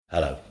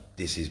Hello,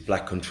 this is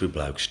Black Country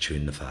Blokes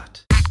Chewing the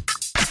Fat.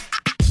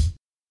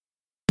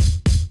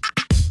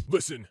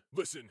 Listen.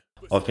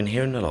 I've been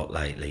hearing a lot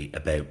lately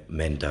about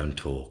men don't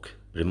talk,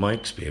 but in my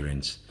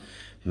experience,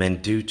 men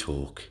do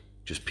talk,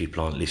 just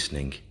people aren't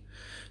listening.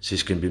 So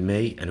it's going to be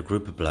me and a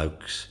group of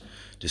blokes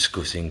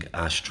discussing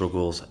our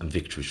struggles and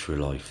victories through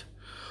life.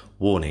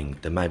 Warning,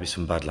 there may be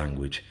some bad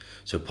language,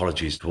 so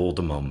apologies to all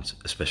the moms,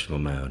 especially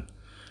my own.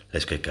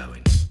 Let's get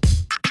going.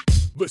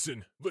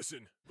 Listen.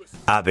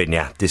 I've been,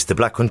 this is the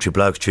Black Country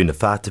Blokes Chewing the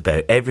Fat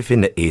about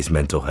everything that is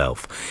mental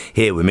health.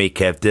 Here with me,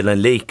 Kev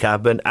Dillon, Lee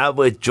Cabin, and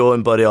we're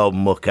joined by the old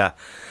mucker,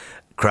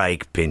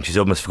 Craig Pinch. He's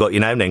almost forgot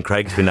your name then,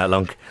 Craig. It's been that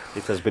long.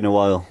 It has been a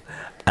while.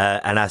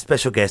 And our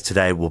special guest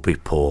today will be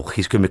Paul.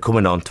 He's going to be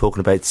coming on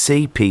talking about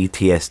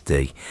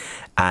PTSD.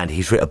 And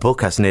he's written a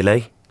book, hasn't he,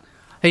 Lee?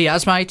 He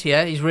has, mate,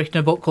 yeah. He's written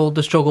a book called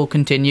The Struggle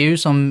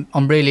Continues. I'm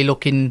really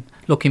looking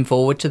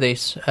forward to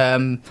this.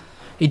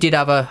 He did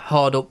have a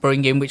hard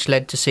upbringing which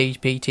led to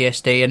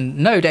PTSD, and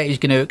no doubt he's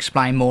going to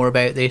explain more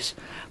about this.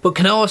 But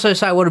can I also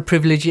say what a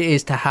privilege it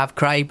is to have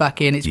Craig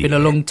back in? It's been a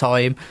long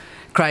time.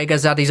 Craig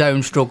has had his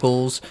own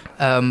struggles,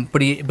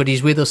 but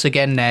he's with us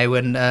again now,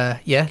 and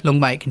long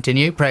may it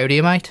continue. Proud of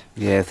you, mate.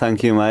 Yeah,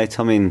 thank you, mate.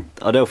 I mean,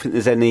 I don't think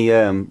there's any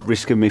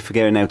risk of me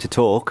forgetting how to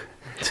talk.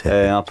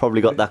 I've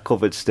probably got that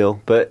covered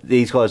still, but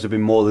these guys have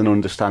been more than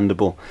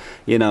understandable,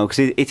 you know,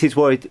 because it is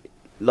worried.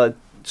 Like,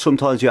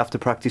 sometimes you have to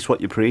practice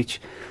what you preach.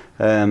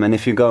 And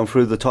if you're going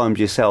through the times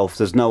yourself,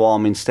 there's no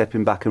harm in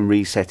stepping back and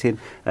resetting.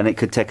 And it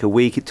could take a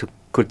week,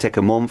 could take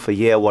a month, a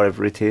year,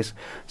 whatever it is.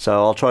 So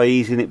I'll try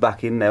easing it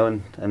back in now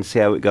and see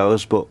how it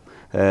goes. But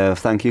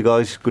thank you,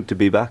 guys. Good to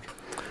be back.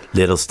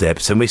 Little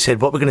steps. And we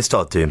said what we're going to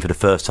start doing for the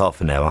first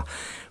half an hour,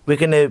 we're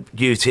going to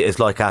use it as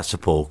like our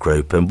support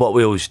group. And what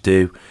we always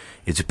do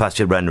is to pass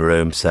it around the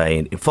room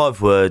saying, in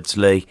 5 words,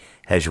 Lee,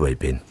 how's your week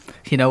been?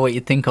 You know what,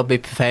 you'd think I'd be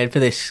prepared for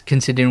this,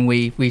 considering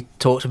we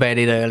talked about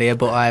it earlier,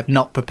 but I have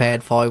not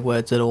prepared 5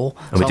 words at all.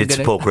 And we did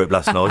support group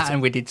last night.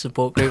 And we did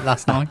support group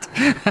last night.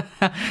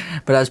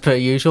 But as per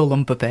usual,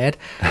 unprepared.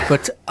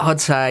 But I'd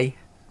say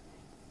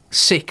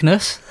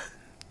sickness.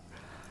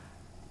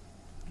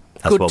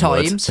 That's good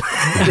times.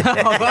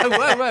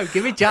 Whoa,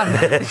 give me a jam.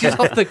 It's just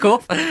off the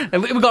cuff.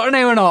 We've got an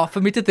hour and a half for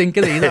me to think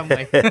of these,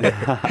 haven't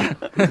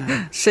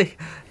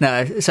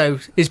we? So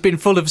it's been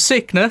full of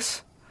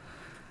sickness,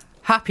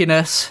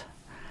 happiness,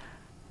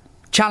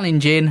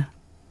 challenging,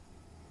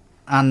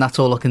 and that's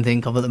all I can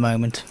think of at the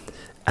moment.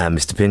 And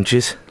Mr.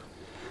 Pinches?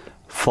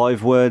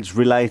 5 words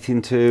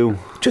relating to...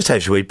 Just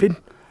how's your week been?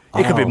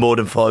 It could be more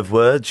than 5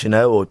 words, you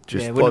know, or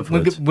just 5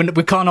 words.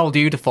 We can't hold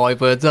you to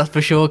 5 words, that's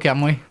for sure, can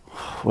we?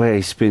 Well,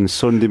 it's been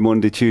Sunday,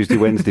 Monday, Tuesday,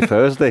 Wednesday,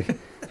 Thursday.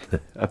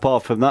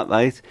 Apart from that,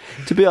 mate,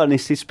 to be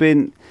honest, it's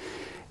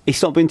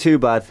not been too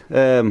bad.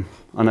 I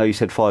know you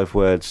said 5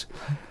 words.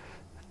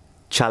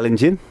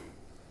 Challenging.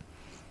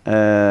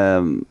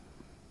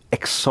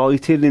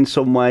 Exciting in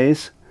some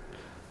ways.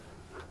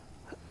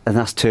 And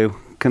that's 2.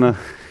 Can I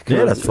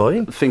that's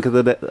fine. Think of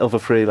the other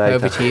 3 later.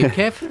 Over to you,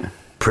 Kev.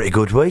 Pretty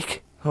good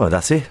week. Oh,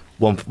 that's it.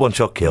 One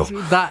shot kill.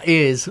 That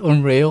is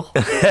unreal.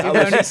 You've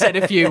only said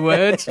a few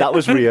words. That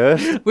was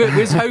rehearsed. We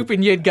was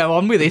hoping you'd go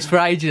on with this for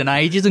ages and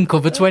ages and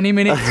cover 20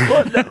 minutes.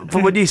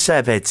 But when you say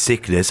about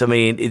sickness, I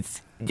mean,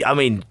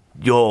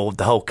 the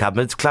whole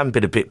cabinet's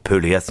been a bit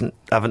poorly, haven't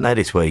they,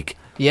 this week?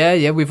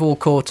 Yeah, we've all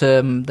caught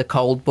the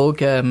cold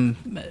bug, and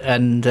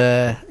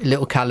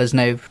little Calla's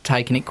now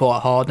taken it quite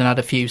hard and had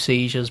a few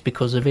seizures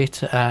because of it.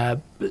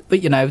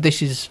 But you know,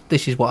 this is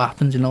what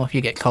happens in life.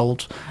 You get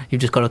colds,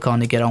 you've just got to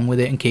kind of get on with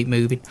it and keep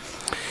moving.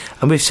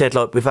 And we've said,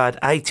 like, we've had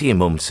 18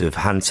 months of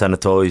hand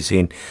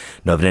sanitising,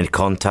 not having any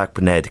contact,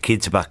 but now the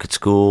kids are back at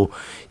school,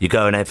 you're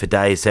going out for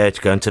days out,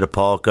 you're going to the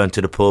park, going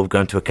to the pub,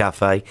 going to a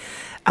cafe,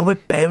 and we're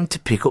bound to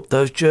pick up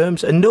those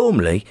germs. And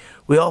normally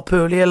we are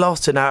poorly a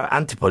lot and our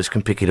antibodies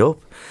can pick it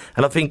up.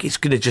 And I think it's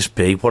going to just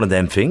be one of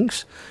them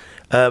things.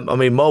 I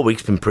mean, my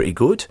week's been pretty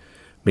good.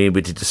 We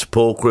did the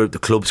support group, the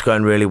club's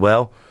going really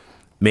well.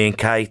 Me and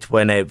Kate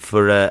went out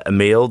for a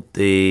meal,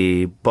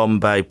 the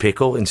Bombay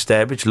pickle in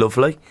Stourbridge,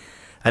 lovely.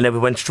 And then we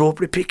went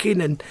strawberry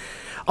picking, and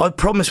I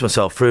promised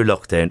myself through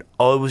lockdown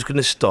I was going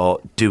to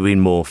start doing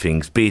more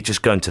things, be it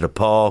just going to the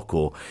park,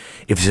 or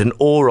if it's an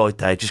all right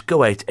day, just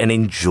go out and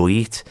enjoy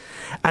it.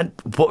 And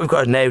what we've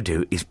got to now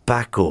do is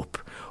back up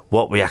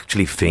what we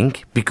actually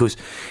think, because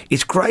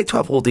it's great to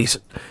have all these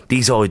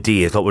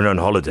ideas like we're on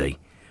holiday,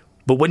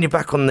 but when you're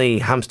back on the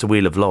hamster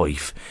wheel of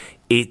life,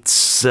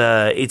 it's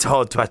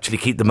hard to actually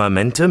keep the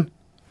momentum.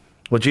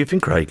 What do you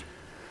think, Craig?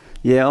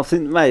 Yeah, I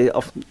think, mate,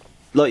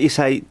 like you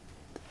say,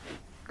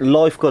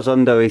 life goes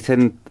on, though, it,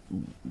 and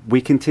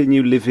we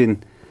continue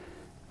living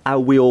how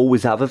we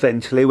always have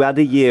eventually. We had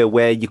a year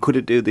where you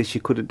couldn't do this,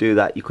 you couldn't do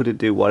that, you couldn't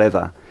do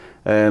whatever.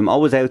 I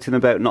was out and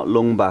about not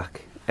long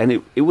back, and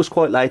it was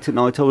quite late at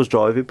night. I was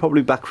driving,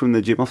 probably back from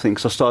the gym, I think,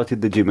 so I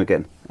started the gym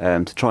again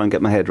to try and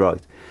get my head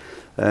right.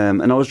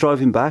 And I was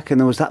driving back, and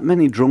there was that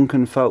many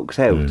drunken folks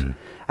out.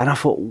 And I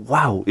thought,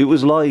 wow, it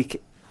was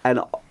like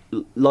an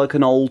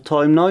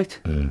old-time night.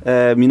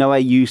 You know, I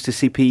used to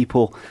see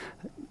people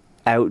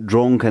out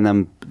drunk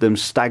and them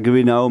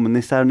staggering home and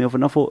this, that and the other.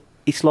 And I thought,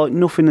 it's like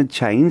nothing had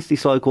changed.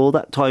 It's like all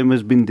that time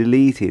has been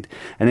deleted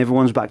and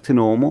everyone's back to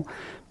normal.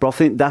 But I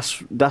think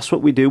that's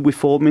what we do. We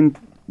fall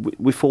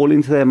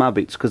into them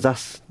habits because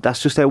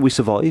that's just how we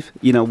survive.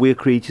 You know, we're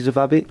creatures of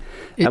habit.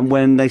 And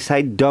when they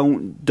say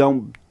don't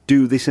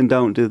do this and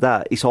don't do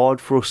that, it's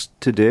hard for us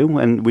to do,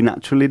 and we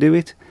naturally do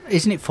it.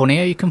 Isn't it funny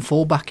how you can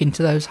fall back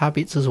into those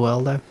habits as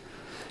well, though?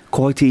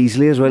 Quite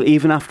easily as well,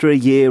 even after a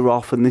year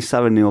off and this,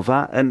 that and the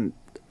other. And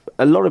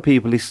a lot of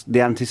people, it's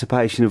the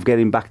anticipation of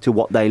getting back to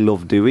what they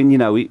love doing. You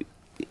know,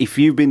 if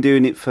you've been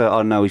doing it for, I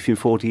don't know, if you're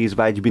 40 years of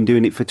age, you've been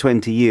doing it for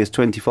 20 years,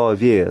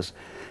 25 years,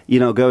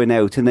 you know, going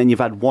out, and then you've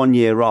had 1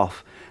 year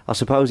off, I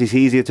suppose it's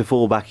easier to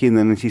fall back in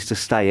than it is to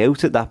stay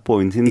out at that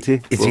point, isn't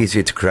it? It's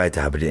easier to create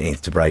a habit than it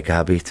is to break a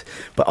habit.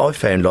 But I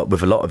found, like,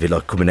 with a lot of it,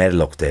 like coming out of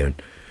lockdown,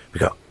 we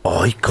go,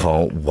 I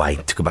can't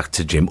wait to go back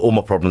to the gym. All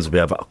my problems will be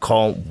over. I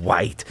can't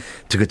wait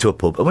to go to a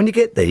pub. And when you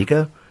get there, you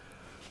go,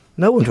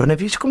 no wonder I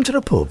never used to come to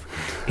the pub.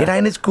 It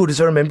ain't as good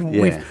as I remember.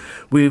 Yeah.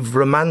 We've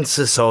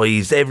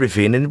romanticised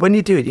everything. And when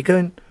you do it, you're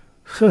going,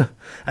 huh.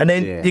 And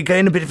then you go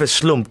in a bit of a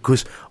slump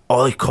because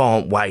I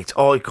can't wait.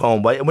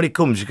 And when it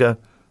comes, you go,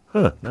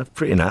 huh, that's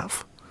pretty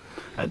enough.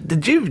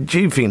 Do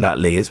you think that,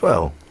 Lee, as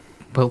well?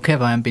 Well,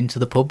 Kev, I haven't been to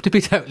the pub, to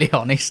be totally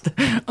honest.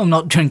 I'm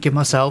not drinking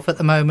myself at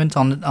the moment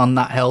on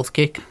that health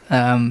kick,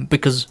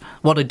 because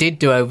what I did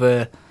do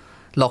over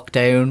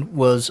lockdown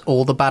was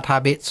all the bad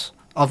habits.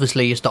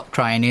 Obviously, you stop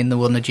training, the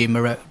one the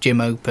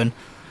gym open.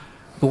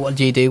 But what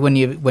do you do when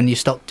you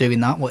stop doing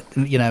that?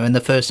 And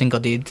the first thing I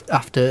did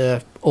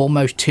after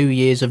almost 2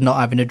 years of not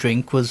having a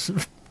drink was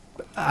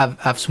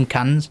have some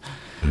cans.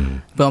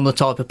 But I'm the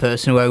type of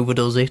person who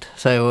overdoes it,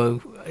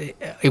 so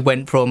it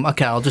went from,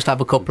 okay, I'll just have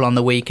a couple on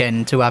the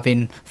weekend to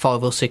having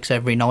 5 or 6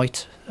 every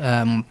night,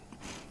 and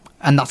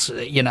that's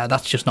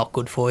just not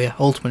good for you.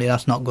 Ultimately,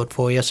 that's not good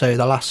for you. So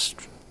the last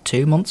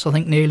 2 months, I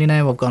think, nearly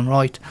now, I've gone,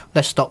 right,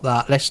 let's stop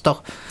that. Let's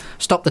stop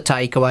the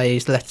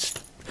takeaways.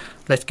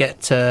 Let's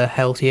get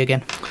healthy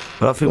again.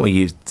 Well, I think what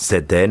you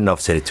said then, and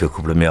I've said it to a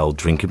couple of my old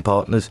drinking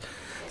partners,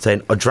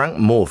 saying I drank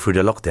more through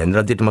the lockdown than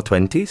I did in my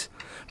 20s.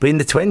 But in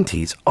the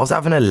 20s, I was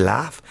having a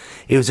laugh.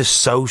 It was a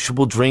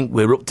sociable drink.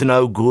 We were up to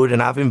no good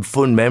and having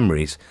fun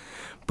memories.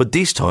 But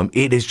this time,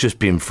 it has just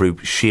been through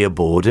sheer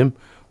boredom.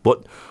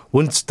 But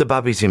once the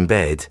baby's in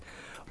bed,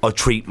 I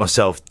treat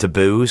myself to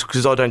booze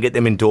because I don't get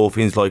them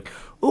endorphins like,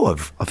 oh,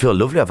 I feel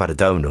lovely, I've had a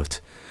donut.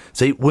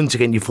 So once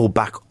again, you fall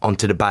back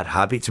onto the bad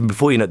habits. And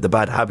before you know it, the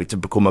bad habits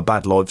have become a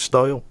bad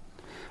lifestyle.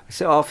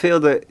 So I feel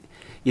that,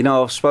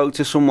 I've spoke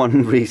to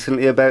someone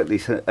recently about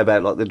this,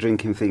 about like the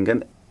drinking thing,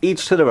 and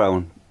each to their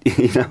own.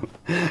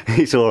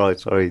 It's all right.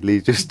 Sorry,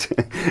 Lee just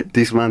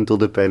dismantled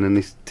the pen and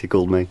this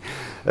tickled me.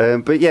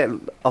 But yeah,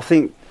 I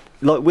think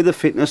like with the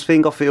fitness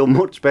thing, I feel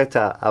much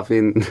better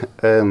having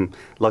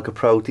like a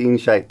protein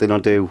shake than I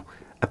do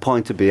a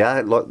pint of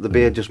beer. Like the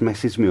beer just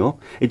messes me up.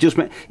 It just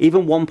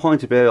even 1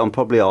 pint of beer, I'm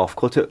probably half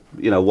cut at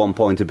 1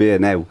 pint of beer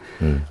now.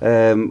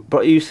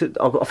 But I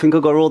think I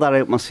got all that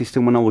out of my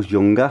system when I was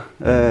younger.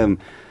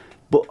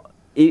 But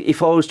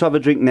if I was to have a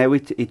drink now,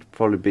 it'd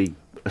probably be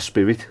a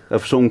spirit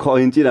of some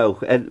kind,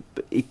 and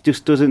it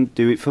just doesn't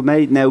do it for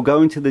me. Now,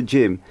 going to the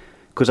gym,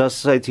 because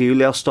as I say to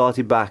you, I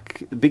started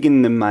back,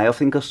 beginning of May, I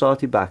think I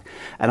started back,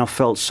 and I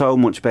felt so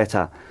much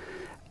better.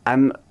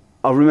 And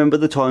I remember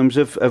the times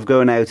of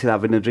going out and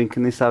having a drink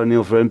and this, that and the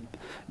other, and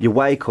you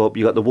wake up,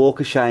 you got the walk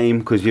of shame,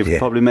 because you've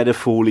probably made a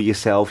fool of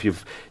yourself,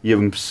 you've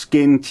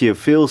skint, you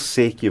feel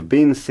sick, you've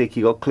been sick,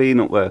 you got clean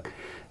at work.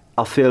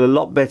 I feel a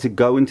lot better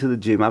going to the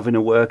gym, having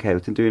a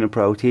workout and doing a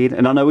protein.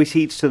 And I know it's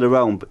each to their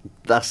own, but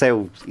that's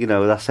how.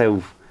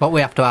 What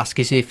we have to ask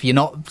is, if you're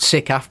not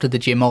sick after the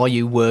gym, are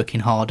you working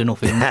hard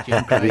enough in the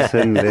gym?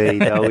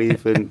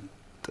 Listen,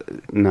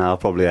 no,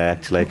 probably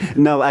actually.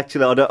 No,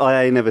 actually,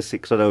 I ain't never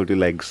sick, so I don't do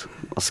legs.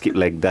 I skip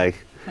leg day.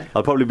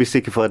 I'd probably be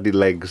sick if I did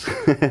legs.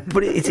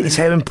 But it's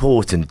how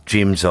important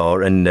gyms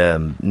are, and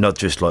not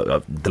just like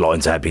the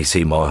Lions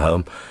ABC, my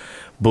home,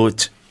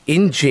 but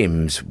in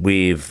gyms,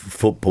 with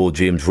football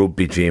gyms,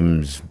 rugby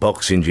gyms,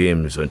 boxing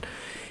gyms, and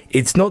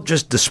it's not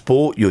just the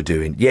sport you're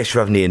doing. Yes,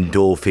 you're having the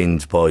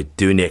endorphins by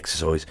doing the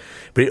exercise,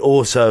 but it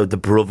also the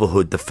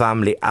brotherhood, the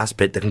family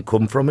aspect that can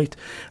come from it.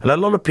 And a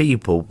lot of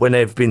people, when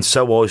they've been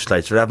so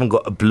isolated, they haven't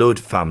got a blood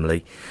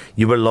family,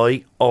 you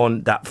rely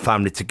on that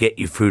family to get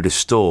you through the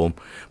storm.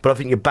 But I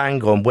think you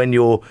bang on, when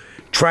you're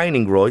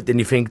training right, then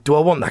you think, do I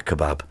want that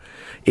kebab?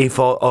 If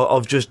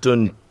I've just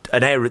done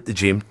an hour at the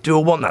gym, do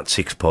I want that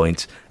 6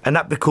 points? And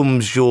that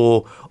becomes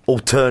your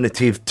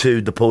alternative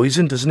to the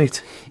poison, doesn't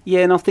it?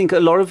 Yeah, and I think a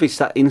lot of it's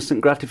that instant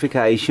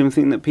gratification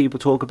thing that people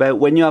talk about.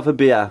 When you have a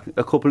beer,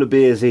 a couple of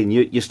beers in,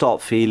 you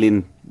start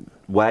feeling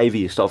wavy,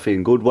 you start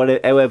feeling good,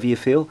 however you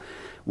feel.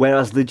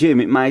 Whereas the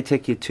gym, it may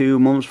take you 2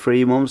 months,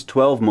 3 months,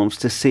 12 months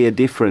to see a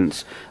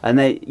difference. And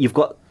then you've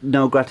got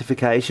no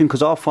gratification,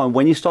 because I find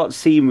when you start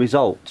seeing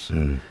results,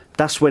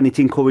 that's when it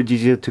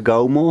encourages you to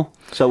go more.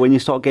 So when you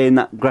start getting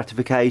that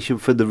gratification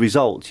for the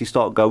results, you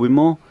start going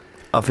more.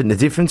 I think the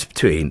difference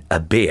between a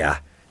beer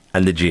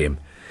and the gym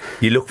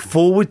You look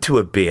forward to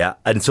a beer,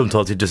 and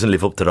sometimes it doesn't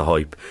live up to the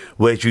hype.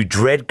 Whereas you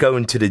dread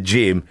going to the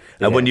gym,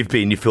 and when you've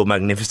been, you feel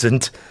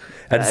magnificent.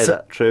 And Is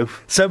that true?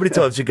 So many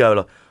times you go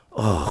like,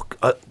 oh,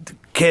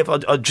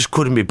 Kev, I just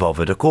couldn't be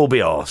bothered. I can't be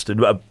arsed.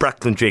 A black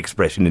country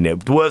expression in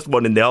it. The worst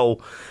one in the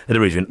whole of the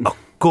region. I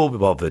can't be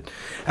bothered.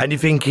 And you're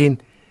thinking,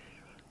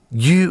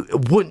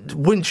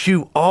 once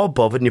you are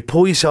bothered and you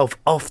pull yourself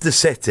off the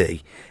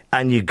settee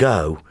and you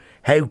go,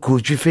 how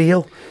good you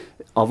feel?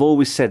 I've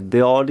always said the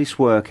hardest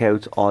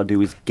workout I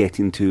do is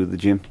getting to the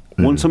gym.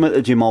 Once I'm at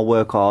the gym, I'll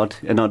work hard,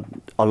 and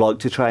I like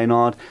to train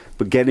hard.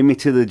 But getting me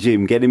to the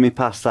gym, getting me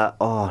past that,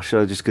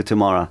 should I just go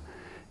tomorrow?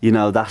 You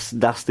know, that's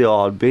the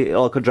hard bit.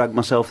 I could drag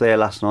myself there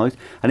last night,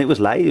 and it was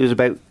late. It was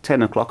about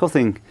 10 o'clock, I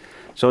think.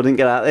 So I didn't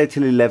get out there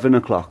till 11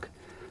 o'clock.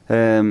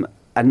 And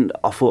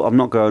I thought, I'm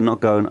not going.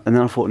 And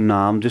then I thought,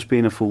 nah, I'm just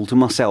being a fool to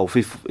myself.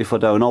 If I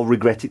don't, I'll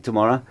regret it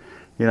tomorrow.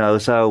 You know,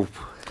 so...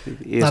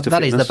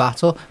 That is the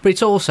battle, but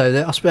it's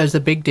also I suppose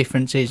the big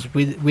difference is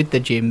with the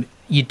gym,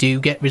 you do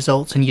get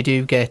results and you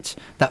do get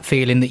that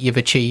feeling that you've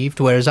achieved,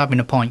 whereas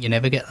having a pint you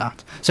never get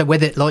that. So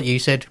whether, like you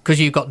said, because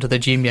you got to the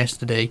gym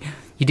yesterday,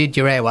 you did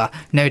your hour,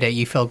 no doubt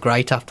you felt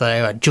great after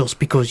the hour just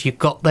because you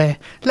got there,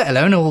 let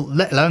alone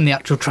the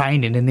actual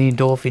training and the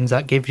endorphins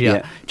that gives you,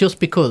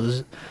 just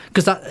because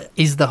that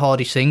is the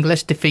hardest thing.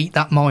 Let's defeat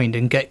that mind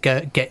and get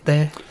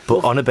there.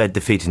 But on about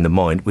defeating the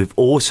mind, we've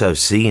also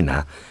seen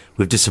that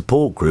with the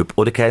support group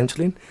or the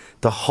counselling.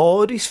 The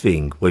hardest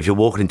thing, whether you're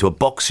walking into a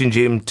boxing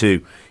gym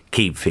to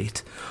keep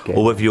fit,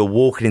 or whether you're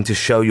walking in to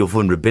show your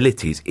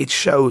vulnerabilities,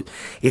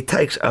 it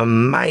takes an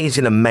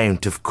amazing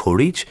amount of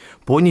courage.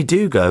 But when you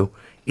do go,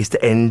 it's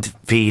the end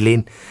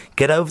feeling.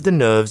 Get over the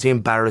nerves, the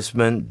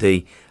embarrassment,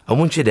 and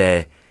once you're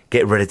there,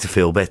 get ready to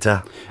feel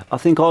better. I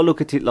think I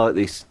look at it like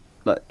this.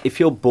 Like, if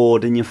you're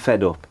bored and you're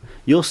fed up,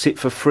 you'll sit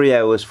for 3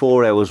 hours,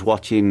 4 hours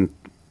watching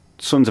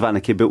Sons of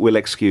Anarchy, but we'll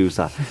excuse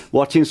that.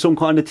 Watching some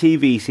kind of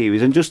TV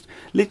series and just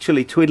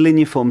literally twiddling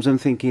your thumbs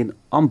and thinking,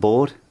 I'm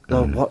bored.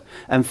 Oh, what?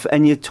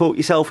 And you talk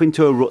yourself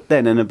into a rut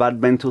then and a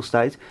bad mental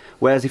state.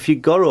 Whereas if you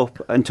got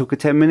up and took a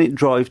 10-minute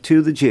drive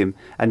to the gym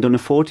and done a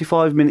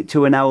 45-minute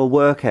to an hour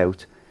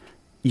workout,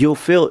 you'd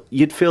feel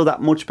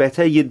that much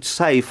better. You'd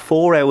save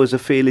 4 hours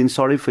of feeling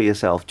sorry for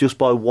yourself just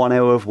by 1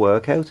 hour of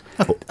workout.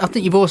 I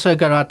think you've also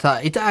got to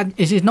add that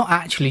it's not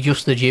actually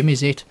just the gym,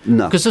 is it?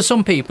 No. Because there's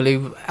some people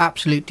who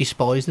absolutely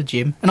despise the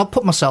gym, and I'll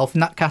put myself in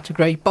that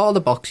category. Bar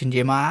the boxing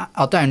gym, I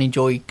don't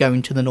enjoy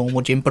going to the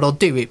normal gym, but I'll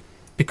do it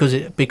because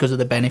of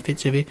the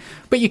benefits of it.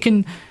 But you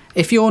can,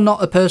 if you're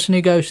not a person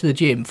who goes to the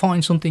gym,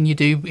 find something you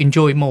do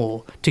enjoy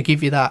more to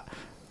give you that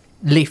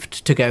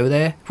lift to go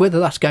there, whether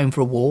that's going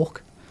for a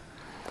walk.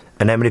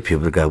 And how many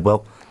people go,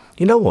 well,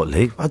 you know what,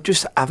 Lee, I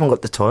just haven't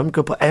got the time.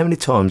 Go, but how many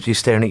times are you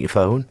staring at your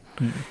phone?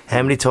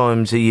 How many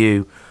times are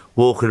you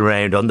walking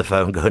around on the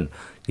phone going,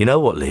 you know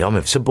what, Lee, I'm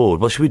ever so bored.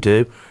 What should we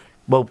do?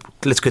 Well,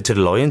 let's go to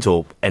the Lions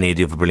or any of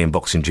the other brilliant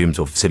boxing gyms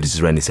or facilities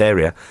around this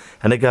area.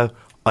 And they go,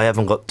 I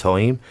haven't got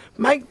time.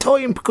 Make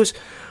time, because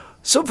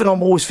something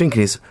I'm always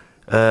thinking is,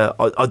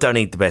 I don't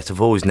eat the best. I've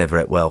always never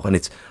ate well.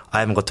 And I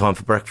haven't got time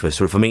for breakfast.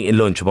 Or if I'm eating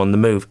lunch, I'm on the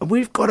move. And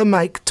we've got to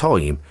make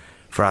time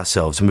for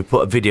ourselves. And we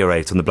put a video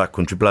out on the Black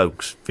Country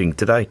Blokes thing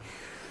today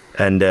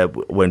and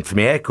went for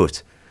my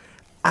haircut.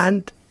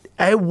 And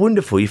how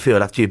wonderful you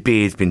feel after your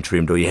beard's been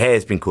trimmed or your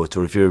hair's been cut,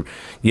 or if you've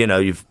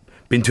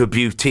been to a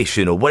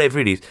beautician or whatever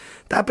it is.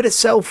 That bit of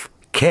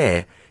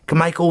self-care can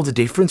make all the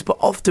difference. But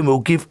often we'll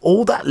give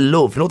all that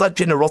love and all that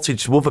generosity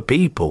to other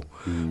people,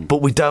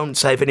 but we don't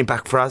save any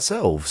back for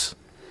ourselves.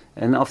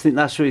 And I think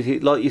that's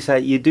really, like you say,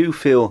 you do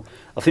feel,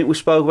 I think we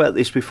spoke about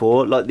this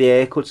before, like the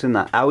haircuts and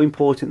that, how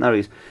important that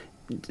is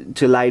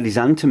to ladies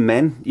and to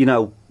men. You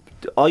know,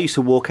 I used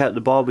to walk out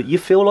the bar, but you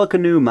feel like a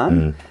new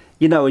man,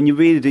 you know, and you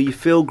really do. You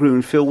feel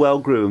groomed, feel well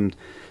groomed.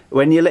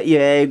 When you let your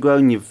hair grow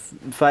and your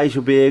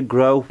facial beard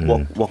grow,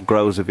 what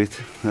grows of it?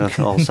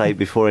 I'll say it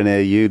before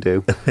any of you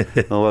do.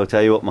 I'll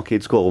tell you what my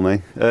kids call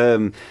me.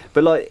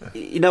 But like,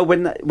 you know,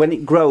 when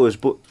it grows,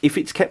 but if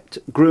it's kept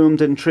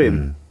groomed and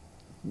trimmed,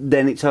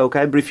 then it's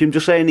okay. But if you're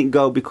just letting it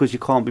go because you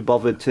can't be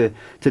bothered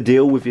to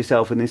deal with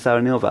yourself and this, that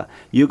and the other,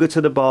 you go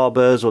to the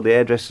barbers or the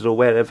hairdressers or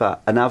wherever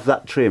and have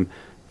that trim,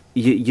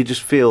 you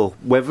just feel,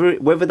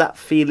 whether that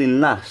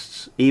feeling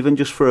lasts, even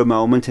just for a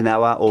moment, an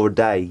hour or a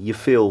day, you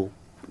feel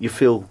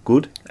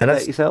good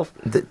about yourself.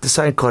 The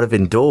same kind of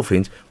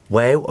endorphins.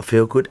 Wow, I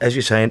feel good. As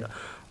you're saying,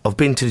 I've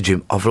been to the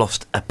gym, I've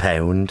lost a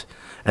pound.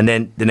 And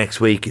then the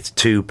next week it's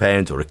 2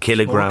 pounds or a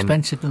kilogram. More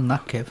expensive than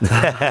that,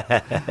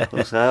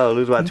 Kev. I'll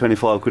lose about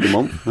 25 quid a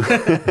month.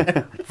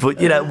 But,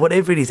 you know,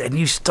 whatever it is, and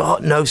you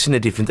start noticing the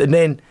difference. And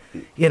then,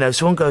 you know,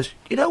 someone goes,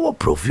 you know what,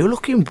 bruv, you're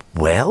looking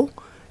well.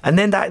 And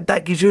then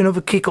that gives you another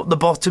kick up the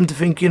bottom to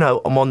think, you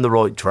know, I'm on the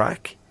right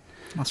track.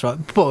 That's right.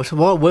 But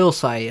what I will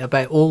say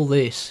about all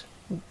this,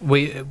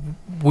 we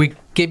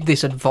give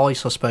this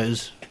advice, I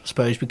suppose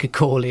we could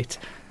call it,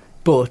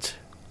 but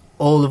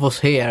all of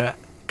us here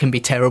can be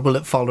terrible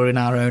at following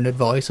our own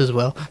advice as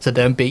well, so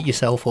don't beat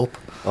yourself up.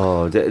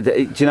 Oh,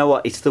 do you know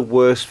what? It's the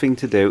worst thing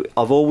to do.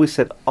 I've always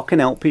said I can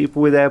help people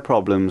with their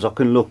problems. I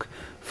can look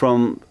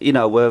from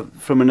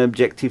from an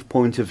objective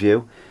point of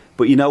view.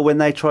 But when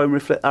they try and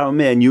reflect that on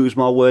me and use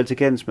my words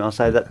against me, I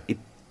say that it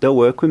don't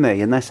work with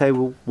me, and they say,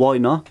 well, why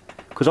not?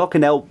 Because I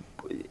can help.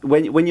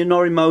 When you're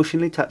not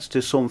emotionally attached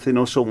to something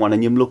or someone,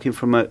 and you're looking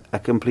from a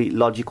complete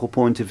logical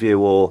point of view,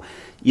 or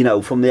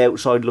from the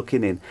outside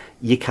looking in,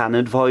 you can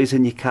advise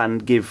and you can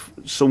give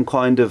some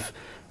kind of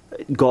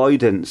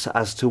guidance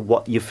as to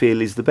what you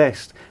feel is the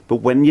best. But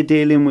when you're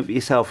dealing with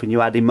yourself and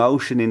you add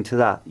emotion into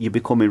that, you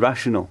become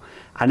irrational,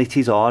 and it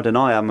is hard. And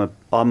I'm a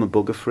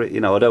bugger for it.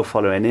 I don't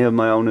follow any of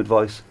my own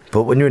advice.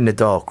 But when you're in the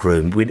dark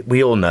room,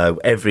 we all know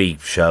every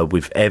show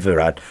we've ever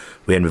had,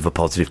 we end with a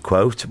positive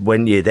quote.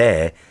 When you're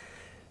there,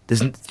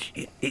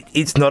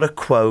 it's not a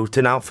quote,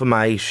 an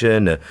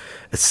affirmation, a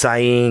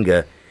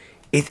saying.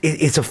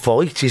 It's a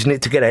fight, isn't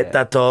it, to get out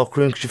that dark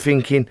room? Because you're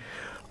thinking,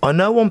 I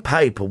know on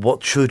paper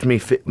what should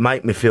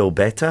make me feel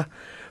better,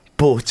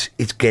 but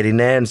it's getting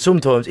there. And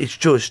sometimes it's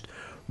just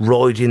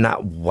riding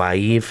that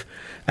wave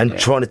and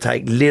trying to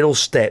take little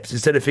steps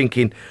instead of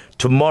thinking,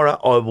 tomorrow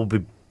I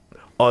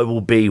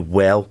will be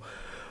well.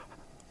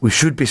 We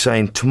should be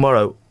saying,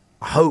 tomorrow,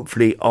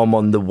 hopefully I'm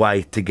on the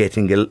way to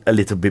getting a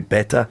little bit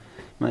better.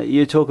 Mate,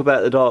 you talk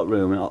about the dark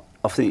room, and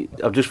I think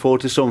I've just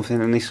thought of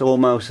something, and it's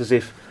almost as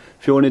if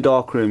you're in a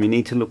dark room, you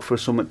need to look for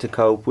something to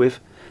cope with.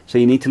 So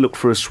you need to look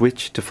for a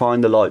switch to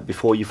find the light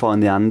before you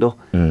find the handle.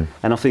 And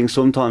I think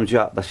sometimes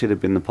that should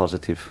have been the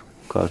positive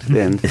quote at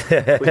the end.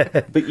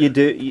 but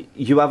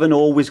you haven't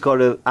always got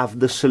to have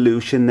the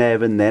solution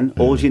there and then.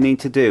 All you need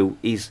to do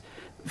is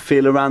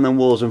feel around the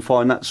walls and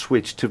find that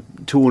switch to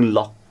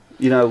unlock.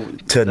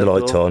 Turn the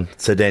lights on,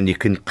 so then you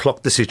can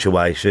clock the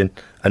situation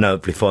and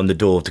hopefully find the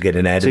door to get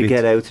out of it. To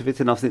get out of it,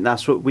 and I think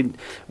that's what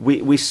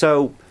we're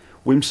so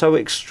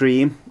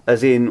extreme,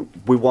 as in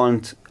we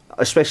want.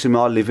 Especially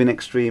I live in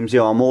extremes.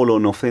 I'm all or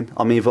nothing.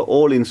 I'm either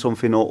all in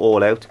something or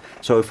all out.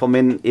 So if I'm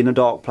in a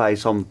dark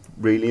place, I'm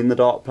really in the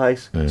dark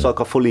place. It's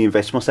like I fully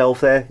invest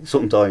myself there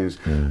sometimes,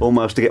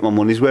 almost to get my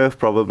money's worth,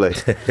 probably.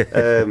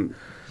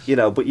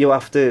 But you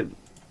have to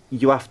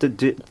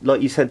do,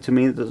 like you said to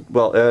me,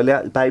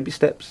 earlier, baby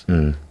steps.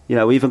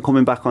 Even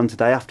coming back on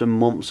today after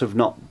months of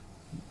not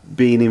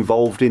being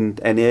involved in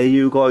any of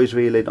you guys,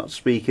 really, not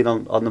speaking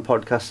on the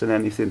podcast and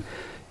anything,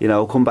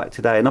 come back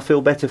today and I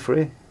feel better for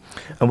it.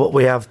 And what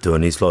we have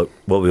done is like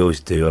what we always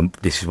do, and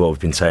this is what we've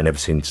been saying ever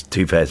since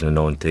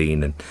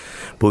 2019.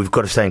 But we've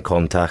got to stay in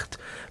contact.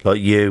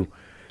 Like you,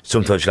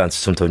 sometimes you answer,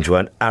 sometimes you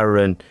won't.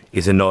 Aaron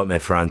is a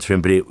nightmare for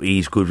answering, but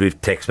he's good with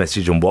text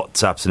message and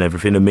WhatsApps and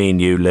everything. And me and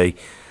you, Lee,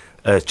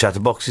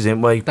 chatterboxes,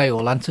 ain't we? They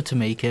all answer to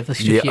me, Kev.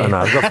 That's just you. I know.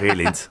 I've got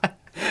feelings.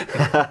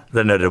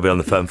 They know they'll be on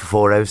the phone for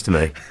 4 hours to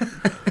me.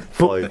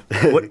 But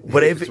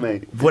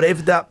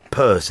whatever that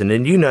person,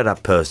 and you know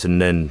that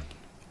person, and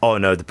I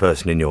know the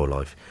person in your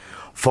life.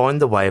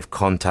 Find the way of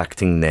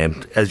contacting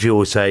them. As you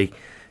always say,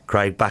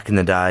 Craig, back in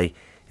the day,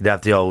 you'd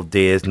have the old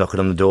dears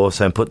knocking on the door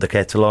saying, put the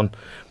kettle on.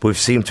 But we've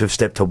seemed to have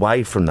stepped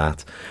away from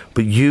that.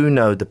 But you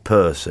know the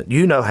person.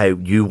 You know how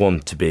you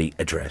want to be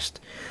addressed.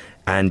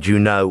 And you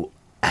know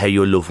how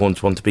your loved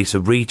ones want to be. So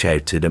reach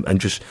out to them and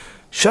just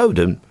show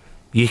them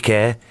you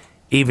care.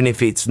 Even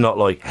if it's not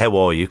like, how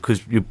are you?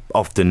 Because you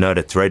often know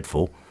that's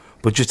dreadful.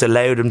 But just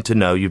allow them to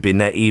know you've been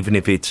there, even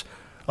if it's,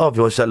 oh, have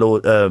you watched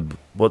that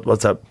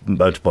what's that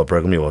motorbike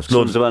programme you watched?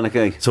 Swords of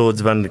Anarchy. Swords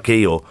of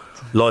Anarchy, or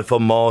Life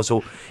on Mars,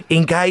 or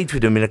engage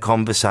with them in a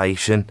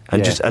conversation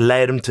and just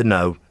allow them to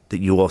know that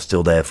you are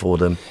still there for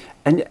them.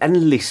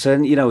 And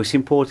listen, it's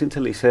important to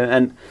listen.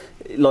 And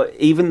like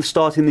even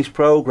starting this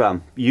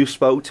programme, you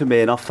spoke to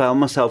me and I found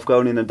myself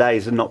going in a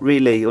daze and not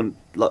really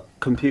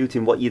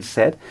computing what you'd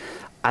said.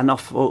 And I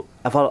thought,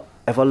 have I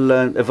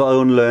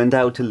unlearned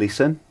how to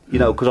listen?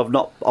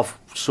 Because I've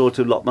sort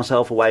of locked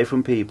myself away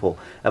from people.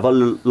 Have I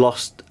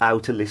lost how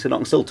to listen? I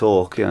can still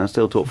talk, I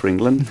still talk for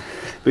England.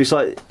 But it's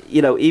like,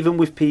 even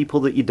with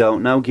people that you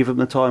don't know, give them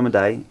the time of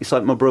day. It's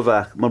like my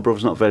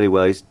brother's not very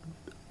well. He's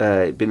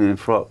been in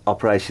for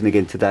operation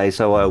again today,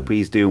 so I hope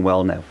he's doing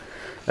well now.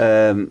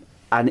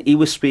 And he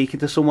was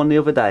speaking to someone the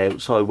other day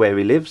outside where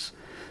he lives.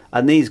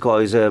 And these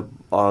guys are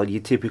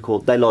your typical,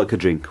 they like a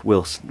drink,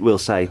 we'll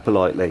say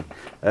politely.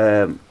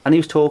 And he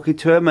was talking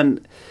to him,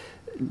 and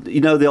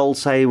the old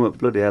saying,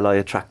 bloody hell, I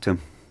attract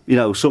them.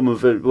 Some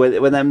of it,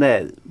 when I'm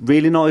there,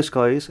 really nice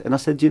guys. And I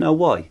said, do you know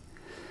why?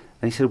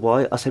 And he said,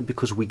 why? I said,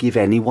 because we give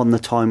anyone the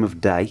time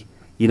of day.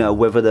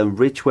 Whether they're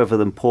rich, whether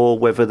they're poor,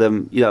 whether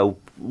them,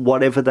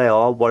 whatever they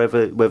are,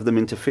 whether they're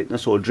into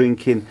fitness or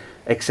drinking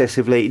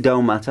excessively, it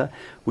don't matter.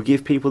 We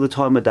give people the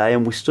time of day,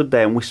 and we stood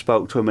there and we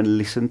spoke to them and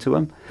listened to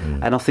them.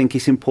 And I think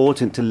it's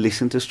important to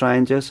listen to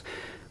strangers,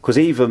 because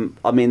even,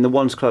 the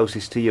ones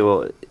closest to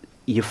you,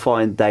 you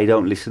find they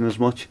don't listen as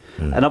much.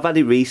 And I've had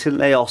it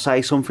recently. I'll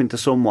say something to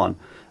someone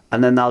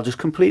and then they'll just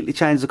completely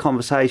change the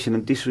conversation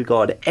and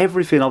disregard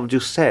everything I've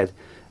just said,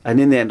 and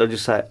in the end I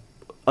just say,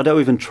 I don't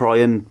even try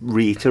and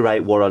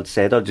reiterate what I'd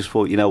said. I just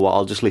thought, you know what,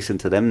 I'll just listen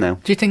to them now.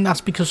 Do you think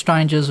that's because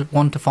strangers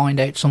want to find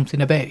out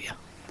something about you,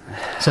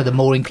 so they're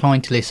more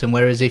inclined to listen,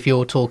 whereas if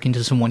you're talking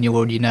to someone you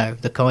already know,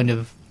 the kind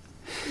of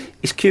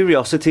it's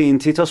curiosity,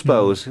 isn't it, I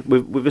suppose,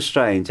 with a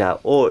stranger.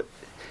 Or,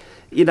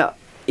 you know,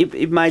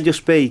 it may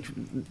just be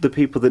the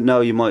people that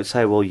know you might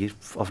say, well,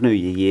 I've known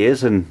you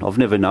years and I've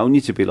never known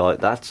you to be like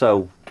that,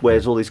 so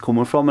where's all this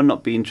coming from, and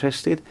not be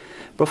interested.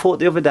 But I thought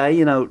the other day,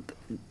 you know,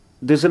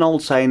 there's an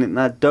old saying in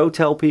that, don't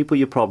tell people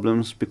your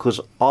problems because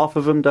half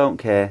of them don't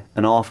care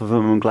and half of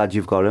them are glad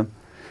you've got them.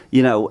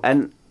 You know,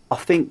 and I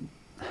think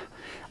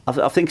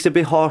it's a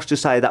bit harsh to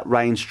say that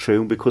reigns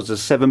true because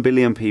there's 7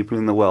 billion people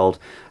in the world,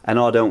 and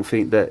I don't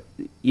think that,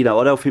 you know,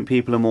 I don't think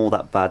people are all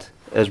that bad,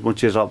 as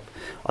much as I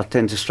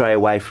tend to stray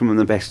away from them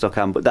the best I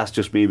can, but that's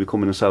just me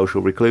becoming a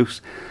social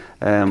recluse.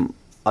 I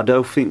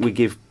don't think we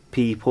give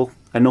people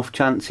enough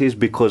chances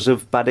because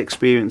of bad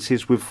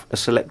experiences with a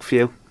select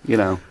few, you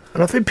know.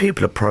 And I think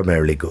people are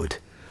primarily good.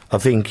 I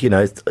think, you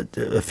know, it's a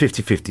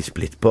 50-50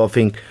 split, but I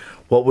think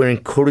what we're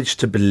encouraged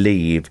to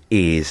believe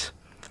is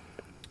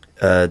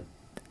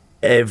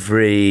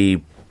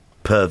every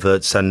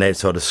pervert standing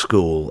outside of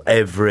school,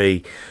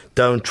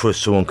 don't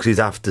trust someone because he's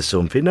after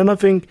something. And I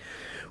think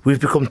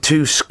we've become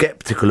too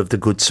sceptical of the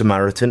Good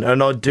Samaritan.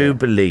 And I do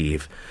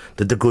believe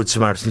that the Good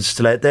Samaritan's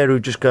still out there who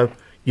just go,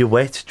 you're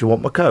wet, do you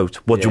want my coat?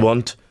 What do you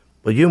want?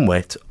 Well, you're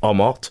wet, I'm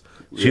hot.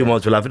 So you might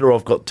as well have it, or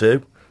I've got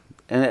two.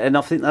 And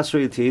I think that's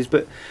what it is.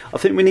 But I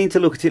think we need to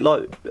look at it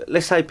like,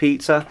 let's say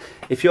pizza.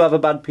 If you have a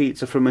bad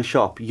pizza from a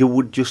shop, you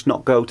would just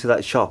not go to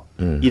that shop.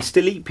 You'd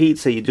still eat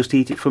pizza, you just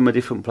eat it from a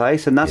different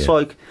place. And that's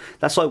like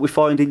we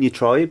find in your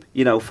tribe,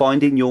 you know,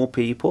 finding your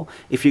people.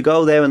 If you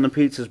go there and the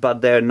pizza's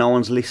bad there and no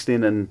one's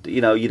listening and, you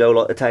know, you don't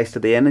like the taste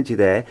of the energy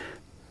there,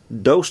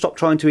 don't stop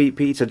trying to eat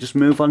pizza, just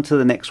move on to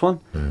the next one.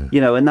 You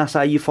know, and that's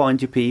how you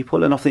find your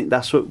people. And I think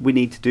that's what we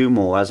need to do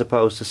more, as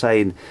opposed to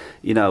saying,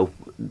 you know,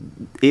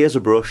 here's a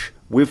brush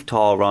with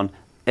tar on,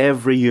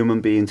 every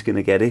human being's going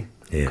to get it.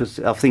 Because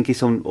I think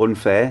it's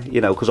unfair, you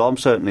know, because I'm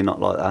certainly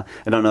not like that.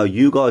 And I know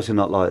you guys are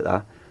not like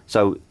that.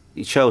 So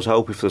it shows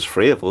hope if there's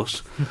 3 of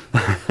us.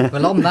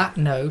 Well, on that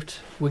note,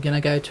 we're going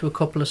to go to a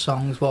couple of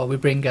songs while we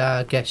bring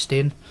our guest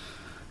in.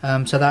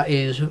 So that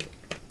is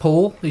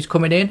Paul. He's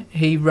coming in.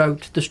 He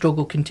wrote The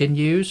Struggle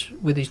Continues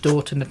with his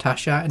daughter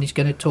Natasha, and he's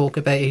going to talk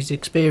about his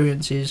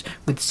experiences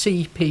with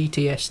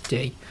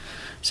CPTSD.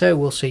 So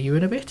we'll see you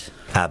in a bit.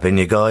 Having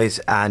you guys,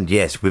 and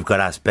yes, we've got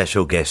our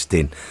special guest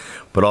in,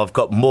 but I've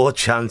got more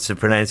chance of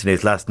pronouncing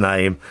his last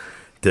name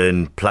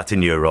than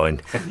Platinurine.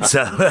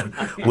 So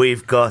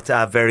we've got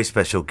our very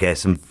special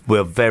guest, and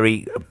we're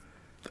very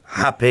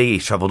happy.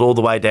 He's travelled all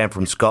the way down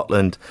from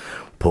Scotland.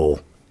 Paul.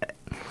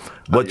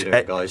 How you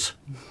doing, guys?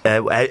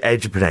 How do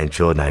you pronounce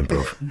your name,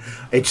 bro?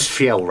 It's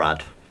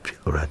Fjellrad.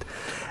 Fjellrad.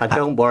 And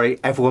don't worry,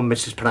 everyone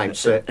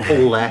mispronounces it.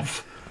 Paul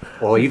F.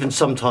 Or even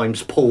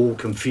sometimes Paul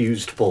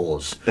confused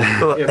pause. You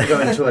ever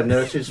go into a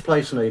nurse's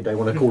place and they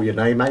want to call your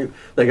name out?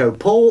 They go,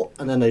 Paul,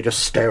 and then they just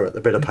stare at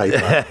the bit of paper.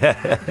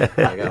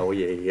 I go, oh,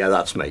 yeah,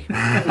 that's me.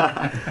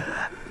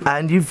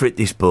 And you've written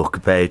this book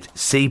about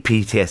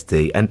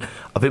CPTSD, and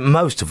I think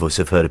most of us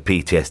have heard of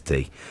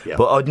PTSD,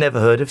 but I'd never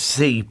heard of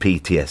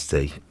CPTSD.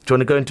 Do you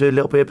want to go into a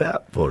little bit about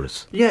it for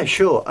us? Yeah,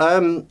 sure.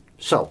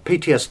 So,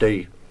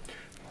 PTSD,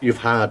 you've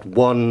had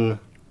one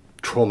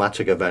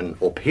traumatic event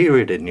or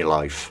period in your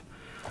life,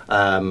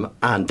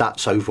 and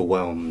that's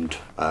overwhelmed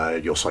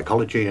your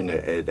psychology, and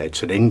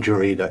it's an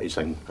injury that is,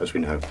 then, as we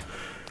know,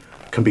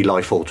 can be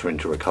life-altering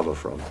to recover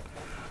from.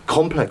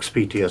 Complex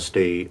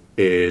PTSD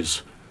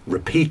is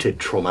repeated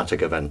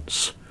traumatic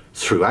events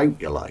throughout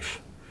your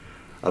life,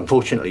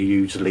 unfortunately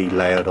usually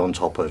layered on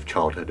top of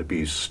childhood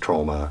abuse,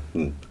 trauma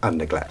and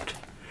neglect.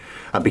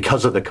 And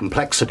because of the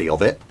complexity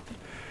of it,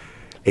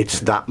 it's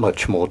that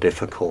much more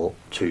difficult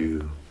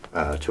to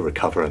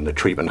recover, and the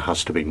treatment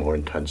has to be more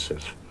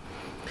intensive.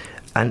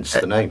 And it's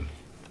the name.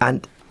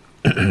 And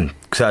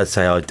because I'd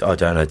say I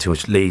don't know too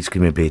much. Lee's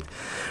give me a bit,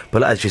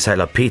 but as you say,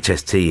 like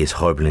PTSD is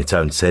horrible in its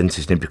own sense,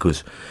 isn't it?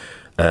 Because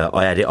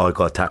I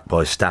got attacked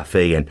by a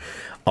staffy, and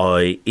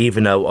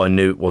even though I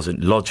knew it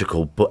wasn't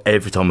logical, but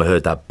every time I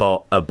heard that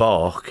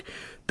bark,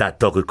 that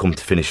dog would come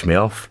to finish me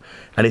off.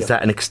 And is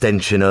that an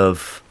extension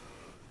of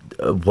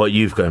what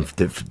you've gone for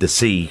the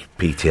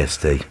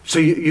CPTSD? So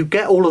you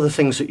get all of the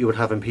things that you would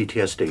have in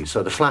PTSD.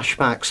 So the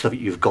flashbacks, that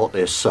you've got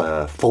this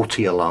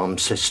faulty alarm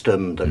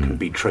system that can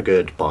be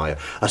triggered by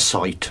a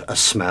sight, a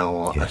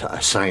smell,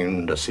 a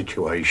sound, a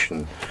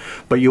situation.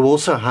 But you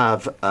also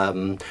have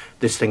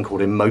this thing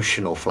called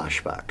emotional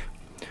flashback.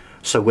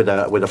 So with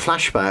a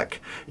flashback,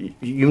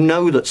 you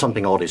know that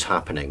something odd is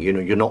happening. You know,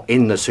 you're not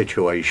in the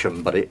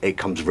situation, but it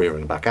comes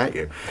rearing back at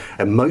you.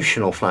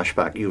 Emotional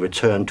flashback, you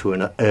return to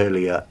an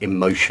earlier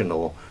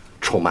emotional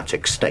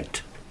traumatic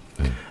state.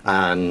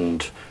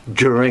 And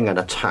during an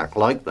attack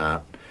like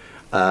that,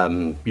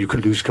 you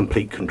could lose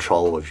complete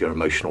control of your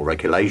emotional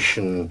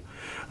regulation,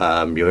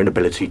 your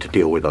inability to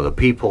deal with other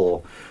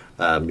people,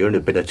 your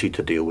inability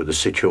to deal with the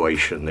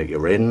situation that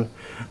you're in,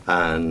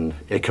 and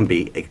it can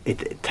be.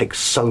 It takes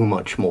so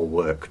much more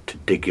work to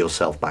dig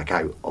yourself back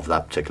out of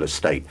that particular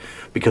state,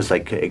 because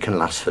it can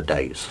last for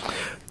days.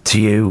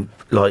 Do you,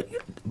 like,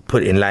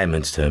 put it in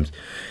layman's terms,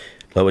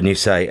 like when you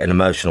say an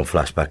emotional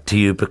flashback, do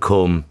you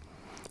become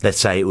let's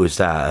say it was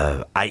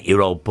that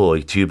 8-year-old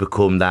boy, do you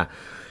become that?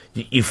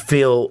 You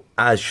feel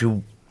as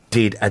you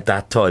did at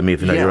that time,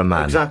 even though you're a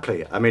man?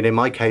 Exactly. I mean, in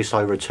my case,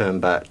 I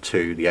returned back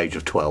to the age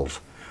of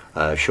 12,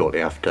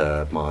 shortly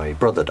after my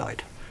brother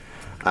died.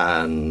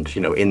 And,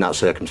 you know, in that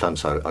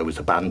circumstance, I was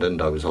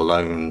abandoned, I was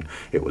alone,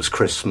 it was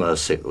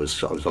Christmas, I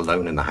was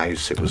alone in the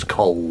house, it was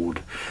cold,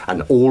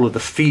 and all of the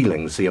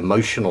feelings, the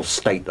emotional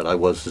state that I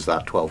was as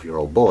that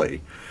 12-year-old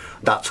boy,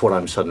 that's what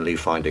I'm suddenly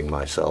finding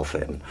myself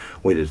in,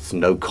 with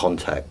no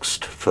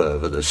context for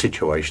the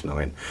situation I'm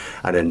in.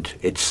 And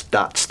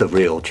that's the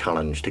real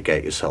challenge to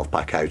get yourself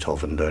back out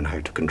of and learn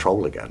how to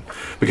control again.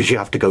 Because you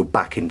have to go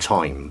back in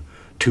time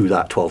to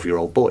that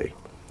 12-year-old boy.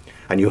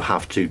 And you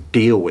have to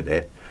deal with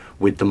it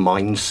with the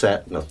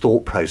mindset and the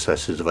thought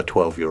processes of a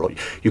 12-year-old.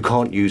 You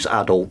can't use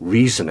adult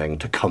reasoning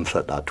to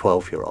comfort that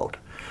 12-year-old.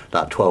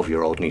 That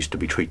 12-year-old needs to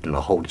be treated in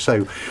a whole...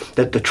 So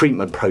the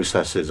treatment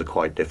processes are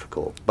quite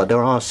difficult. But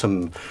there are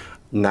some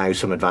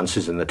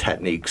advances in the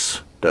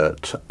techniques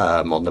that,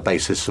 on the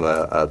basis of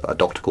a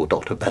doctor called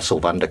Dr. Bessel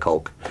van der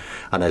Kolk,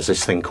 and there's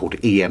this thing called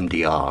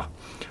EMDR,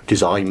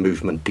 Design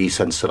Movement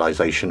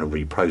Desensitization and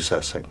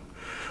Reprocessing,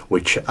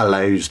 which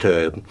allows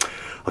to...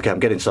 Okay,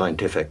 I'm getting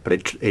scientific,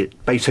 but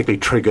it basically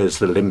triggers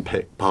the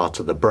limbic part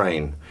of the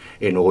brain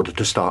in order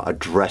to start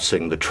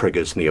addressing the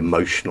triggers and the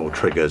emotional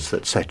triggers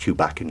that set you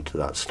back into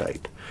that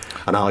state.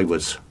 And I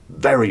was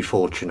very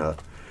fortunate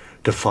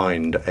to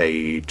find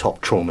a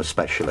top trauma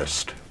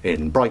specialist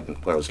in Brighton,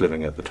 where I was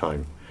living at the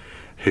time,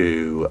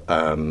 who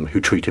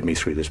treated me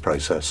through this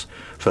process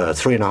for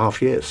 3.5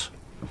 years.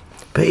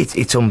 But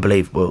it's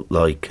unbelievable,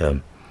 like,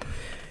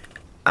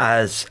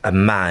 as a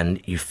man,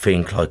 you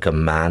think like a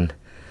man,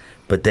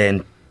 but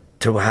then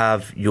to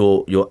have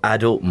your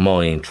adult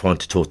mind trying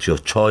to talk to your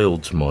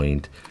child's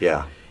mind.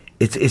 Yeah.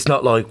 It's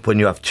not like when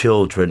you have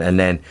children and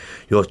then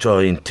you're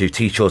trying to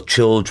teach your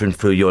children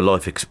through your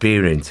life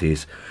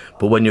experiences,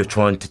 but when you're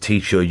trying to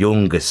teach your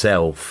younger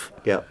self,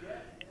 yeah,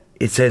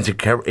 it sounds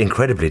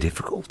incredibly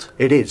difficult.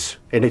 It is,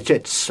 and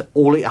it's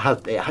all it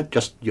has.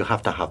 Just you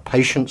have to have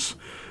patience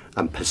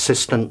and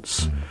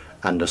persistence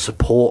and the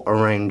support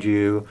around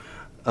you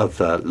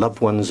of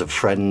loved ones, of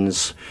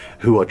friends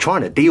who are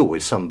trying to deal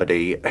with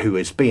somebody who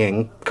is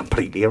being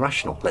completely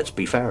irrational, let's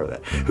be fair of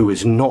it, who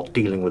is not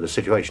dealing with a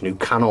situation, who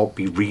cannot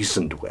be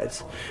reasoned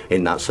with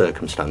in that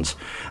circumstance.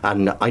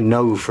 And I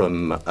know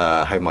from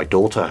how my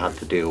daughter had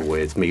to deal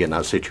with me in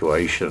that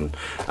situation,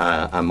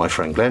 and my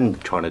friend Glenn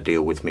trying to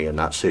deal with me in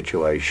that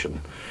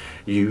situation,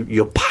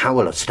 you're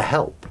powerless to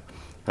help.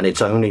 And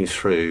it's only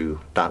through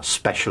that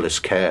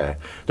specialist care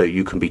that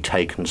you can be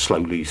taken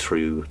slowly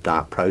through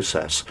that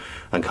process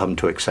and come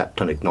to accept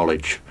and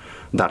acknowledge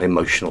that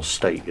emotional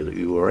state that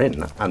you were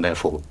in, and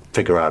therefore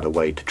figure out a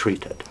way to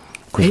treat it.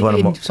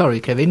 Sorry,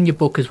 Kevin, in your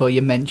book as well,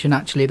 you mentioned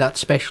actually that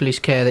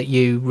specialist care that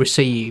you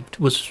received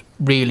was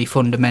really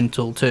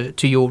fundamental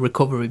to your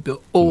recovery,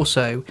 but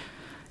also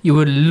you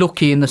were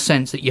lucky in the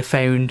sense that you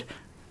found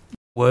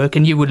work,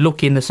 and you were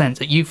lucky in the sense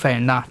that you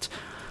found that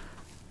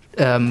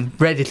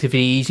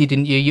relatively easy,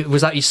 didn't you?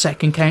 Was that your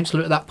second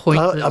counsellor at that point?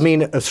 I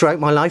mean, throughout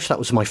my life, that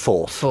was my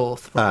fourth.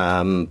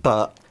 Right.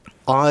 But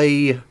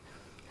I,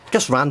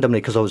 just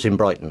randomly, because I was in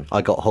Brighton,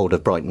 I got hold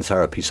of Brighton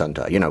Therapy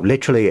Centre. You know,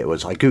 literally, it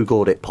was, I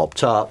Googled it,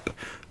 popped up.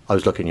 I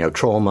was looking,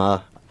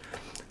 trauma,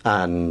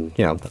 and,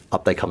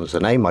 up there comes the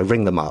name. I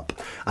ring them up.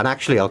 And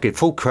actually, I'll give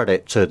full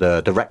credit to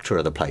the director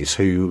of the place,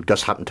 who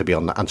just happened to be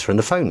answering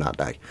the phone that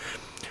day.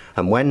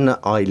 And when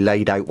I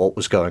laid out what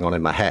was going on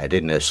in my head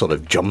in this sort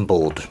of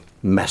jumbled,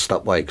 messed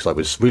up way, because I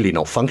was really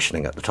not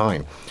functioning at the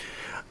time,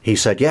 he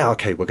said, yeah,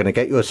 okay, we're going to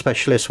get you a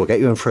specialist, we'll get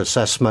you in for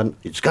assessment,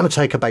 it's going to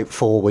take about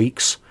 4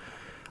 weeks.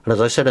 And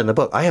as I said in the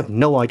book, I have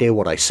no idea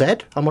what I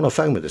said. I'm on a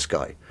phone with this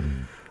guy.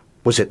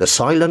 Was it the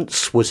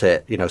silence? Was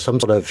it, some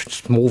sort of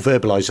small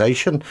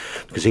verbalization?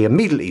 Because he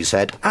immediately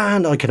said,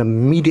 and I can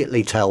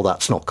immediately tell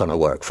that's not going to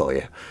work for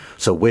you.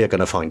 So we're going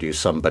to find you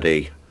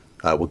somebody,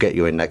 we'll get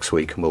you in next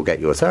week and we'll get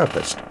you a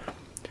therapist.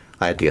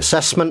 I had the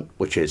assessment,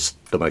 which is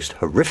the most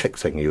horrific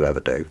thing you ever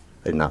do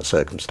in that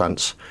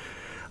circumstance.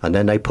 And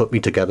then they put me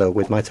together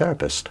with my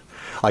therapist.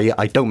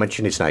 I don't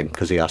mention his name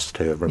because he asked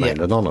to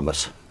remain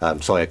anonymous.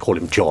 So I call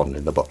him John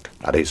in the book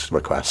at his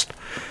request.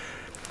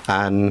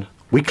 And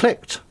we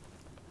clicked.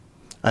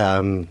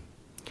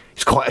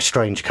 He's quite a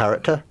strange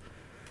character.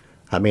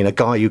 I mean, a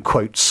guy who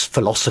quotes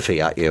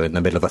philosophy at you in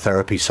the middle of a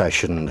therapy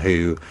session,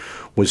 who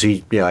was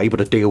able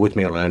to deal with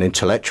me on an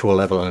intellectual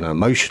level and an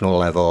emotional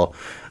level,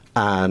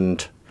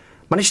 and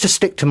managed to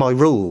stick to my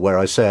rule where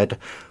I said,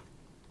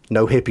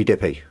 no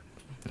hippy-dippy.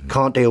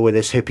 Can't deal with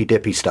this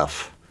hippy-dippy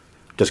stuff.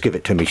 Just give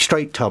it to me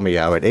straight, tell me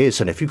how it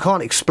is, and if you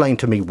can't explain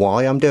to me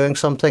why I'm doing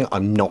something,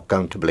 I'm not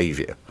going to believe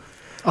you.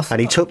 And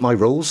he took my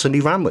rules and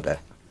he ran with it.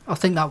 I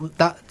think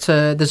that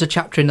there's a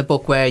chapter in the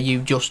book where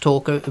you just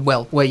talk,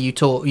 where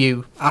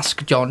you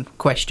ask John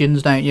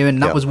questions, don't you?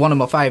 And that was one of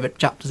my favourite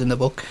chapters in the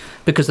book,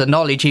 because the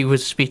knowledge he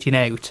was spitting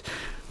out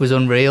was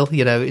unreal.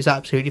 It's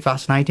absolutely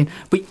fascinating.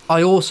 But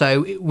I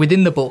also,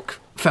 within the book,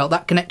 felt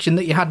that connection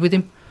that you had with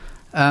him.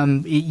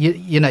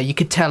 You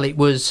could tell it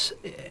was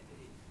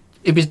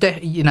it was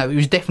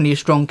definitely a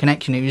strong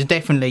connection. It was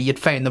definitely you'd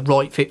found the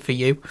right fit for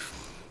you.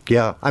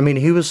 Yeah, I mean,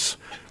 he was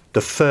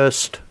the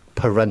first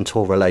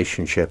parental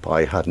relationship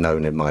I had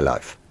known in my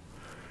life.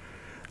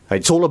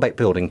 It's all about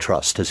building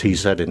trust, as he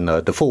said in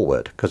the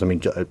foreword, because, I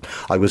mean,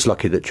 I was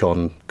lucky that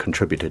John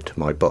contributed to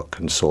my book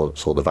and saw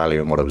the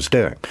value in what I was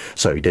doing.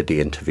 So he did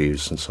the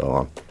interviews and so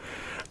on.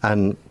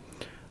 And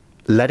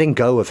letting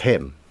go of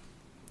him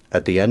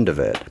at the end of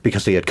it,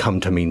 because he had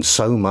come to mean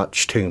so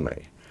much to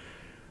me,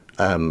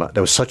 there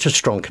was such a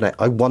strong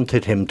connection. I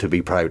wanted him to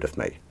be proud of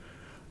me,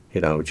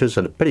 which is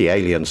a pretty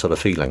alien sort of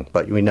feeling.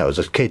 But we know,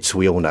 as kids,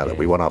 we all know that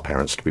we want our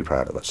parents to be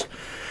proud of us.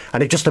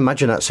 And just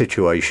imagine that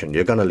situation.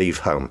 You're going to leave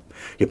home.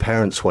 Your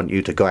parents want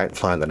you to go out and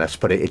fly in the nest,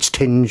 but it's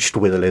tinged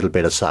with a little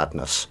bit of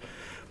sadness.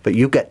 But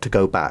you get to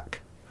go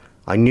back.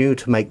 I knew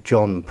to make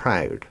John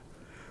proud,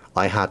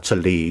 I had to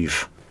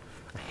leave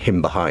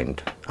him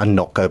behind and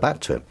not go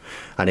back to him.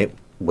 And it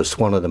was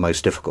one of the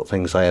most difficult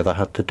things I ever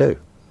had to do.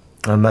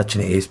 I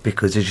imagine it is,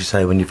 because, as you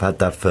say, when you've had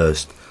that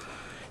first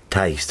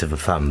taste of a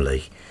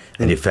family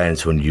and you found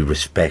someone you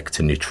respect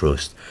and you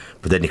trust,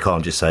 but then you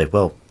can't just say,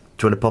 well,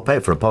 do you want to pop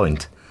out for a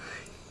pint?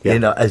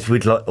 Yeah. As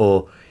we'd like,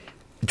 or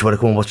do you want to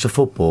come and watch the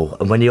football?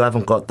 And when you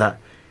haven't got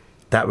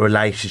that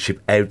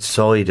relationship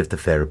outside of the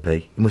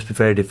therapy, it must be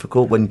very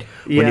difficult when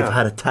you've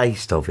had a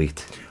taste of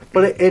it.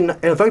 Well, in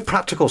a very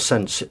practical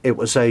sense, it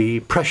was a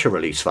pressure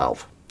release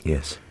valve.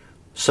 Yes.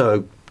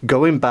 So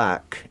going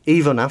back,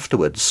 even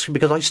afterwards,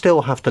 because I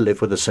still have to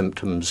live with the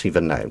symptoms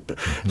even now.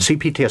 Mm-hmm. See,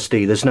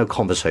 PTSD, there's no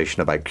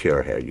conversation about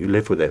cure here. You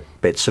live with it,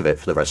 bits of it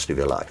for the rest of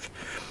your life.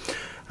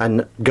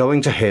 And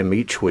going to him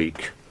each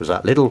week was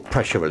that little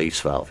pressure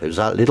release valve. It was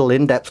that little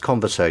in-depth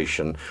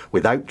conversation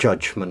without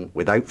judgment,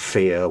 without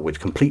fear, with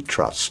complete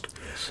trust.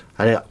 Yes.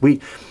 And we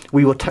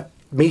would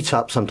meet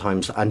up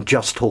sometimes and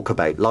just talk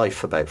about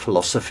life, about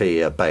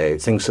philosophy,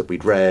 about things that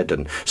we'd read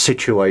and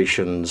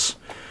situations.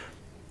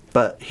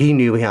 But he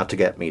knew he had to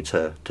get me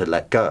to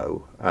let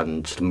go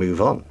and to move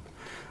on.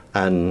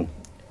 And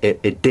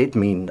it did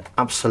mean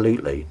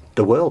absolutely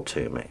the world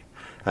to me.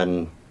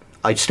 And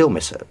I still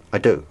miss it. I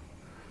do.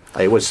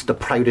 It was the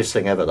proudest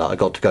thing ever that I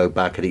got to go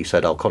back and he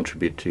said, I'll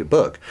contribute to your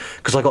book,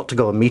 because I got to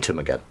go and meet him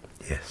again.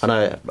 Yes. And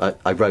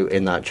I wrote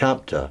in that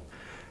chapter,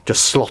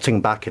 just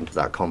slotting back into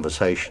that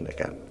conversation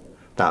again,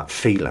 that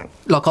feeling.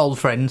 Like old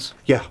friends?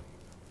 Yeah.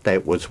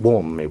 It was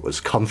warm, it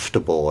was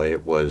comfortable,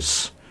 it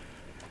was...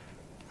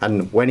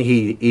 And when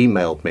he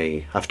emailed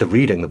me after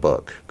reading the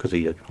book, because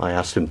I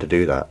asked him to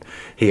do that,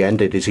 he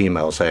ended his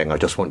email saying, I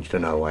just want you to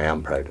know I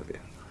am proud of you.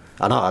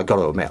 And I got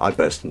to admit, I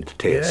burst into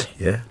tears.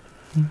 Yeah.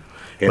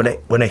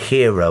 When a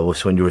hero or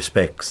someone you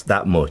respect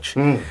that much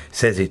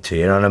says it to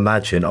you, and I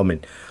imagine, I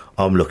mean,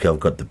 I'm lucky I've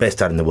got the best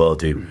dad in the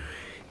world who,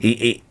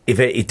 if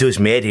it does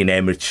me head in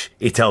Emirates,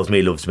 he tells me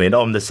he loves me, and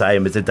I'm the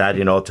same as a dad,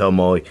 I tell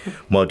my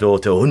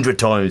daughter 100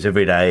 times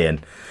every day.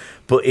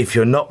 But if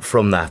you're not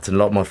from that, and a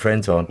lot of my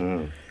friends aren't,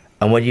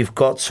 and when you've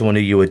got someone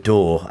who you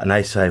adore, and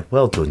they say,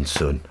 well done,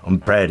 son, I'm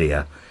proud of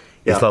you,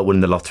 it's like winning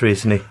the lottery,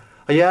 isn't it?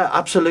 Yeah,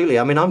 absolutely.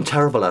 I mean, I'm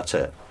terrible at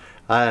it.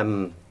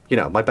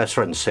 My best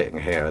friend's sitting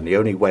here, and the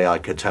only way I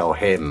could tell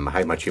him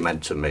how much he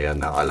meant to me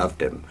and that I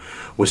loved him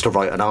was to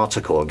write an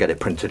article and get it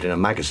printed in a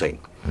magazine.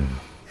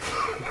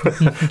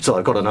 So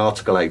I've got an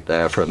article out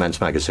there for a men's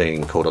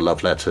magazine called A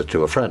Love Letter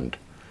to a Friend.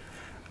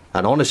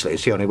 And honestly,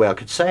 it's the only way I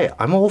could say it.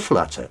 I'm awful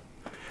at it.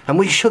 And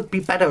we should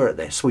be better at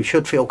this. We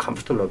should feel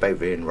comfortable about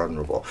being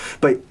vulnerable.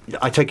 But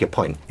I take your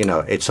point.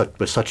 It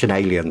was such an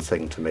alien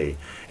thing to me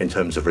in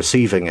terms of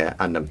receiving it,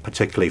 and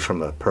particularly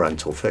from a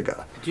parental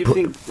figure. Do you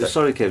think?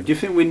 Sorry, Kev. Do you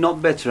think we're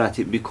not better at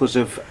it because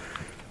of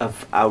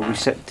how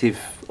receptive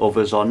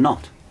others are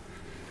not,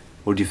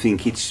 or do you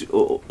think it's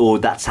or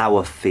that's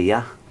our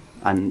fear,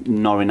 and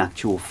not in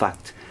actual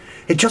fact?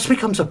 It just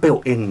becomes a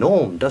built-in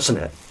norm, doesn't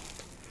it?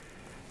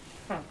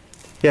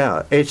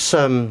 Yeah, it's.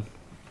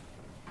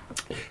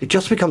 It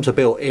just becomes a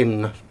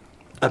built-in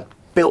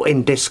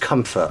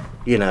discomfort,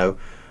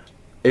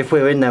 If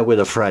we're in there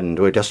with a friend,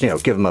 we'll just,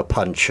 give them a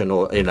punch and,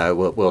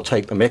 we'll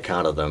take the mick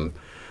out of them,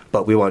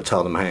 but we won't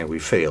tell them how we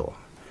feel.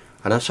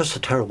 And that's just a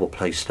terrible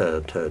place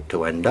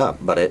to end up.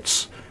 But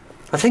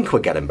I think we're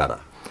getting better.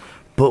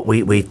 But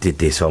we did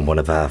this on one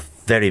of our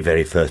very,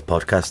 very first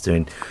podcasts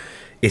doing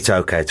It's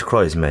Okay to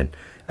Cry as Men.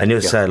 And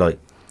you'll say,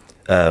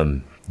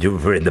 you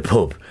were in the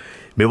pub,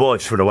 my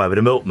wife's run away with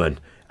a milkman,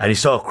 and you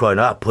start crying,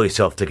 pull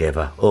yourself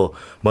together, or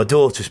my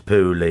daughter's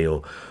poorly,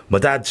 or my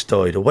dad's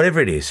died, or whatever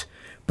it is.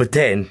 But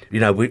then, we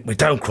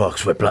don't cry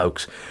because we're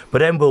blokes. But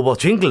then we'll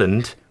watch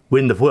England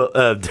win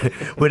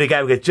the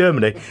game against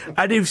Germany,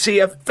 and you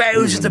see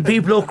thousands of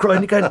people all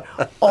crying. You're going,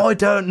 I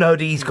don't know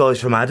these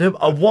guys from Adam.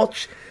 I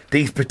watch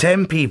these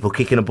pretend people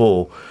kicking a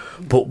ball,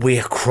 but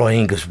we're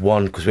crying as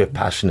one because we're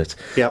passionate.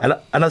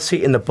 Yep. And I see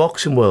it in the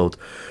boxing world.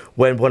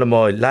 When one of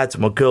my lads,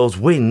 my girls,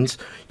 wins,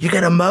 you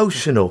get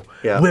emotional.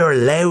 Yeah. We're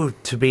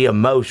allowed to be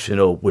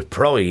emotional with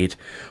pride,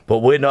 but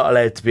we're not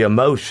allowed to be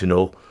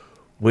emotional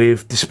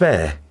with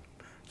despair.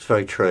 It's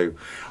very true.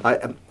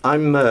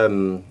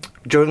 I'm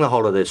during the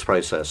whole of this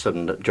process,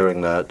 and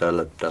during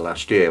the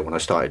last year when I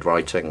started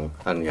writing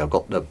and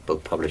got the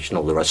book published and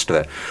all the rest of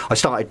it, I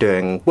started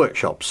doing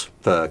workshops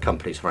for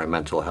companies around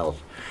mental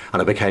health,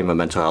 and I became a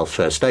mental health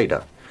first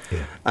aider.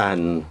 Yeah.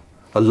 And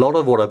a lot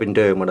of what I've been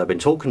doing when I've been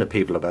talking to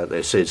people about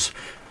this is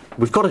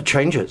we've got to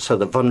change it so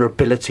that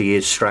vulnerability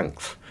is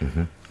strength.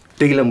 Mm-hmm.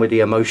 Dealing with the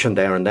emotion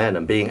there and then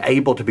and being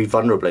able to be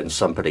vulnerable in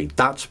somebody,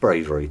 that's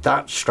bravery,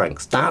 that's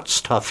strength,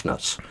 that's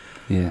toughness.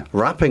 Yeah.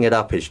 Wrapping it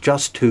up is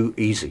just too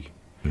easy.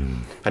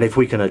 And if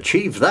we can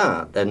achieve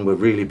that, then we're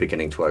really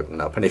beginning to open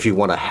up. And if you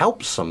want to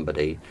help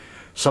somebody,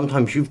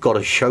 sometimes you've got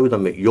to show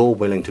them that you're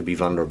willing to be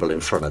vulnerable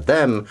in front of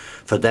them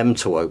for them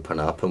to open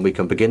up, and we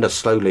can begin to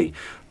slowly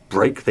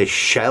break this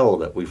shell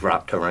that we've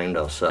wrapped around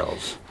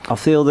ourselves. I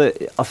feel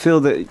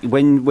that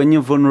when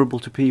you're vulnerable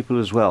to people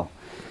as well,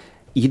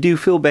 you do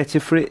feel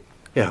better for it.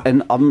 Yeah.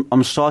 And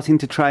I'm starting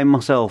to train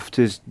myself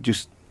to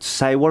just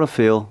say what I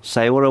feel,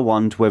 say what I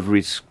want, whether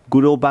it's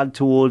good or bad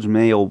towards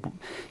me, or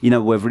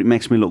whether it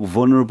makes me look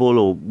vulnerable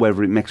or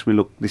whether it makes me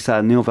look this, that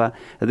and the other.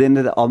 At the end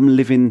of the day, I'm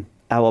living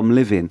how I'm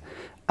living,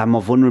 and my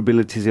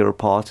vulnerabilities are a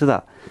part of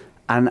that.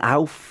 And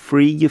how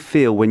free you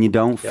feel when you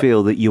don't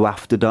feel that you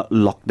have to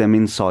lock them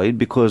inside,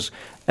 because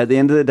at the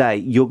end of the day,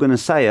 you're going to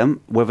say them,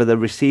 whether they're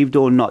received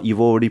or not.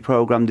 You've already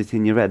programmed it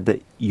in your head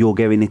that you're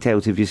getting it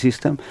out of your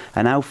system.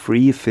 And how free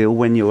you feel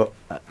when you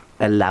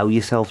allow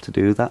yourself to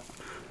do that.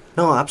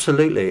 No,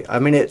 absolutely. I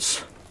mean,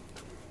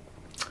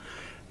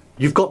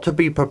 you've got to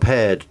be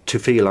prepared to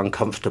feel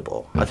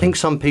uncomfortable. I think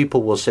some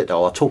people will sit,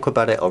 I'll talk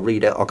about it, I'll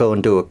read it, I'll go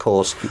and do a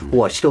course.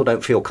 I still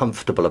don't feel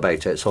comfortable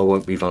about it, so I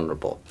won't be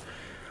vulnerable.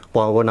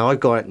 Well, when I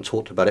go out and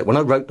talked about it, when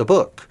I wrote the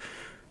book,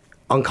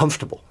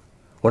 uncomfortable.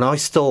 When I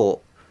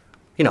thought,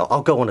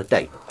 I'll go on a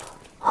date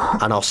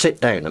and I'll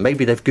sit down, and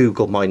maybe they've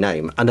Googled my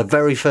name, and the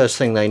very first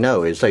thing they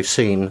know is they've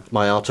seen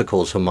my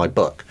articles from my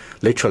book,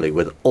 literally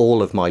with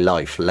all of my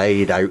life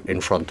laid out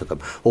in front of them,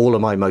 all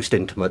of my most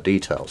intimate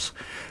details.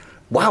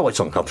 Wow, it's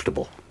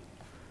uncomfortable.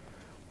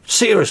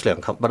 Seriously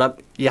uncomfortable.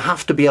 But you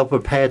have to be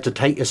prepared to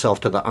take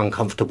yourself to that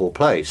uncomfortable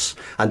place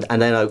and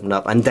then open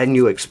up, and then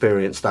you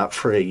experience that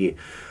free,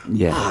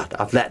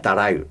 I've let that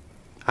out.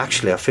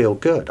 Actually, I feel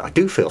good. I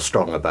do feel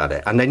strong about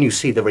it. And then you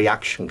see the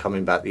reaction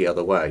coming back the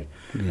other way.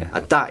 Yeah.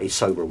 And that is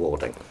so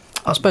rewarding.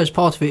 I suppose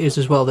part of it is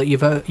as well that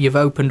you've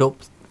opened up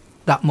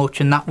that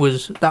much, and that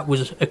was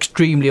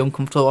extremely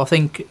uncomfortable. I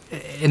think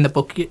in the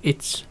book,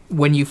 it's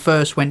when you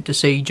first went to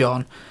see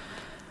John,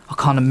 I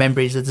can't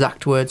remember his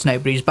exact words now,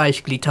 but he's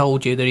basically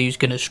told you that he was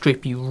going to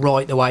strip you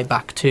right the way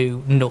back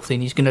to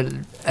nothing.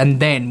 And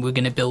then we're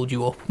going to build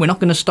you up. We're not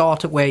going to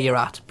start at where you're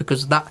at,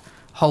 because that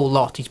whole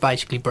lot is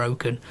basically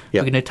broken.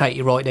 Yep. We're going to take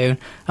you right down.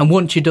 And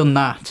once you've done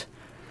that,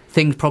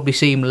 things probably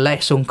seem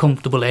less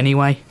uncomfortable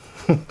anyway.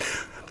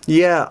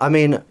 Yeah, I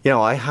mean,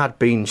 I had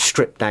been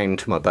stripped down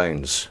to my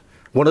bones.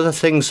 One of the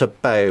things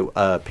about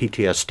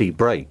PTSD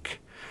break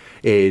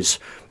is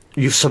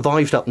you've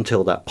survived up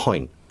until that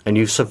point. And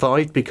you've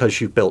survived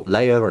because you've built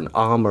layer and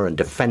armour and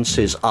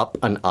defences up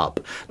and up.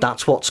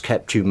 That's what's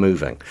kept you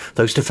moving.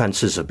 Those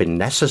defences have been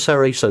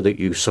necessary so that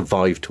you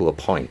survive to a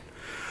point.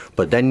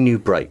 But then you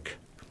break,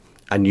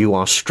 and you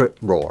are stripped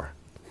raw.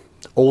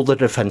 All the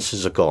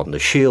defences are gone. The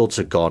shields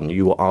are gone.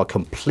 You are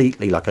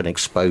completely like an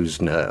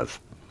exposed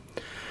nerve.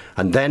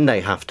 And then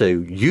they have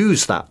to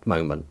use that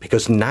moment,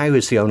 because now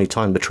is the only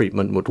time the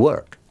treatment would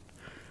work.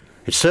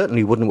 It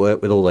certainly wouldn't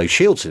work with all those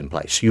shields in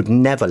place. You'd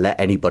never let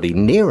anybody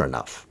near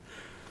enough,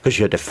 because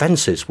your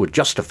defences would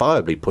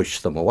justifiably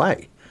push them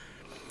away.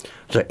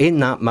 So in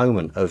that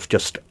moment of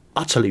just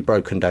utterly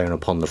broken down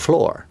upon the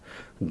floor,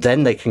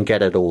 then they can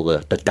get at all the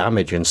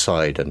damage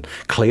inside and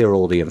clear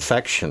all the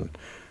infection.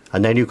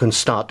 And then you can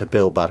start to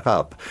build back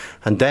up.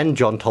 And then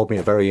John told me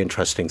a very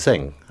interesting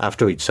thing.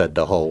 After he'd said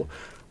the whole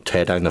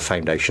tear down the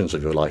foundations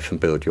of your life and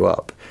build you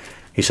up,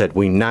 he said,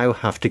 we now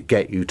have to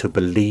get you to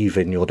believe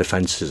in your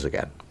defences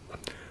again.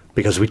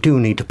 Because we do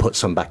need to put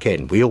some back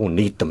in. We all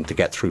need them to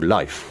get through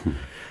life.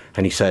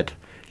 And he said,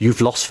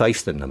 you've lost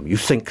faith in them. You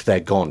think they're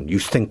gone. You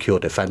think you're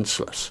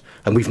defenceless.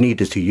 And we've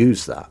needed to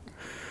use that.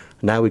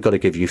 Now we've got to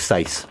give you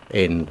faith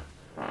in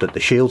that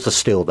the shields are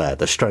still there.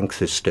 The strength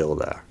is still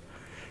there.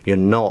 You're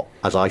not,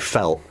 as I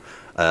felt,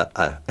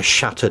 a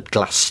shattered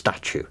glass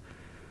statue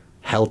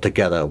held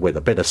together with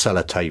a bit of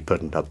sellotape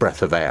and a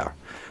breath of air.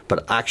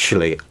 But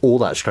actually, all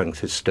that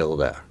strength is still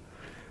there.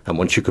 And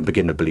once you can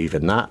begin to believe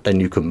in that, then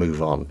you can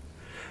move on.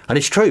 And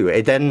it's true.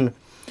 It then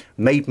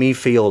made me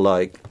feel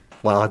like,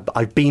 well,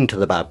 I've been to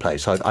the bad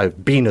place.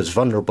 I've been as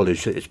vulnerable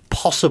as it's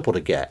possible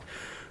to get.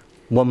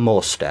 One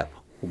more step.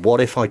 What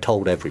if I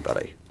told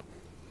everybody?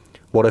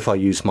 What if I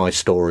used my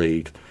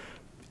story,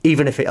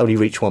 even if it only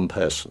reached one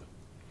person?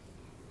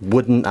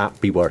 Wouldn't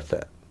that be worth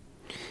it?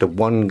 The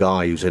one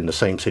guy who's in the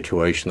same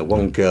situation, the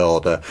one girl,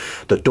 the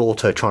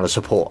daughter trying to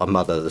support a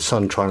mother, the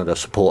son trying to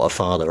support a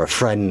father, a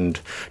friend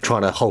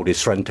trying to hold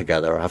his friend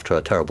together after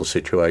a terrible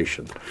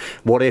situation.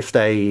 What if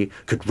they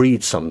could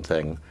read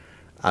something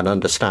and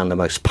understand the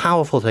most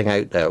powerful thing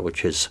out there,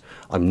 which is,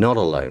 I'm not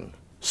alone.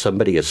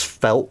 Somebody has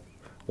felt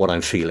what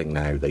I'm feeling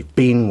now. They've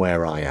been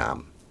where I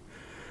am.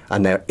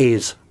 and there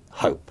is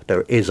hope.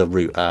 There is a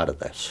route out of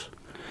this,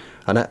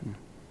 and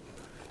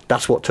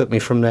that's what took me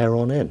from there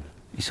on in.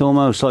 It's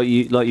almost like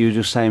you were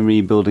just saying,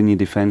 rebuilding your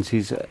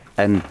defences,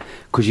 and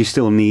because you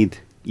still need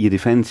your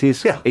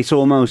defences. Yeah. It's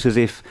almost as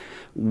if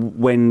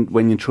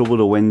when you're troubled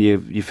or when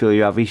you feel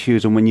you have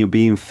issues and when you're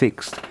being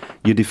fixed,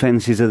 your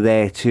defences are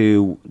there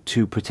to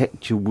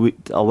protect your,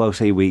 I won't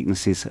say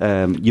weaknesses,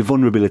 your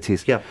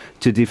vulnerabilities. Yeah.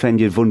 To defend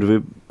your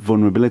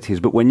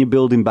vulnerabilities. But when you're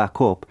building back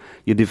up,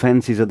 your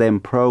defences are then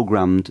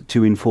programmed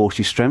to enforce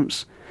your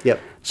strengths. Yep.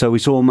 So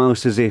it's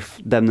almost as if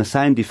them the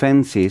same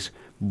defences,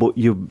 but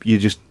you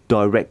just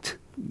direct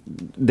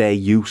their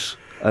use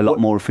a lot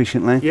more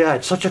efficiently. Yeah,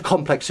 it's such a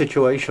complex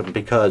situation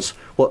because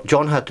what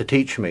John had to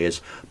teach me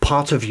is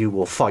part of you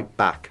will fight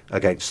back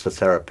against the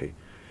therapy.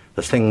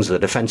 The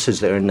defences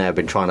that are in there have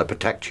been trying to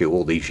protect you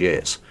all these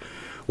years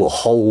will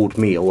hold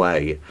me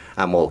away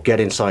and will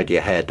get inside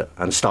your head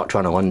and start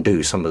trying to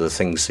undo some of the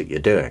things that you're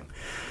doing.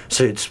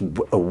 So it's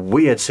a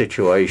weird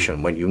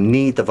situation when you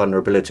need the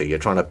vulnerability, you're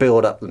trying to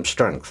build up some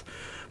strength,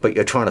 but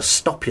you're trying to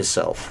stop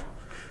yourself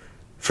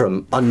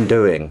from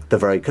undoing the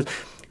very... Cause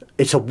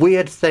it's a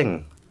weird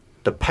thing.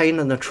 The pain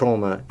and the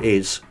trauma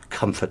is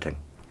comforting.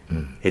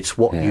 It's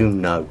what you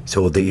know. It's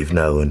all that you've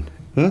known.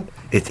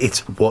 It's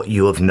what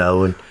you have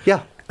known.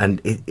 Yeah. And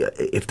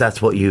if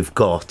that's what you've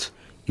got,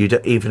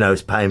 even though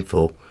it's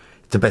painful,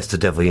 it's the best of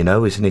the devil you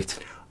know, isn't it?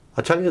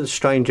 I'll tell you the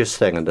strangest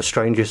thing and the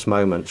strangest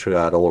moment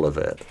throughout all of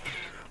it.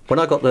 When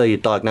I got the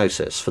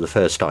diagnosis for the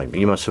first time,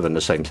 you must have done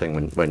the same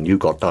thing when you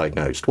got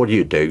diagnosed. What do?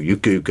 You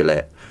Google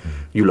it.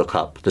 You look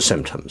up the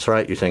symptoms,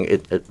 right? You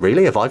think,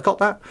 really, have I got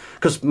that?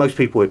 Because most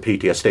people with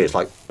PTSD, it's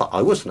like, but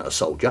I wasn't a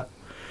soldier.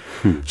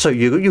 So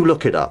you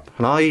look it up,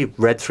 and I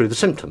read through the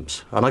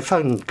symptoms, and I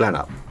phoned Glenn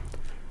up.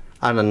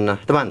 And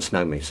the man's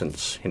known me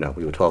since,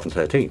 we were 12 and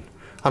 13.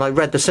 And I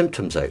read the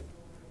symptoms out.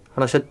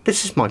 And I said,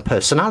 this is my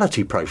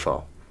personality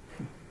profile.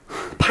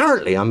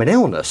 Apparently, I'm an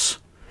illness.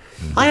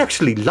 I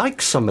actually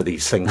like some of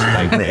these things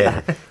about me.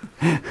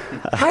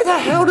 How the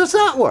hell does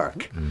that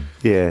work?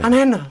 Yeah. And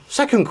then,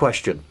 second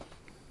question,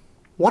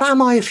 what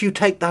am I if you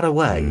take that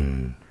away?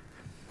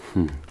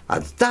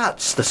 And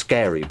that's the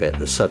scary bit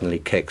that suddenly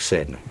kicks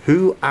in.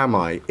 Who am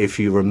I if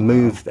you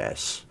remove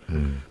this?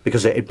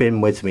 Because it had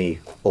been with me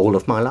all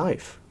of my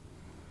life.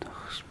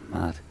 That's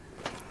mad.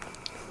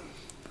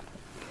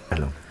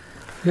 Hello.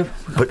 Yep,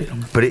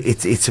 But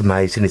it's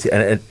amazing.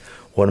 And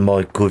one of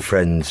my good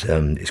friends,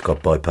 he's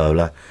got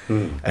bipolar,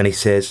 and he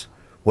says,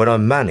 when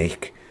I'm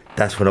manic,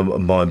 that's when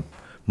I'm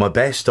my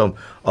best. I come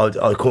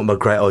up with my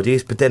great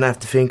ideas, but then I have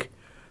to think,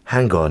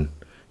 hang on,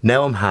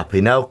 now I'm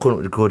happy, now I've come up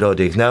with good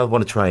ideas, now I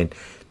want to train,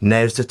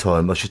 now's the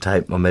time I should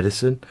take my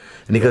medicine.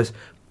 And he goes,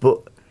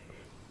 but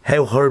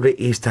how horrible it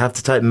is to have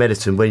to take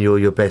medicine when you're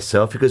your best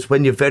self, because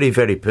when you're very,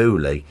 very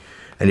poorly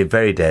and you're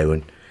very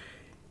down,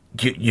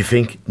 you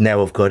think,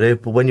 now I've got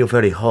it, but when you're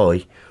very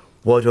high,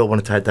 why do I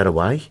want to take that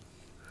away?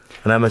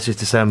 And I'm just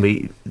the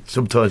same.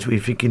 Sometimes we're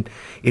thinking,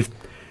 if,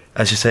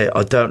 as you say,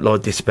 I don't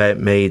like this about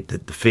me,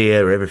 the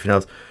fear or everything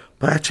else,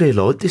 but I actually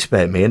like this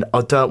about me, and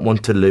I don't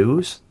want to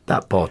lose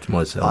that part of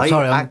myself.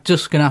 Sorry, I'm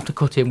just going to have to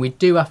cut in. We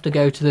do have to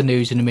go to the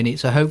news in a minute,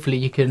 so hopefully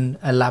you can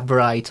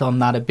elaborate on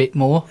that a bit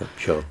more.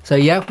 Sure. So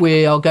yeah,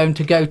 we are going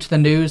to go to the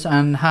news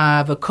and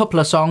have a couple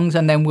of songs,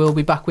 and then we'll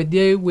be back with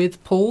you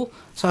with Paul.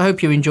 So I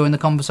hope you're enjoying the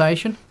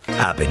conversation.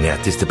 I've been here.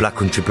 This is the Black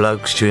Country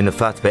Blokes, chewing the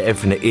fat about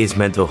everything that is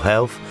mental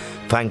health.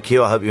 Thank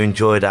you. I hope you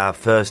enjoyed our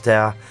first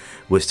hour.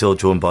 We're still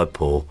joined by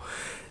Paul.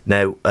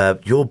 Now,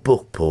 your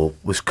book, Paul,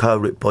 was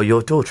co-written by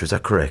your daughter, is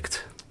that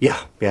correct? Yeah,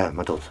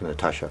 my daughter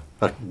Natasha.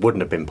 That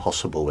wouldn't have been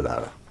possible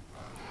without her.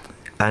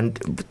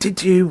 And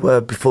did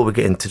you, before we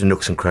get into the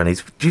nooks and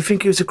crannies, do you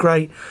think it was a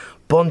great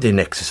bonding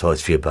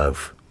exercise for you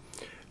both?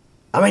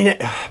 I mean,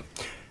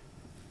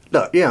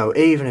 look,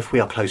 even if we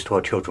are close to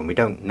our children, we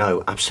don't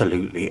know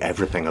absolutely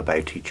everything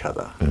about each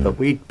other. But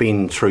we'd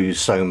been through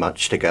so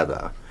much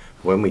together.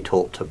 When we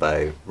talked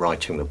about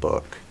writing the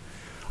book,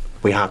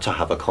 we had to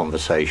have a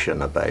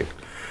conversation about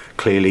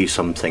clearly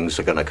some things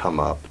are going to come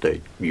up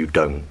that you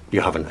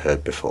haven't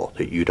heard before,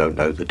 that you don't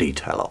know the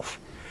detail of.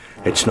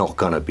 It's not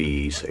going to be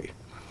easy.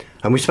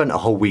 And we spent a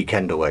whole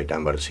weekend away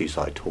down by the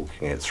seaside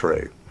talking it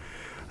through.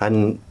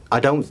 And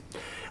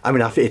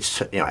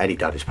it's, any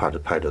dad is proud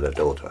of their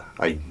daughter.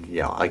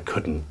 I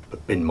couldn't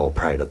have been more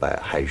proud about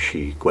how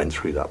she went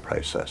through that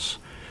process.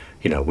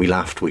 We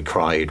laughed, we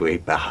cried,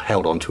 we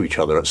held on to each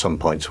other at some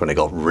points when it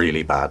got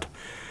really bad.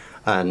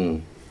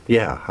 And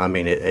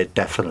it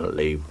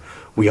definitely,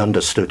 we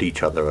understood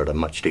each other at a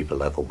much deeper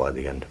level by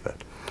the end of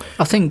it.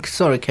 I think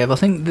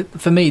that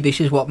for me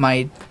this is what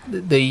made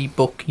the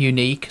book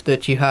unique,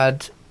 that you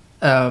had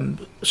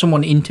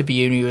someone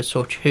interviewing you as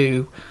such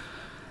who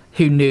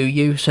knew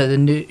you,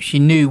 so she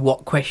knew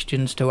what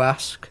questions to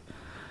ask.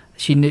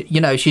 She knew,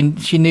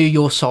 she knew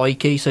your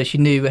psyche, so she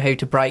knew how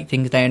to break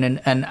things down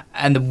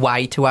and the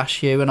way to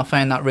ask you, and I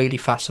found that really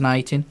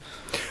fascinating.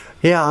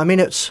 Yeah,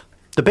 it's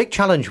the big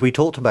challenge we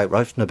talked about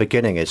right from the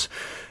beginning is,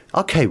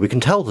 okay, we can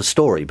tell the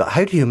story, but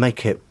how do you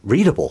make it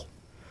readable?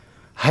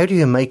 how do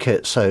you make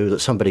it so that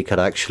somebody could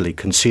actually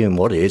consume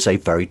what is a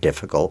very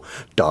difficult,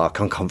 dark,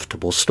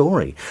 uncomfortable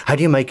story? How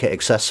do you make it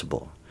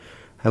accessible?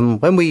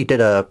 And when we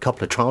did a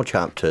couple of trial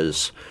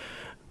chapters,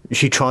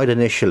 she tried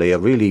initially a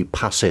really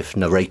passive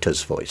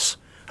narrator's voice.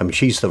 I mean,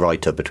 she's the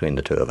writer between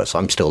the two of us.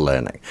 I'm still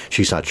learning.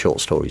 She's had short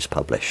stories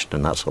published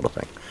and that sort of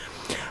thing.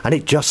 And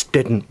it just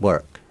didn't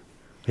work.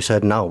 We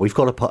said, no, we've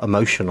got to put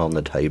emotion on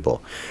the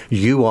table.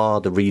 You are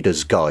the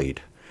reader's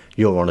guide.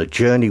 You're on a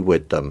journey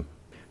with them.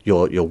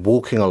 You're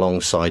walking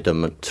alongside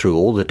them through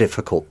all the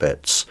difficult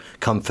bits,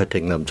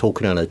 comforting them,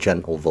 talking in a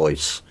gentle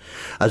voice,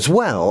 as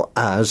well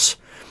as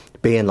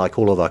being like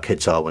all of our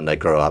kids are when they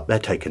grow up. They're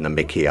taking the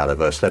mickey out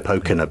of us. They're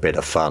poking a bit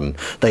of fun.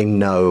 They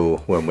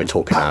know when we're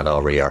talking out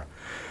our ear.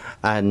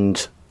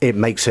 And it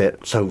makes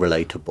it so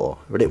relatable.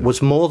 But it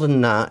was more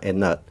than that, in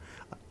that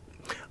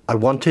I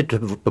wanted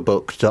the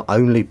book to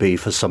only be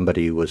for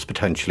somebody who was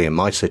potentially in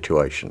my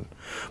situation.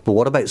 But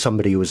what about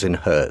somebody who was in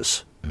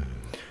hers?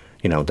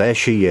 You know, there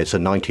she is, a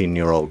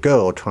 19-year-old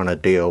girl trying to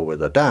deal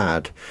with a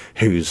dad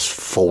who's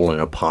falling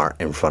apart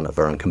in front of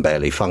her and can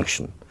barely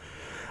function.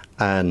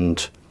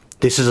 And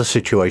this is a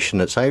situation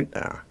that's out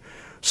there.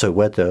 So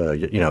whether,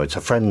 you know, it's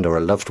a friend or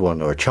a loved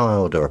one or a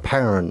child or a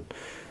parent,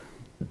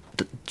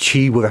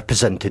 she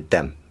represented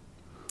them,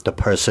 the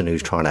person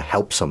who's trying to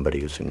help somebody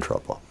who's in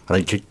trouble.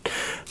 And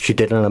she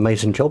did an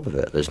amazing job of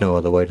it. There's no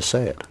other way to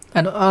say it.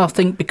 And I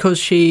think because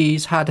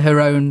she's had her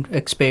own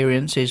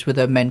experiences with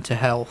her mental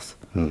health,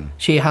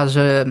 she has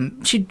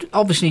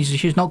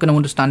she's not going to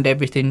understand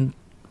everything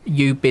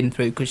you've been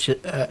through, because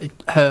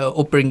her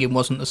upbringing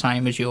wasn't the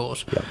same as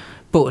yours. Yeah.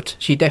 But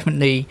she was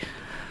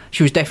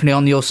definitely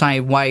on your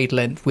same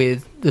wavelength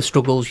with the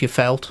struggles you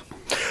felt.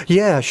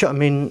 Yeah, I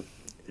mean,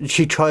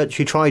 she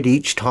tried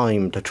each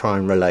time to try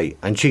and relate,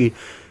 and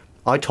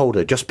I told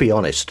her, just be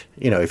honest.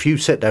 You know, if you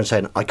sit there and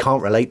say, I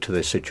can't relate to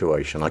this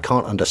situation, I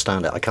can't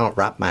understand it, I can't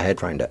wrap my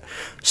head around it,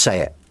 say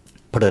it,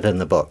 put it in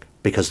the book,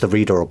 because the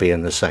reader will be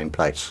in the same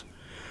place.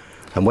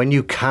 And when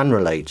you can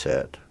relate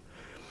it,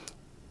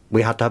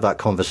 we had to have that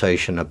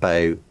conversation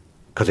about,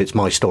 because it's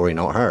my story,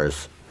 not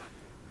hers.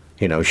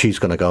 You know, she's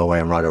going to go away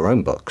and write her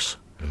own books.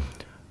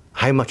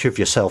 How much of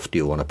yourself do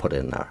you want to put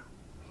in there?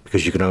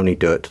 Because you can only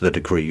do it to the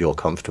degree you're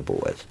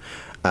comfortable with.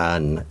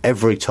 And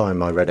every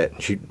time I read it,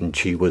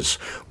 she was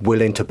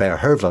willing to bear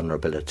her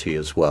vulnerability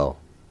as well.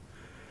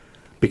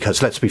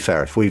 Because let's be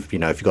fair, if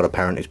you've got a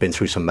parent who's been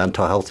through some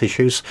mental health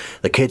issues,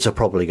 the kids are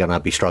probably going to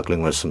be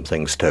struggling with some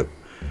things too.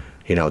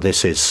 You know,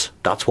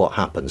 that's what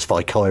happens.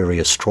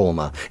 Vicarious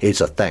trauma is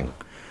a thing.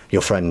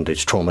 Your friend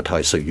is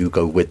traumatized, so you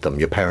go with them.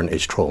 Your parent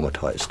is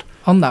traumatized.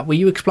 On that, will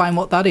you explain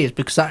what that is?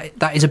 Because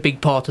that is a big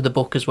part of the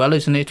book as well,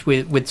 isn't it,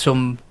 with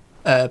some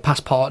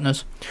past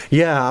partners?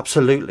 Yeah,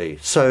 absolutely.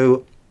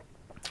 So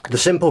the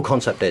simple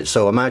concept is,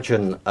 so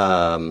imagine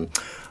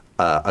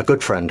a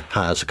good friend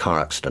has a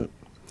car accident,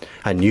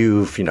 and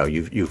you've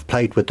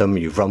played with them,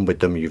 you've run with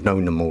them, you've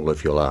known them all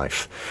of your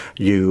life.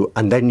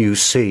 And then you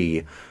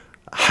see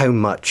how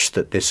much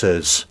that this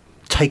has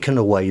taken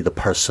away the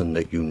person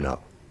that you know.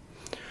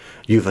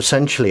 You've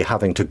essentially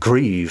having to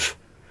grieve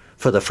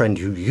for the friend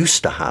you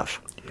used to have.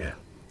 Yeah.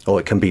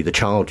 Or it can be the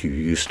child you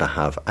used to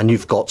have, and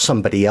you've got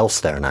somebody else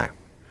there now.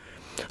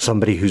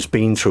 Somebody who's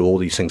been through all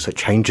these things that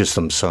changes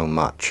them so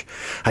much,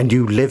 and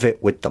you live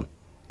it with them.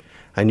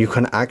 And you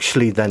can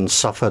actually then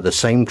suffer the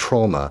same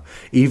trauma,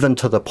 even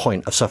to the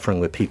point of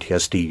suffering with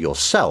PTSD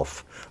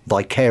yourself,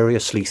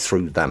 vicariously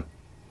through them.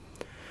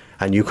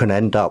 And you can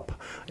end up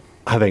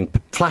having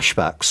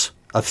flashbacks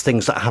of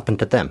things that happened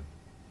to them,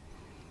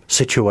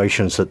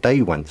 situations that they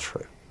went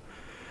through.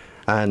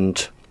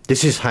 And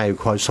this is how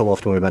quite so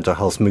often with mental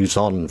health moves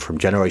on from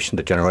generation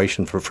to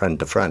generation, from friend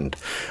to friend.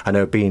 And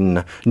there have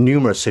been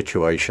numerous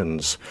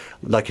situations,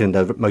 like in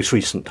the most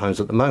recent times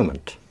at the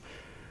moment,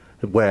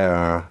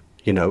 where,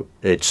 you know,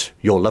 it's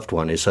your loved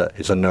one is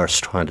a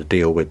nurse trying to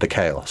deal with the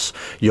chaos.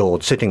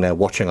 You're sitting there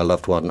watching a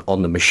loved one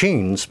on the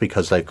machines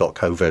because they've got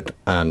COVID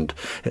and,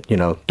 you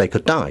know, they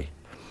could die.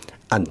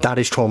 And that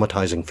is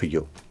traumatizing for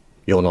you.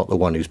 You're not the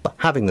one who's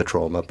having the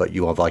trauma, but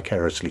you are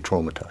vicariously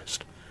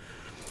traumatized.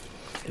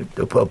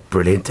 A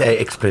brilliant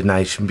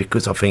explanation,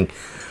 because I think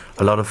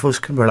a lot of us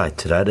can relate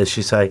to that. As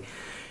you say,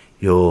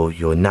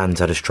 your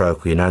nan's had a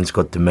stroke, or your nan's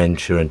got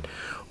dementia,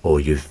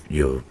 or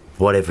you're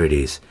whatever it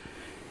is.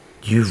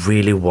 You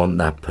really want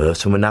that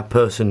person. When that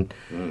person,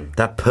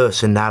 that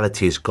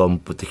personality is gone,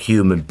 but the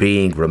human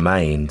being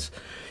remains,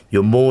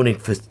 you're mourning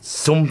for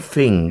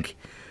something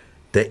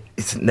that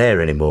isn't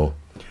there anymore.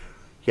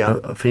 Yeah,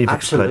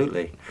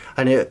 absolutely.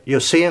 And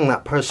you're seeing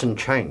that person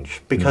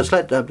change, because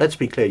let's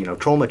be clear, you know,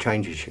 trauma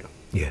changes you.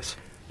 Yes.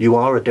 You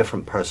are a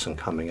different person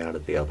coming out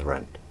of the other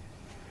end.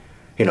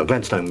 You know,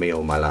 Glenn's known me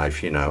all my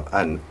life, you know,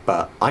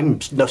 but I'm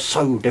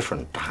so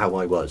different to how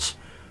I was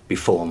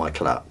before my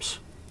collapse.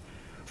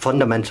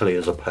 Fundamentally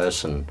as a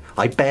person,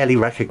 I barely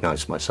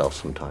recognise myself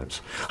sometimes.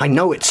 I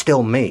know it's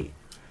still me,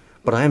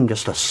 but I am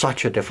just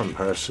such a different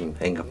person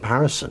in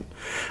comparison.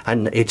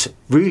 And it's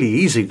really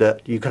easy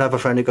that you could have a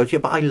friend who goes, yeah,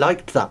 but I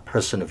liked that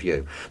person of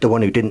you, the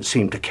one who didn't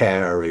seem to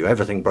care, or who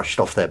everything brushed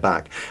off their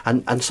back,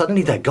 and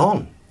suddenly they're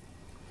gone.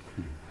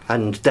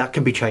 And that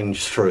can be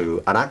changed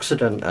through an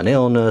accident, an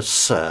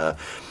illness, the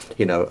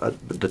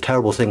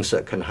terrible things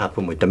that can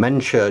happen with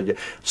dementia.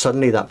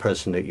 Suddenly that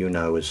person that you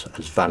know has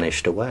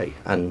vanished away,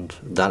 and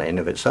that in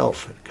of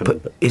itself can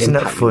but isn't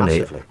that impact you funny?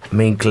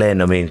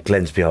 massively.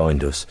 Glenn's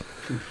behind us.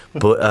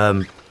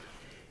 But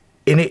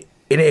in it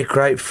a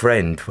great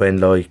friend when,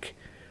 like,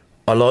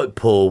 I liked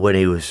Paul when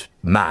he was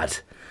mad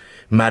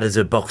as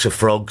a box of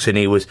frogs, and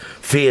he was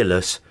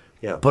fearless.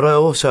 Yeah. But I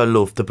also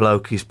love the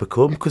bloke he's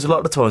become, because a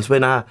lot of times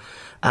when our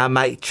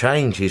mate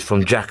changes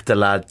from Jack the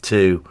lad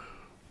to,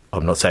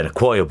 I'm not saying a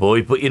choir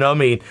boy, but you know what I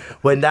mean,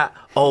 when that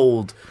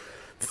old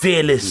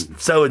fearless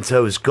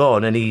so-and-so is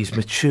gone and he's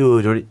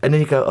matured, and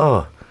then you go,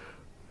 oh.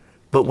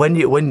 But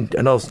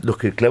and I was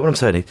looking at Glenn, what I'm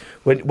saying is,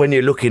 when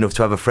you're lucky enough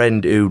to have a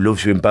friend who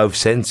loves you in both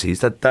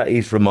senses, that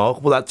is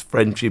remarkable. That's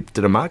friendship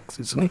to the max,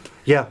 isn't it?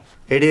 Yeah,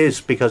 it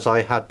is, because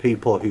I had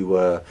people who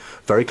were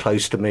very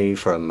close to me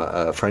from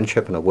a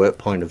friendship and a work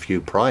point of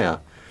view prior,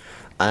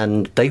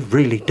 and they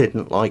really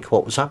didn't like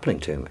what was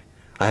happening to me.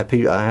 I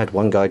had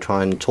one guy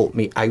try and talk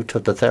me out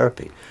of the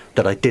therapy,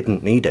 that I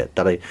didn't need it,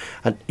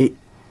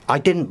 I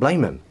didn't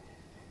blame him.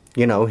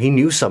 You know, he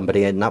knew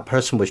somebody, and that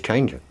person was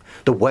changing.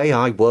 The way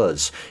I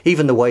was,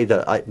 even the way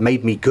that it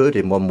made me good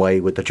in one way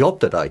with the job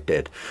that I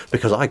did,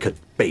 because I could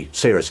be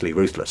seriously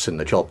ruthless in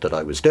the job that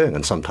I was doing,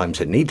 and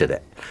sometimes it needed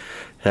it,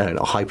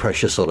 a high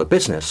pressure sort of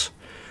business.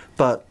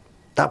 But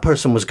that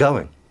person was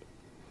going.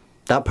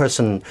 That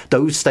person,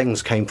 those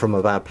things came from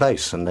a bad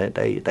place, and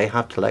they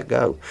had to let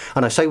go.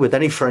 And I say with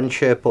any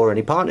friendship or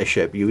any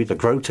partnership, you either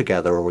grow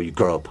together or you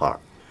grow apart.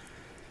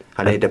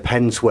 And it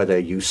depends whether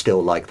you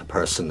still like the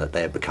person that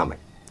they're becoming.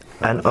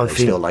 And I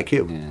still like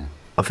you. Yeah.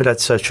 I think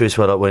that's so true as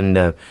well. Like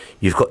when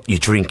you've got your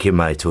drinking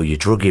mate or your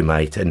druggy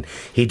mate, and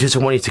he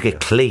doesn't want you to get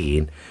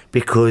clean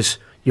because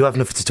you have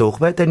nothing to talk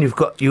about. Then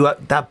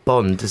that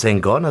bond has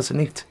then gone,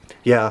 hasn't it?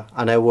 Yeah,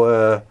 and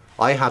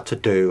I had to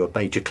do a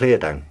major clear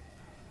down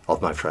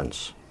of my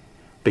friends,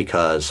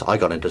 because I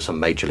got into some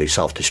majorly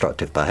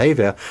self-destructive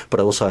behaviour, but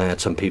also I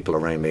had some people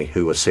around me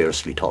who were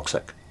seriously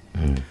toxic.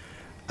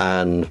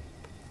 And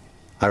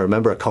I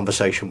remember a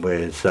conversation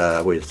with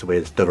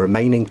the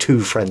remaining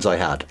 2 friends I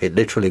had. It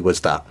literally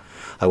was that.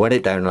 I went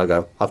it down and I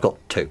go, I've got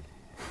 2.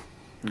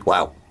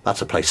 Wow,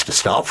 that's a place to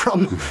start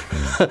from.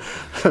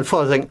 And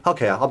so I think,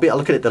 okay, I'll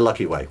look at it the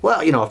lucky way.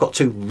 Well, I've got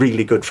 2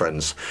 really good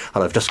friends,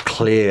 and I've just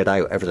cleared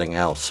out everything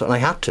else. And I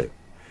had to,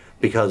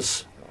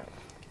 because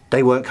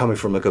they weren't coming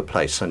from a good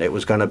place, and it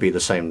was going to be the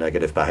same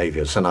negative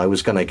behaviours, and I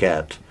was going to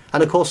get...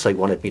 And of course they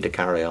wanted me to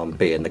carry on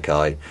being the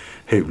guy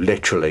who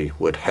literally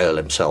would hurl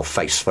himself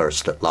face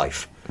first at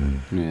life.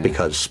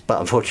 Yeah. But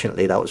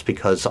unfortunately that was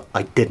because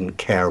I didn't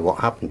care what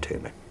happened to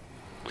me.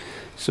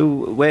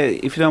 So,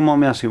 if you don't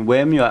mind me asking,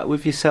 where are you at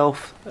with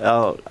yourself?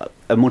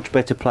 A much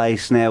better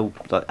place now,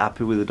 like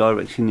happy with the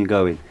direction you're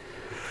going,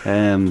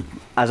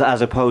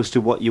 as opposed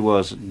to what you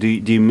was. Do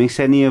you miss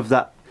any of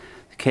that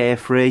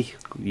carefree?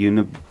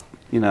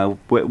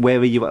 Where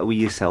are you at with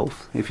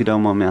yourself? If you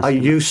don't mind me asking.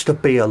 I used to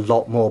be a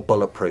lot more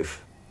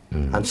bulletproof,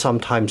 and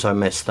sometimes I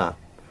miss that.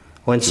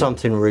 When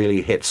something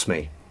really hits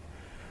me,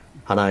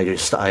 and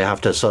I have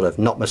to sort of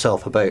knock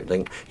myself about,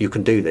 think, you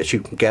can do this, you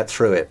can get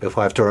through it,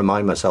 before I have to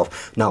remind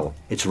myself, no,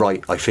 it's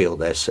right, I feel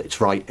this, it's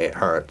right, it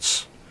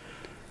hurts.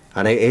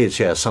 And it is,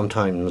 yeah,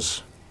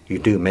 sometimes you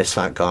do miss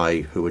that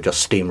guy who would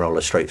just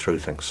steamroller straight through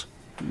things.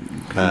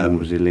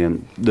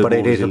 Resilient. But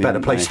it is a better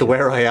place to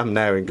where I am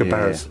now in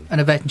comparison. And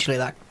eventually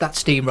that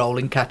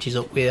steamrolling catches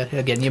up with you.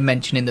 Again, you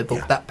mentioned in the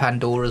book that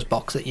Pandora's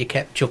box that you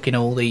kept chucking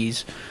all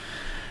these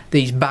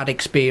bad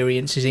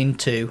experiences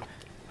into,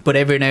 but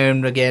every now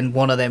and again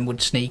one of them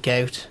would sneak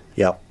out.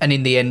 Yeah. And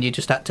in the end you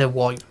just had to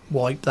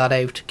wipe that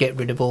out, get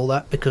rid of all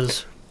that,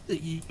 because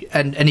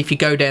and if you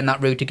go down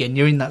that route again,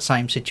 you're in that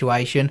same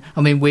situation.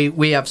 I mean,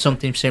 we have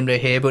something similar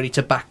here, but it's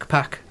a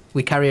backpack.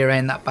 We carry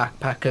around that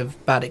backpack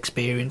of bad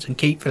experience and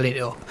keep filling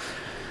it up.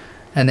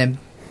 And then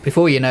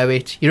before you know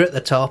it, you're at the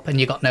top and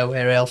you've got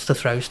nowhere else to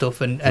throw stuff,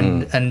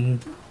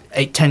 and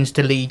it tends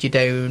to lead you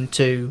down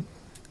to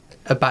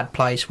a bad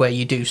place where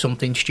you do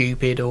something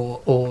stupid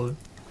or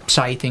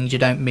say things you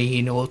don't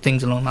mean or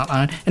things along that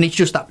line. And it's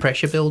just that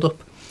pressure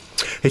build-up.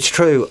 It's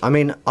true. I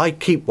mean, I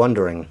keep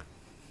wondering,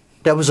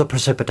 there was a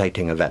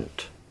precipitating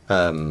event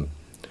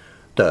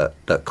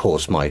that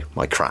caused my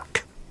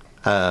crack.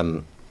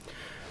 I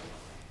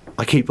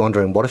keep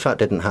wondering, what if that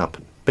didn't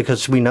happen?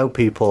 Because we know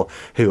people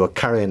who are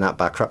carrying that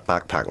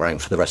backpack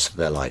around for the rest of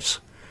their lives.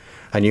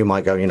 And you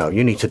might go,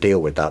 you need to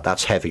deal with that.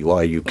 That's heavy. Why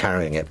are you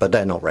carrying it? But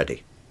they're not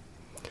ready.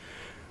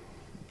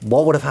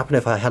 What would have happened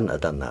if I hadn't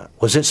have done that?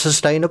 Was it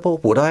sustainable?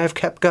 Would I have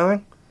kept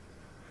going?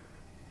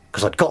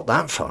 Because I'd got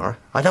that far.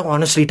 I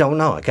honestly don't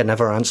know. I can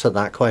never answer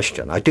that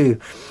question.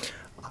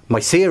 My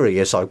theory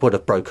is I would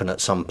have broken at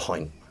some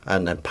point,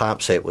 and then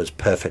perhaps it was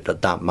perfect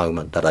at that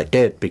moment that I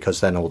did, because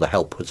then all the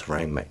help was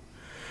around me.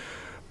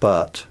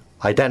 But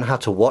I then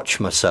had to watch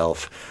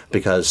myself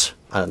because,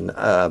 and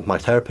my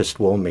therapist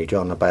warned me,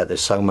 John, about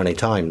this so many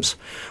times,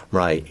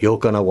 right, you're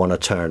going to want to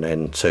turn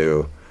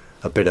into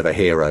a bit of a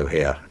hero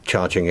here,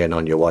 charging in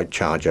on your white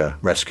Charger,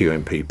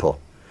 rescuing people.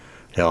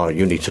 You know,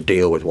 you need to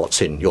deal with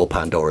what's in your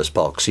Pandora's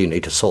box. You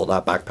need to sort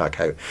that backpack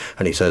out.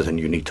 And he says, and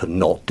you need to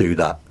not do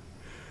that.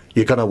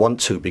 You're going to want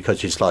to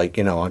because it's like,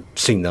 you know, I've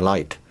seen the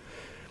light.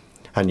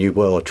 And you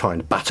will try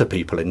and batter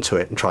people into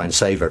it and try and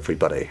save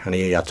everybody. And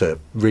he had to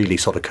really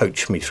sort of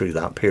coach me through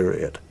that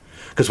period.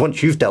 Because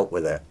once you've dealt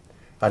with it,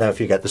 I don't know if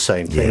you get the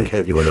same thing.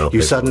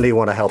 You suddenly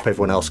want to help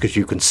everyone else because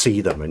you can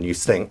see them and you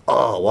think,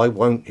 oh, why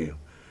won't you?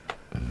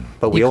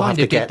 But we all have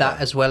to get that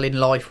as well in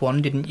Life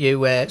 1, didn't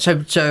you?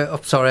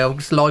 Sorry, I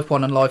was Life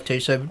 1 and Life 2.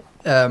 So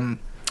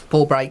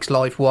Paul breaks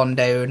Life 1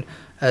 down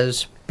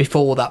as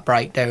before that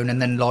breakdown,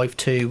 and then Life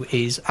 2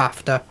 is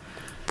after.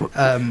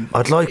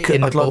 I'd like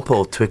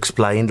Paul to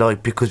explain,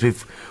 like, because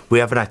we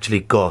haven't actually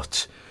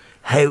got.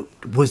 How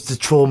was the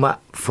trauma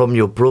from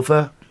your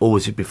brother, or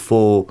was it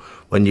before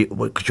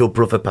because your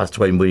brother passed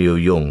away when you were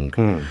young?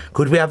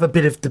 Could we have a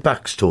bit of the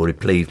backstory,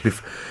 please?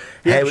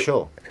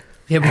 Sure.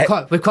 Yeah,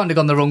 we've kind of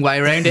gone the wrong way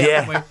around it,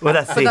 haven't we? Well,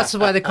 that's the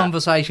way the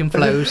conversation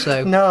flows.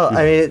 So no,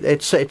 I mean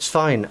it's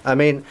fine. I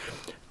mean,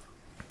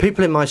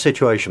 people in my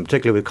situation,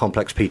 particularly with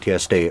complex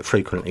PTSD, it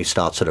frequently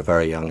starts at a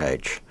very young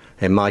age.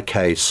 In my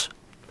case,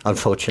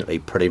 unfortunately,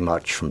 pretty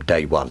much from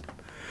day one.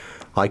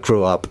 I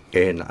grew up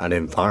in an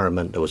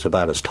environment that was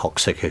about as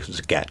toxic as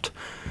it get.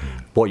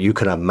 What you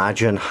can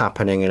imagine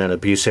happening in an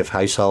abusive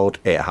household,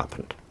 it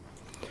happened.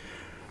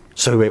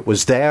 So it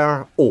was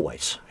there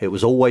always. It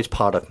was always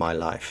part of my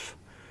life.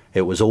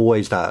 It was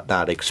always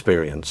that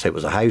experience. It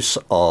was a house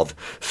of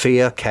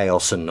fear,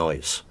 chaos and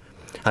noise.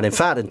 And in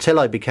fact, until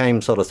I became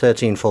sort of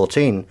 13,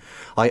 14,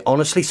 I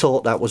honestly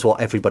thought that was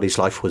what everybody's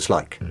life was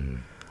like.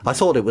 I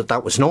thought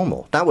that was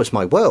normal. That was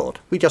my world.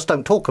 We just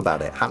don't talk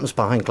about it. It happens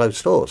behind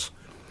closed doors.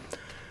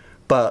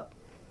 But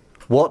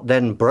what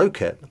then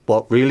broke it,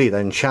 what really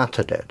then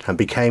shattered it and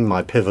became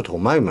my pivotal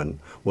moment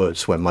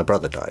was when my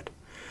brother died.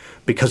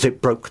 Because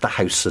it broke the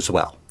house as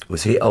well.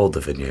 Was he older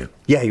than you?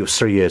 Yeah, he was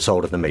 3 years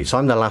older than me. So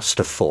I'm the last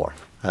of four.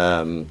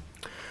 So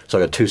I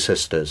got two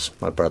sisters,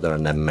 my brother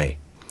and then me.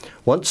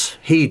 Once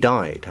he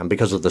died, and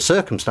because of the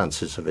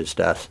circumstances of his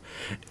death,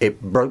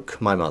 it broke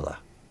my mother.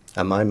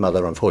 And my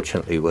mother,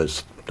 unfortunately,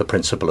 was the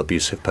principal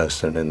abusive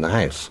person in the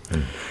house.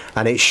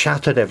 And it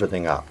shattered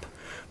everything up.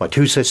 My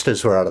two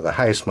sisters were out of the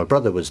house, my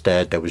brother was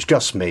dead, there was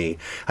just me,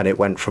 and it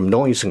went from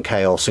noise and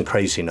chaos and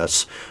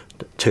craziness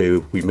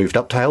to, we moved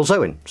up to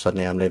Halesowen.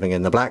 Suddenly I'm living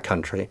in the Black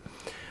Country,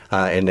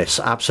 in this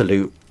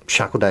absolute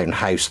shackle-down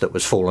house that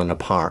was falling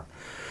apart.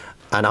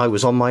 And I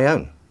was on my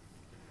own.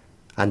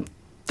 And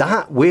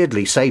that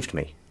weirdly saved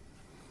me.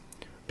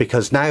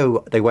 Because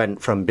now they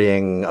went from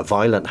being a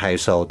violent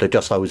household to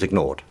just I was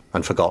ignored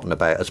and forgotten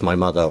about as my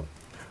mother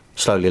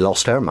slowly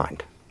lost her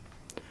mind.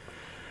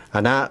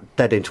 And that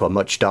led into a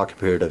much darker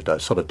period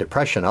of sort of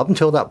depression. Up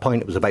until that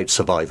point, it was about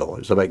survival.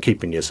 It was about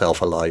keeping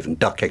yourself alive and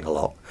ducking a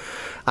lot.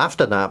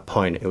 After that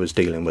point, it was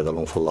dealing with an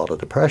awful lot of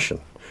depression.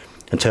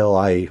 Until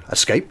I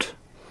escaped,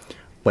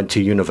 went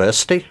to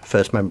university,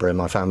 first member in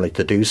my family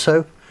to do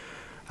so.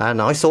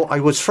 And I thought I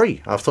was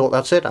free. I thought,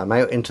 that's it, I'm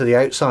out into the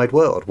outside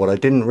world. What I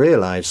didn't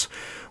realise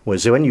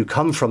was that when you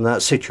come from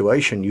that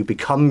situation, you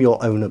become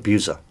your own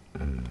abuser.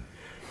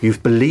 You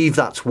believe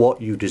that's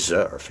what you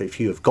deserve. If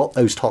you have got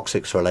those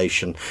toxic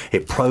relations,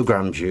 it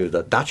programs you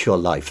that that's your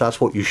life, that's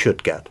what you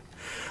should get.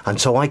 And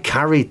so I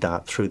carried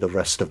that through the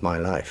rest of my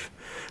life.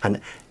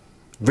 And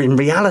in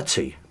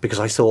reality, because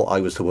I thought I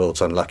was the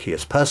world's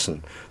unluckiest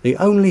person, the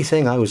only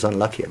thing I was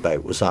unlucky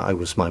about was that I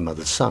was my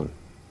mother's son.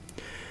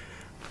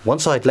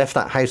 Once I'd left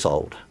that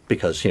household,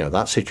 because, you know,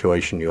 that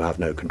situation you have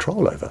no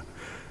control over,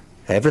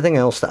 everything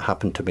else that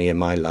happened to me in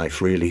my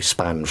life really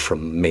spanned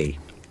from me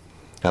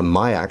and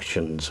my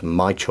actions and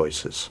my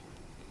choices.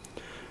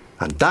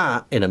 And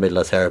that, in the middle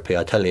of therapy,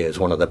 I tell you, is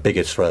one of the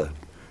biggest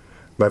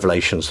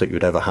revelations that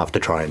you'd ever have to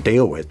try and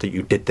deal with, that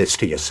you did this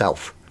to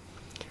yourself.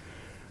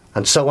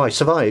 And so I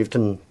survived,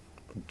 and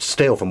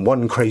still from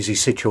one crazy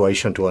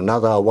situation to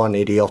another, one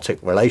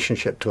idiotic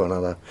relationship to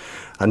another,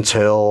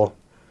 until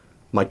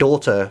my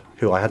daughter,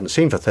 who I hadn't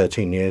seen for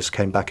 13 years,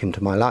 came back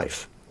into my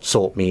life,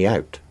 sought me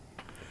out.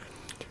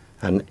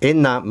 And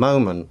in that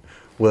moment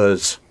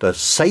was the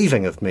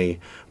saving of me,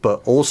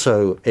 but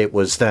also it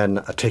was then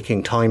a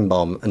ticking time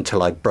bomb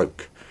until I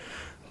broke.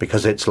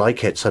 Because it's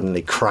like it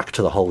suddenly cracked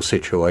the whole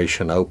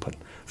situation open,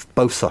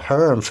 both for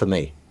her and for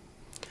me.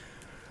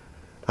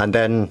 And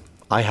then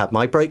I had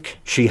my break,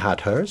 she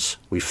had hers,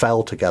 we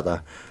fell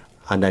together,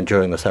 and then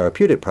during the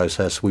therapeutic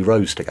process, we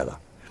rose together.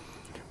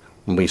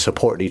 And we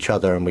supported each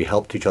other and we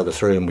helped each other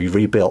through and we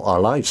rebuilt our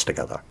lives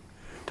together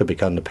to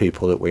become the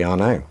people that we are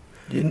now.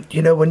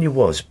 You know, when you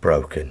was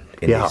broken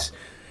in Yeah. this,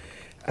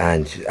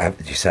 and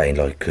you're saying,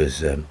 like,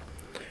 because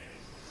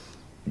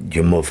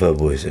your mother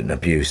was an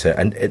abuser,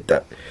 and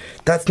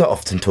that's not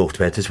often talked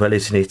about as well,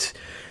 isn't it?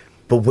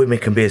 But women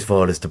can be as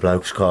vile as the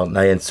blokes, can't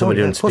they? And some of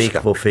the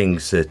unspeakable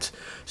things that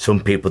some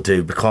people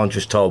do. We can't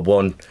just tie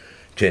one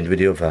gender with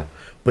the other.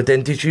 But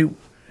then did you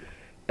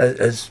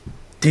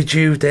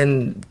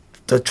then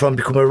try and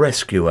become a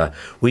rescuer?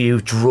 Were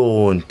you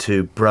drawn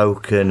to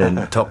broken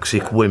and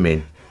toxic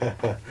women?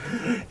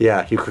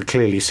 Yeah, you could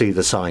clearly see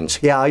the signs.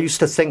 Yeah, I used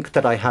to think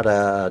that I had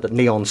a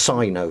neon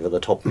sign over the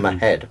top of my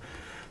head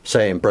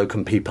saying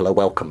broken people are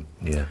welcome.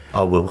 Yeah,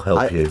 I will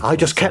help you. I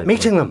just kept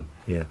meeting them.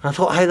 Yeah. I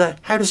thought,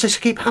 how does this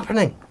keep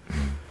happening?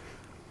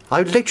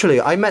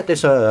 I met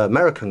this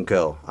American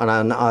girl,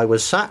 and I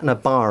was sat in a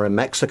bar in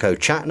Mexico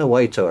chatting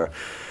away to her,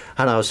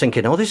 and I was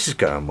thinking, oh, this is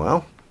going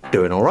well,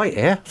 doing all right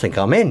here, I think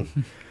I'm in.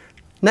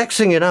 Next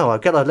thing you know,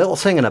 I've got a little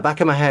thing in the back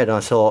of my head, and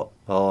I thought,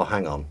 oh,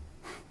 hang on,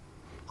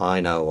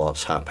 I know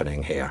what's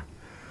happening here.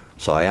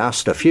 So I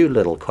asked a few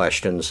little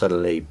questions,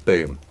 suddenly,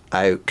 boom,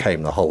 out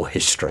came the whole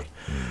history.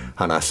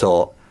 And I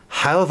thought,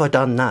 how have I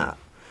done that?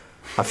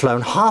 I've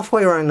flown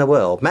halfway around the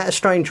world, met a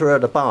stranger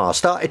at a bar,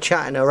 started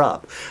chatting her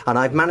up, and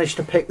I've managed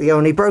to pick the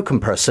only broken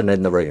person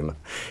in the room.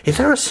 Is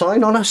there a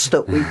sign on us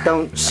that we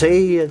don't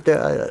see?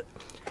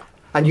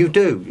 And you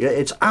do.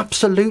 It's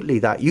absolutely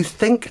that. You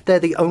think they're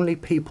the only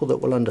people that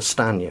will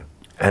understand you.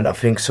 And I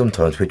think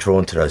sometimes we're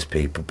drawn to those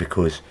people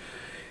because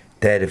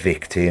they're the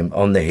victim,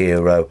 I'm the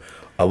hero.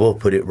 I will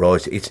put it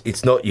right.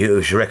 It's not you,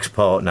 it's your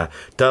ex-partner.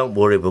 Don't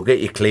worry, we'll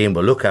get you clean,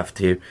 we'll look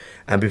after you.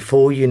 And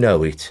before you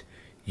know it,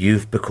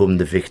 you've become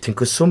the victim.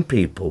 Because some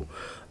people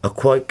are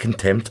quite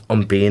content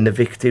on being the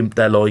victim.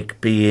 They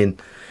like being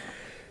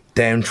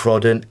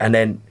downtrodden. And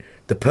then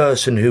the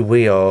person who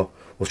we are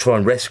will try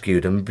and rescue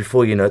them.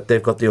 Before you know it,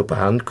 they've got the upper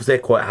hand because they're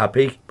quite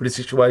happy with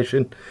the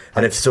situation.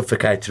 And they've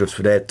suffocated us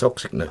with their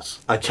toxicness.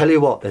 I tell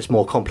you what, there's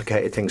more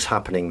complicated things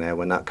happening there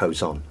when that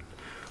goes on.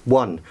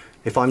 One,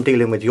 if I'm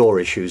dealing with your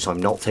issues,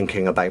 I'm not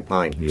thinking about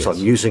mine. Yes. So I'm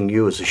using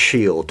you as a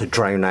shield to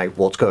drown out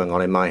what's going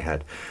on in my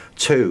head.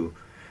 Two,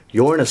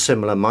 you're in a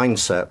similar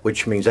mindset,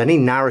 which means any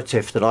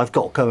narrative that I've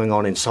got going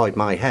on inside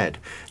my head,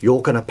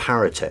 you're going to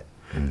parrot it.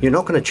 You're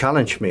not going to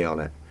challenge me on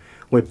it.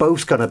 We're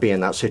both going to be in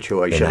that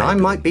situation. I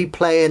might be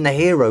playing the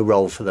hero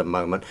role for the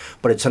moment,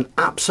 but it's an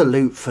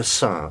absolute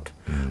facade.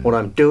 What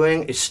I'm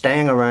doing is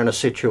staying around a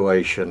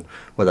situation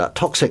where that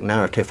toxic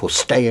narrative will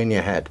stay in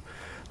your head.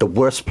 The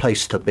worst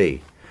place to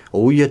be.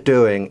 All you're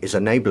doing is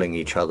enabling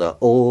each other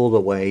all the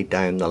way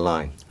down the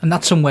line. And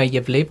that's somewhere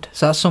you've lived,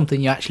 so that's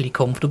something you're actually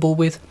comfortable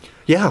with.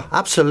 Yeah,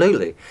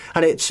 absolutely.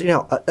 And it's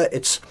not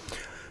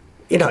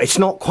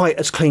quite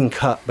as clean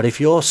cut, but if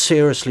you're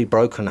seriously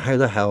broken, how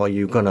the hell are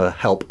you going to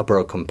help a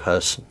broken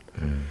person?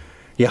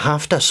 You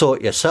have to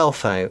sort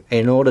yourself out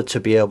in order to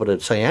be able to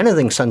say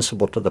anything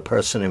sensible to the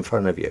person in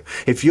front of you.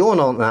 If you're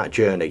not on that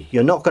journey,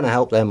 you're not going to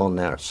help them on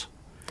theirs.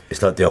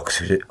 It's like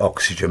the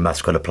oxygen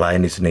mask on a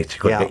plane, isn't it?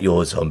 You've got to get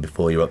yours on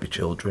before you help your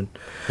children.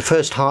 The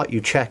first heart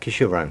you check is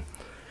your own,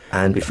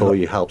 and before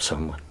you help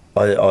someone.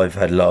 I've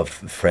had a lot of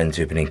friends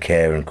who've been in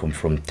care and come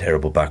from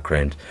terrible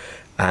backgrounds,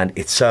 and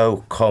it's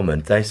so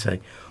common. They say,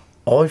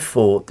 I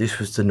thought this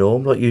was the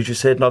norm, like you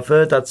just said, and I've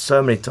heard that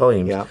so many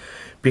times,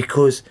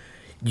 because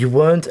you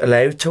weren't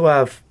allowed to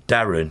have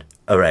Darren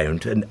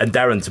around, and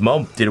Darren's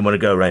mum didn't want to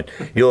go around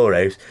your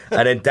house,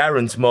 and then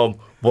Darren's mum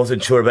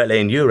wasn't sure about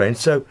letting you around,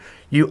 so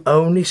you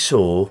only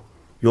saw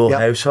your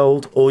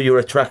household, or you're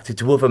attracted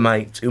to other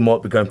mates who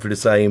might be going through the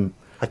same.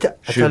 I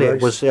tell you,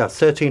 it was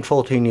 13,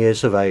 14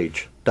 years of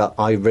age that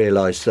I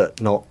realised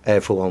that not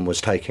everyone was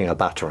taking a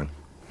battering.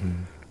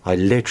 I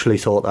literally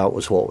thought that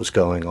was what was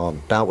going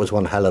on. That was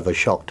one hell of a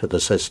shock to the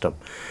system.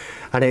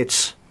 And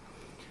of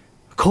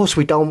course,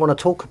 we don't want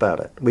to talk about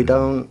it. We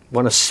don't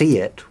want to see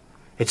it.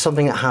 It's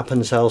something that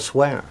happens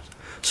elsewhere.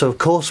 So, of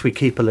course, we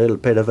keep a little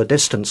bit of a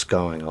distance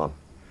going on.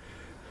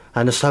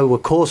 And so,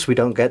 of course, we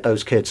don't get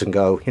those kids and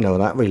go,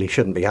 that really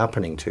shouldn't be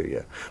happening to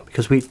you.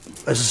 Because we,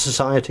 as a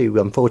society, we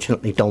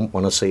unfortunately don't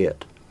want to see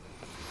it.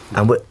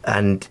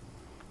 And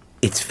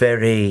it's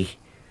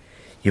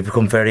you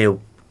become very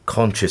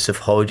conscious of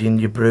hiding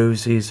your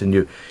bruises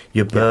and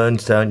your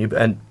burns down.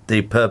 And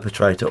the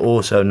perpetrator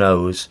also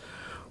knows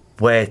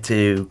where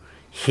to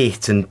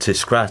hit and to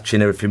scratch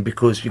and everything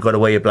because you've got to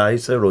wear your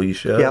blazer or your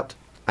shirt. Yep.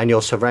 And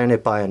you're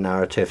surrounded by a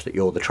narrative that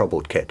you're the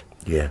troubled kid.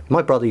 Yeah.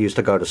 My brother used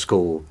to go to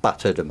school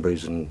battered and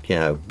bruised and,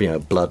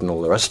 blood and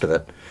all the rest of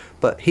it.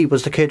 But he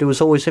was the kid who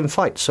was always in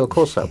fights, so of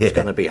course that was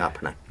going to be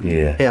happening.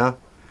 Yeah. Yeah.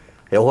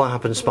 It all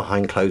happens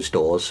behind closed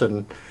doors,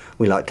 and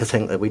we like to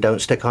think that we don't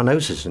stick our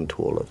noses into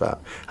all of that.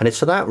 And it's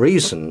for that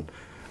reason,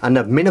 and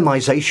the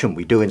minimisation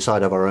we do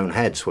inside of our own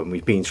heads when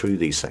we've been through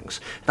these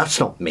things. That's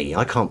not me.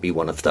 I can't be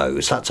one of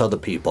those. That's other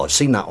people. I've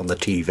seen that on the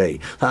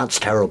TV. That's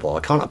terrible. I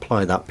can't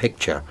apply that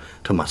picture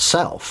to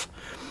myself.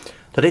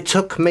 That it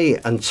took me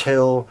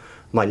until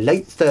my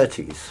late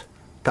 30s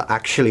to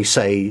actually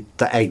say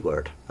the A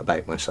word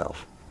about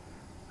myself.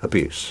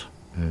 Abuse.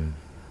 And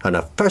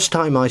the first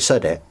time I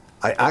said it,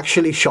 I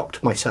actually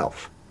shocked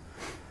myself.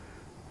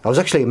 I was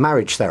actually in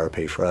marriage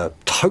therapy for a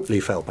totally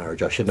failed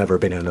marriage I should never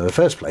have been in the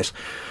first place.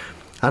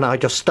 And I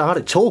just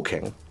started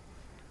talking,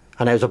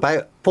 and I was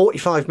about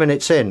 45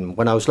 minutes in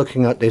when I was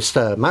looking at this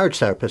marriage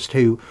therapist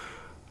who,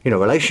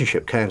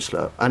 relationship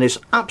counsellor, and this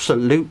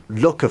absolute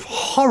look of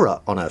horror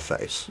on her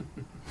face.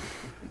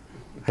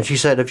 And she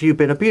said, have you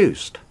been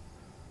abused?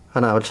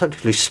 And I was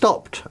totally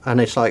stopped.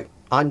 And it's like,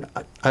 I'm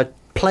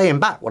playing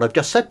back what I've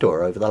just said to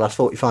her over the last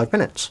 45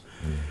 minutes.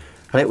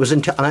 And it was,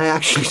 and I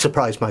actually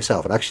surprised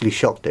myself. It actually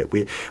shocked it.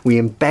 We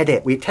embed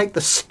it. We take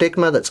the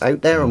stigma that's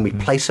out there and we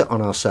place it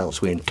on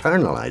ourselves. We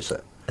internalise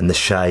it. And the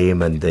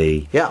shame and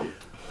the... Yeah.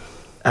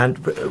 And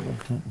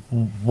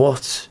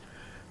what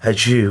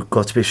had you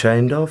got to be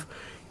ashamed of?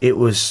 It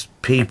was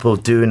people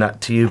doing that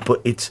to you, but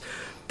it's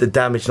the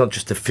damage, not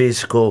just the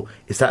physical,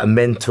 it's that a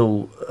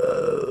mental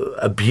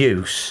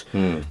abuse.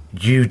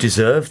 You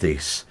deserve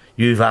this.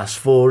 You've asked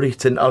for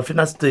it. And I think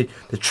that's the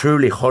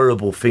truly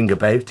horrible thing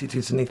about it,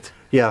 isn't it?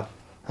 Yeah.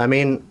 I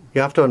mean,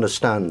 you have to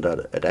understand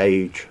that at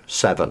age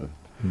 7,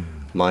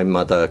 my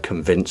mother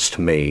convinced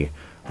me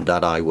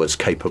that I was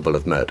capable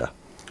of murder,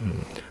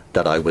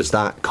 that I was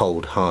that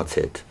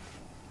cold-hearted,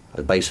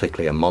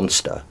 basically a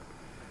monster,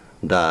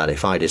 that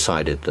if I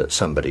decided that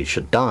somebody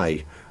should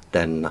die,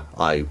 then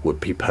I would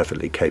be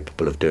perfectly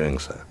capable of doing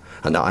so,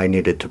 and that I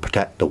needed to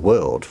protect the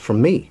world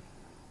from me.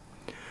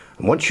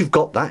 And once you've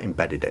got that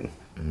embedded in,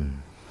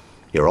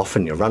 you're off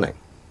and you're running.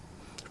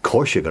 Of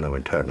course you're going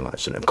to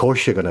internalise it. Of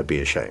course you're going to be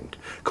ashamed.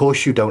 Of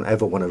course you don't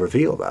ever want to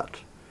reveal that,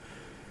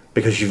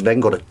 because you've then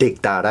got to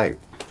dig that out.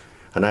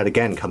 And that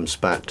again comes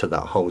back to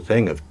that whole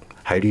thing of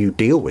how do you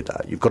deal with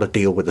that? You've got to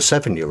deal with a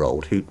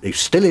 7-year-old who's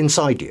still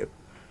inside you.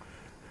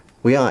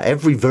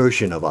 Every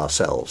version of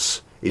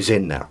ourselves is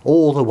in there,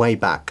 all the way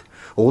back.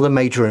 All the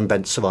major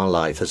events of our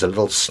life, there's a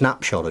little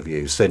snapshot of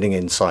you sitting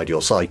inside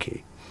your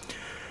psyche.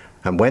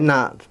 And when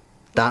that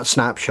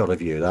snapshot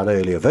of you, that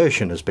earlier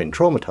version, has been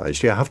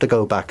traumatized, you have to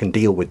go back and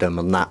deal with them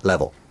on that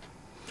level.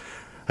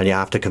 And you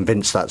have to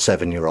convince that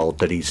 7-year-old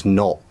that he's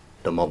not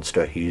the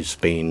monster he's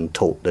been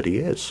taught that he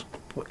is.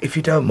 If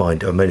you don't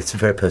mind, I mean, it's a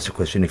very personal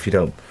question if you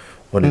don't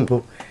want it,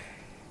 but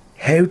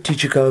how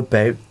did you go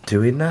about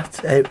doing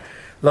that?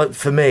 Like,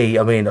 for me,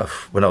 I mean,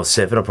 when I was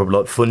 7, I probably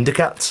liked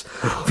Thundercats,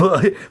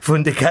 but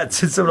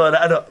Thundercats and stuff like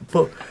that.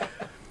 But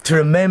to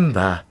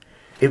remember,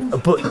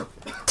 but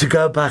to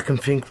go back and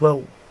think,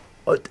 well,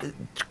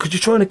 could you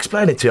try and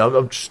explain it to you?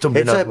 I'm just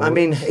stumbling over. I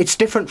mean, it's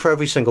different for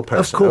every single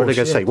person. Of course, I'm going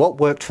to say what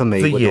worked for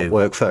me would not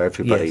work for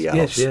everybody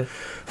else. Yes.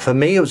 For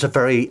me, it was a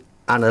very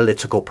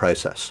analytical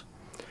process.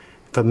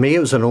 For me, it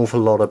was an awful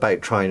lot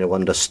about trying to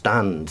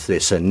understand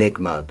this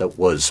enigma that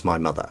was my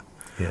mother.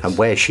 Yes. And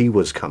where she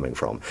was coming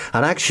from.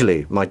 And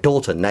actually, my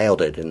daughter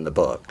nailed it in the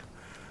book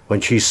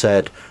when she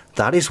said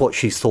that is what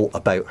she thought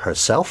about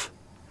herself.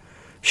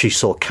 She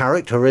saw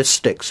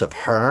characteristics of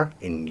her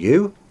in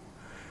you,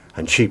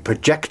 and she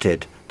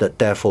projected that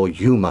therefore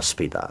you must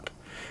be that.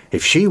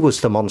 If she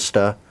was the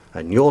monster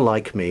and you're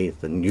like me,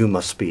 then you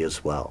must be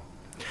as well.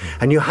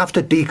 And you have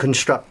to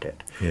deconstruct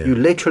it. Yeah. You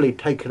literally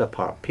take it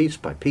apart piece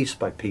by piece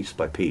by piece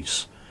by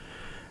piece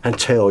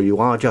until you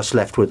are just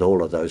left with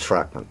all of those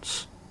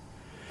fragments.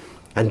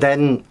 And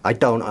then I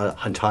don't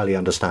entirely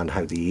understand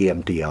how the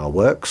EMDR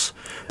works,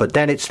 but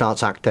then it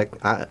starts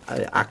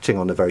acting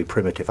on the very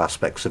primitive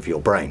aspects of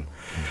your brain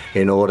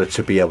in order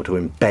to be able to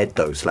embed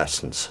those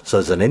lessons. So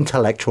there's an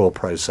intellectual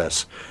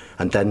process,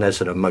 and then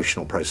there's an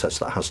emotional process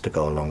that has to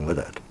go along with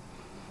it.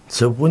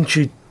 So once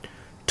you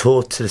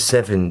taught to the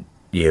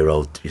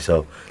 7-year-old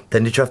yourself,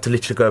 then did you have to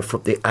literally go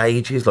from the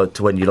ages, like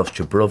to when you lost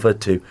your brother,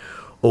 to,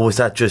 or was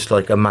that just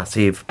like a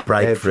massive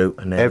breakthrough?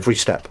 Every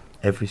step.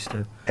 Every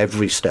step.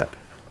 Every step.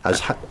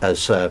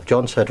 As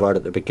John said right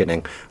at the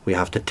beginning, we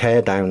have to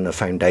tear down the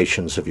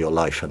foundations of your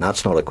life, and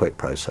that's not a quick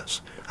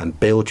process, and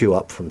build you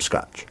up from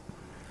scratch.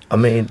 I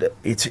mean,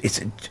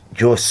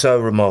 you're so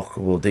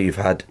remarkable that you've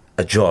had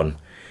a John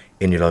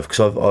in your life,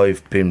 because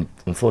I've been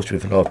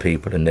unfortunate with a lot of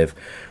people, and they've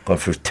gone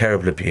through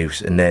terrible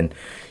abuse, and then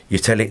you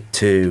tell it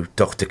to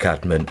Dr.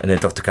 Cadman, and then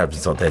Dr.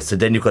 Cadman's not there, so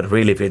then you've got to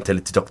relive it and tell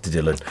it to Dr.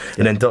 Dillon,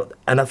 and then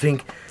and I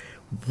think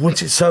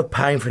once it's so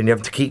painful and you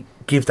have to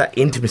give that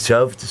intimacy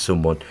over to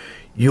someone.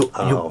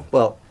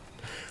 Well,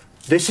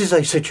 this is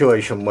a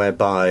situation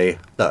whereby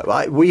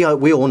we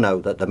all know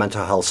that the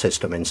mental health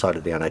system inside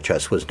of the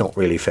NHS was not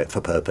really fit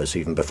for purpose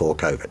even before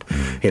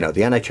COVID. You know,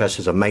 the NHS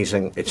is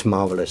amazing, it's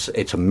marvellous,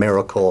 it's a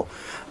miracle.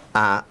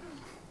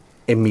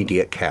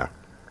 Immediate care,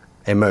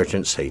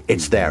 emergency,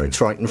 it's there,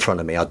 it's right in front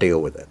of me, I'll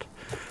deal with it.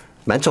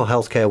 Mental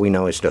health care, we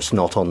know, is just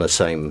not on the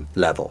same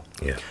level.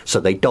 Yeah. So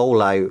they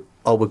dole out,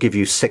 we'll give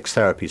you 6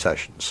 therapy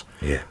sessions.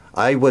 Yeah.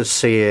 I was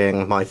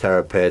seeing my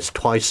therapist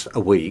twice a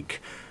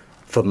week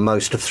for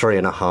most of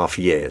 3.5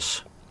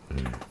 years.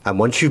 And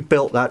once you've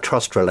built that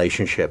trust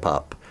relationship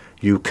up,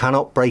 you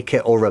cannot break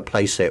it or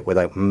replace it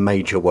without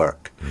major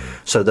work.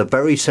 So the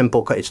very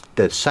simple,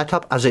 the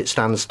setup as it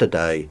stands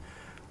today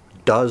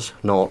does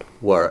not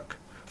work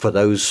for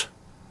those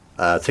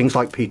things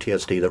like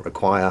PTSD that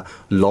require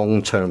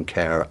long-term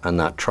care and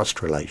that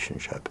trust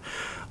relationship.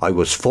 I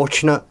was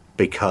fortunate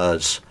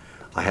because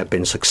I had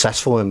been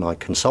successful in my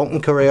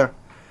consultant career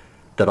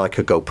that I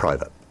could go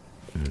private.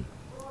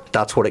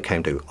 That's what it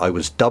came to. I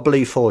was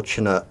doubly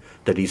fortunate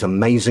that these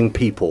amazing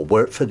people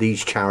worked for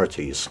these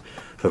charities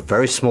for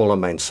very small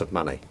amounts of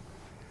money.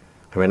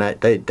 I mean,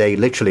 they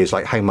literally, it's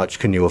like, how much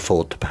can you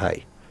afford to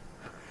pay?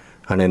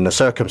 And in the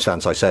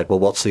circumstance, I said, well,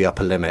 what's the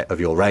upper limit of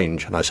your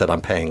range? And I said,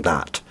 I'm paying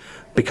that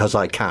because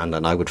I can,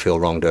 and I would feel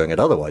wrong doing it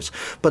otherwise.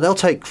 But they'll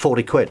take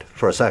 40 quid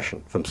for a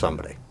session from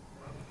somebody.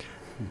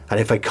 And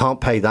if they can't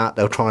pay that,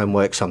 they'll try and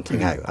work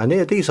something out. And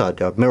these are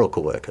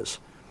miracle workers.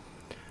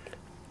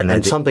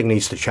 And something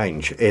needs to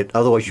change.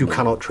 Otherwise, you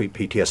cannot treat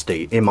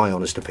PTSD, in my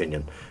honest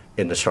opinion,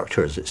 in the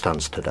structure as it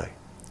stands today.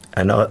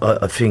 And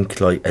I think,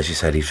 like, as you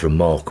said, he's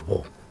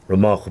remarkable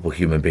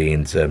human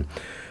beings. A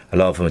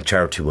lot of them are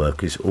charity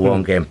workers, all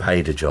on getting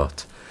paid a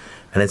jot.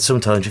 And then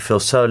sometimes you feel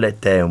so let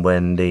down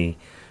when the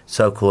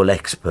so-called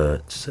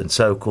experts and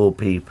so-called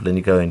people, and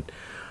you're going,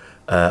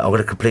 I'm going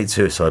to complete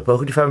suicide, but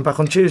could you phone me back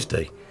on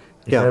Tuesday?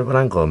 You go, well,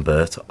 hang on,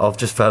 Bert, I've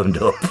just phoned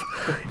up.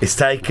 It's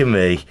taken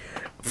me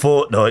a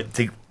fortnight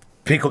to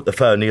pick up the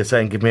phone and you're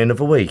saying, give me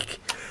another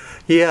week.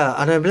 Yeah,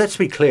 and let's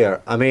be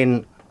clear. I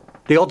mean,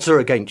 the odds are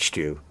against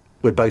you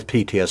with both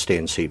PTSD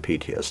and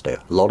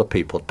CPTSD. A lot of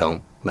people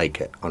don't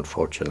make it,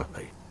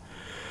 unfortunately.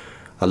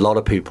 A lot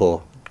of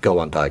people go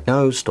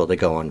undiagnosed or they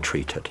go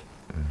untreated.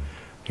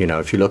 You know,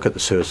 if you look at the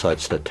suicide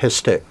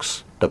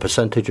statistics, the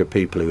percentage of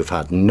people who have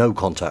had no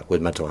contact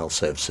with mental health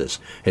services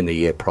in the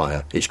year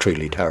prior is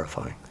truly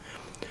terrifying.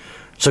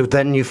 So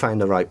then you find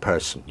the right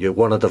person. You're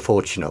one of the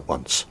fortunate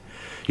ones.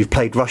 You've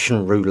played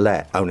Russian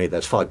roulette, only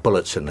there's 5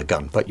 bullets in the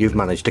gun, but you've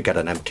managed to get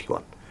an empty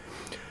one.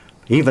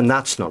 Even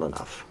that's not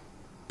enough.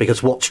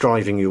 Because what's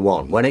driving you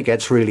on? When it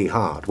gets really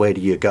hard, where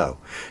do you go?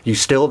 You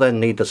still then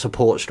need the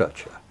support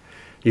structure.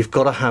 You've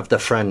got to have the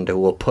friend who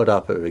will put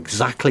up with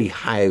exactly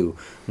how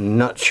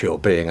nuts you're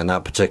being in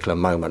that particular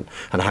moment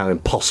and how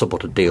impossible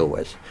to deal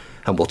with.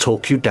 And will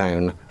talk you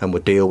down and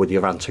will deal with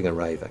your ranting and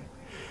raving.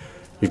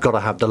 You've got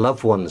to have the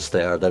loved ones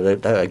there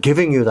that are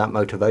giving you that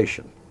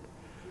motivation.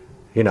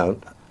 You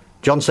know,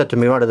 John said to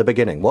me right at the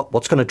beginning,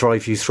 what's going to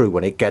drive you through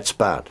when it gets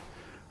bad?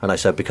 And I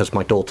said, because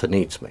my daughter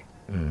needs me.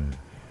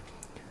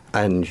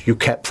 And you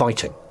kept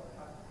fighting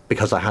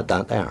because I had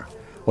that there.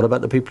 What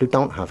about the people who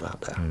don't have that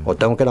there? Or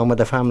don't get on with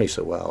their family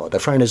so well? Or their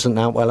friend isn't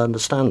that well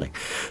understanding?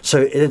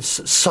 So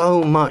it's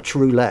so much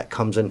roulette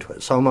comes into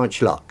it, so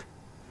much luck.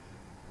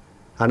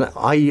 And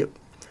I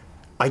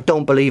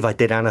don't believe I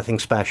did anything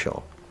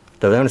special.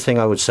 The only thing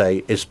I would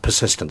say is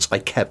persistence. I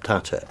kept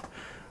at it.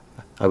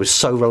 I was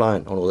so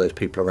reliant on all those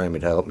people around me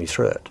to help me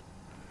through it.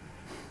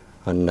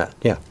 And at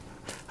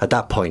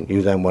that point,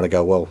 you then want to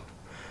go, well,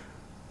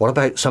 what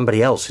about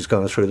somebody else who's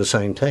going through the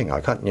same thing? I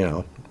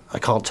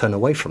can't turn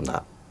away from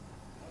that.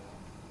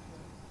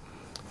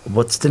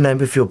 What's the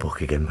name of your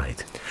book again,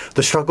 mate?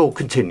 The Struggle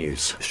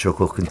Continues. The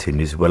Struggle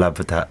Continues. We'll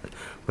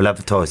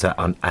advertise that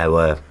on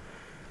our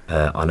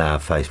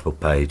Facebook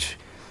page.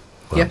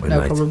 Yeah,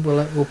 no problem.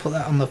 We'll put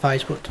that on the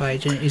Facebook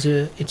page, and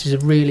it is a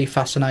really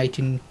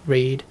fascinating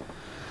read.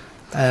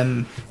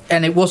 And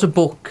it was a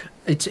book.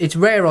 It's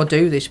rare I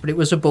do this, but it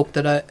was a book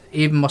that I,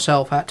 even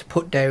myself, had to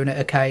put down at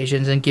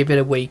occasions and give it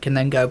a week and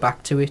then go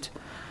back to it.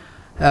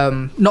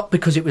 Not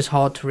because it was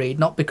hard to read,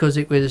 not because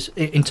it was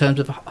in terms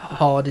of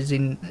hard as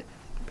in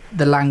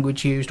the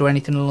language used or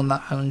anything along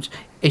that lines.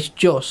 It's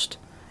just,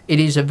 it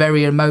is a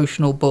very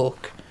emotional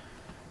book.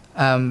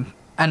 And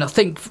I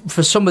think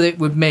for some of it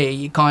with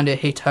me, it kind of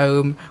hit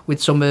home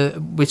with some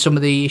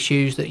of the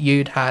issues that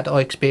you'd had.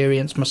 I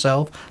experienced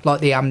myself, like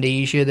the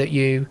amnesia that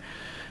you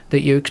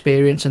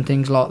experience and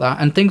things like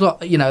that, and things like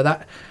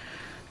that.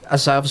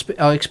 As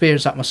I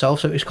experienced that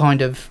myself, so it was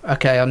kind of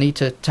okay. I need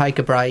to take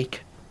a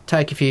break,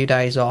 take a few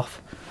days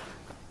off,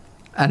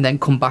 and then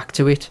come back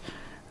to it.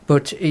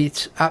 But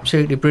it's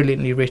absolutely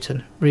brilliantly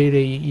written.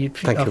 Really,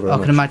 Thank you very much.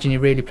 I can imagine you're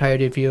really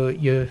proud of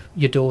your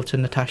daughter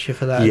Natasha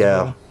for that. Yeah.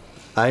 As well.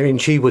 I mean,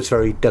 she was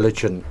very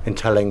diligent in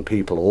telling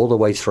people all the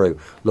way through,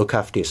 look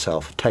after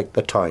yourself, take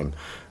the time.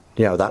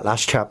 That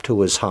last chapter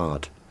was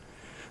hard,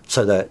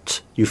 so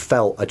that you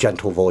felt a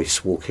gentle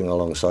voice walking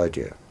alongside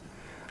you.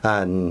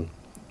 And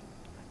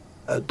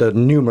the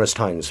numerous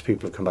times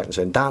people have come back and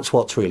said, that's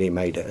what's really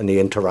made it, and the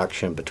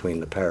interaction between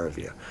the pair of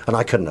you. And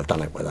I couldn't have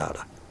done it without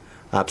her.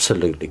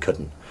 Absolutely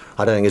couldn't.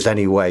 I don't think there's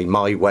any way,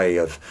 my way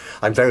of,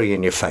 I'm very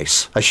in your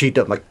face. As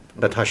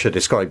Natasha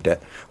described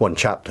it, one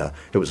chapter,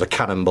 it was a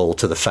cannonball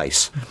to the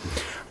face.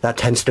 That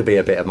tends to be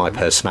a bit of my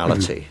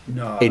personality.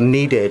 No. It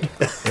needed,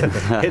 as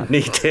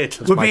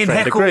We're my being friend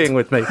heckled. agreeing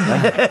with me,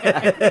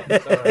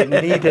 it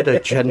needed a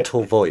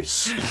gentle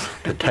voice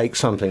to take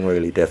something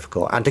really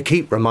difficult and to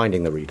keep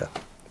reminding the reader,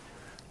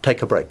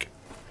 take a break,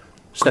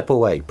 step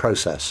away,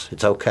 process,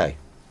 it's okay.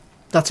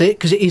 That's it,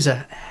 because it is a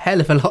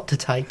hell of a lot to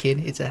take in.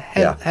 It's a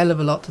hell of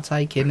a lot to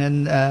take in,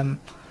 and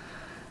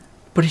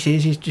but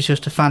it's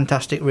just a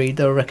fantastic read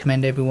that I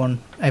recommend everyone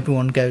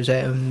goes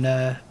out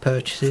and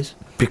purchases.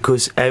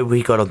 Because how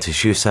we got onto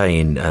this, you were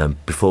saying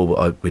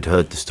before we'd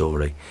heard the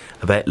story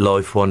about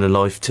Life 1 and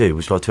Life 2.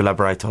 Would you like to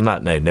elaborate on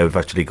that now? Now we've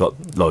actually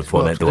got Life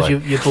 1 out the way.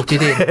 You put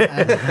it in.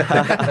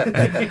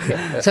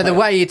 So the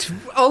way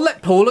I'll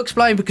let Paul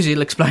explain, because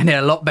he'll explain it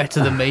a lot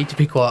better than me, to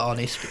be quite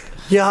honest.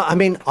 Yeah, I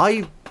mean,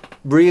 I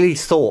really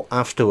thought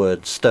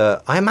afterwards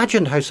that I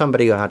imagined how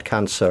somebody who had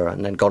cancer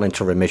and then got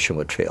into remission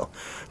would feel,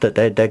 that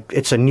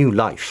it's a new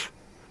life.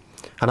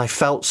 And I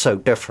felt so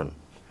different.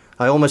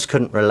 I almost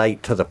couldn't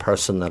relate to the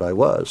person that I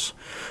was.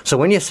 So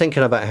when you're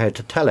thinking about how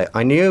to tell it,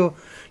 I knew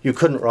you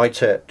couldn't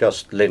write it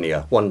just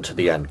linear, one to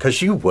the end,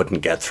 because you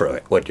wouldn't get through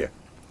it, would you?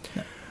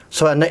 No.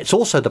 So, and it's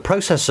also the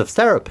process of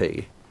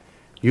therapy.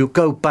 You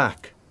go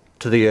back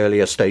to the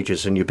earlier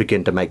stages and you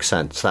begin to make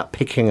sense, that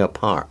picking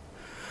apart.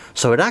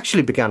 So it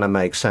actually began to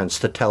make sense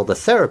to tell the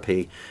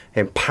therapy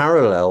in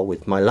parallel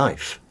with my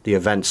life, the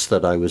events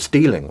that I was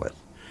dealing with.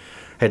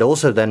 It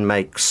also then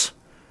makes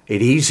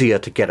it easier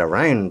to get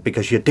around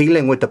because you're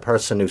dealing with the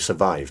person who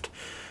survived.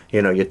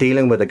 You know, you're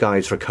dealing with a guy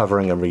who's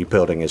recovering and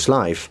rebuilding his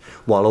life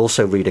while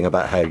also reading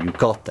about how you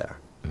got there.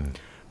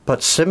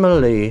 But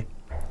similarly,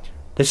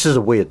 this is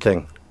a weird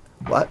thing.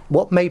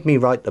 What made me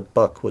write the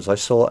book was I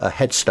saw a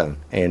headstone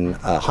in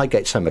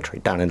Highgate Cemetery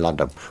down in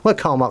London, where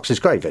Karl Marx's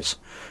grave is,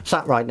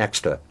 sat right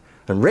next to it.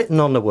 And written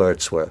on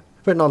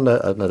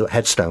the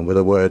headstone were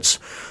the words,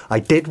 "I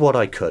did what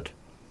I could.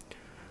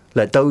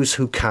 Let those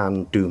who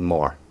can do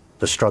more.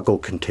 The struggle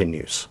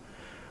continues."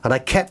 And I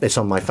kept this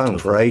on my phone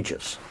for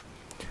ages.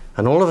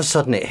 And all of a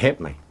sudden it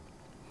hit me.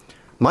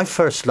 My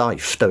first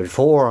life,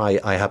 before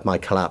I had my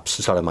collapse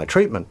and started my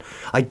treatment,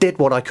 I did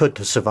what I could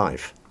to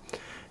survive.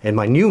 In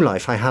my new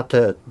life, I had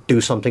to do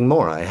something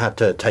more. I had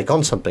to take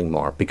on something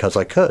more because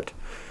I could.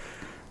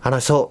 And I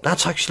thought,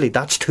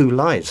 that's two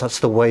lies. That's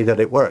the way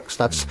that it works.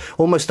 That's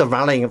almost a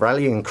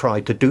rallying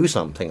cry to do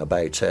something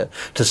about it.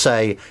 To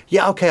say,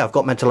 yeah, okay, I've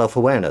got mental health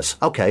awareness.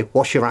 Okay,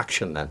 what's your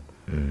action then?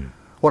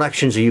 What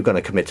actions are you going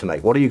to commit to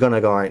make? What are you going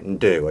to go out and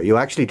do? Are you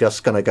actually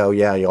just going to go,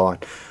 yeah,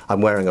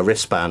 I'm wearing a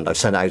wristband, I've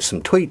sent out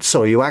some tweets,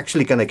 or are you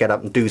actually going to get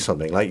up and do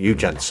something like you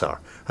gents are?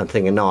 And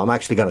thinking, no, I'm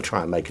actually going to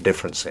try and make a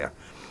difference here.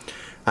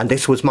 And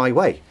this was my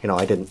way. You know,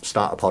 I didn't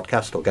start a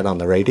podcast or get on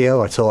the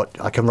radio. I thought,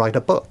 I can write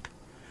a book.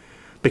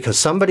 Because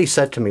somebody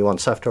said to me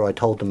once after I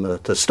told them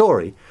the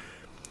story,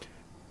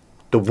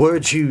 the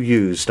words you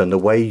used and the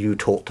way you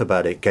talked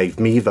about it gave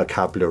me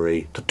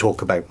vocabulary to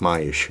talk about my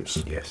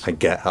issues and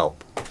get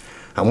help.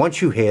 And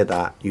once you hear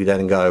that, you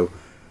then go,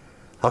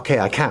 okay,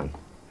 I can.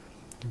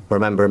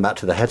 Remembering back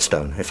to the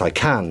headstone, if I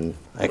can,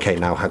 okay,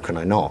 now how can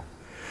I not?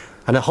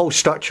 And the whole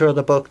structure of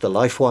the book, the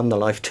life one, the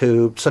life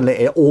two, suddenly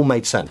it all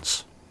made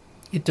sense.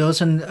 It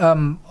does, and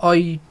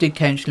I did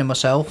counselling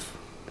myself.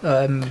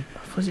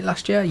 Was it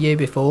last year, year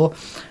before?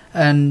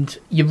 And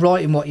you're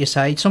right in what you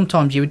say.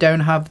 Sometimes you don't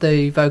have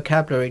the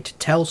vocabulary to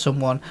tell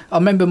someone. I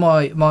remember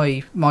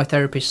my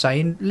therapist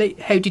saying,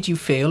 "How did you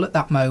feel at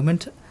that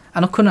moment?"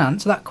 And I couldn't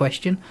answer that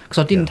question because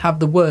I didn't have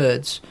the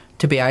words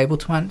to be able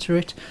to answer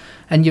it.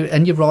 And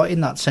you're right in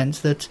that sense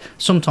that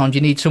sometimes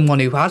you need someone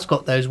who has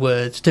got those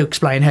words to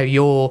explain how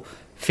you're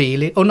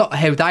feeling, or not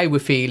how they were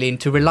feeling,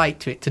 to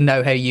relate to it, to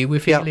know how you were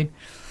feeling.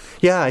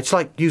 Yeah, it's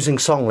like using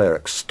song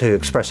lyrics to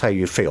express how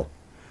you feel.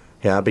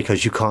 Yeah,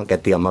 because you can't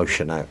get the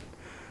emotion out.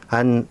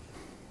 And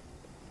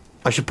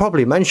I should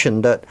probably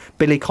mention that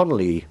Billy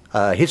Connolly,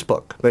 his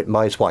book, written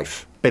by his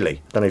wife,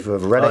 Billy, I don't know if you've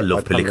ever read it. I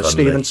love Billy Connolly.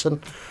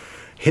 Stevenson.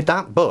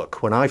 That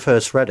book, when I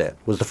first read it,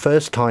 was the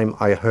first time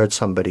I heard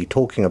somebody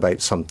talking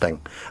about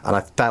something and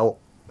I felt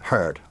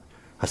heard.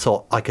 I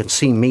thought, I can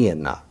see me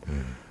in that.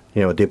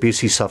 You know, the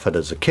abuse he suffered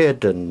as a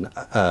kid and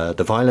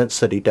the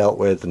violence that he dealt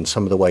with and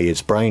some of the way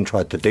his brain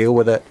tried to deal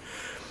with it.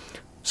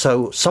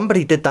 So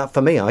somebody did that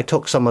for me. I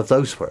took some of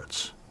those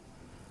words.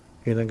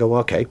 You then go,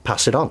 okay,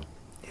 pass it on.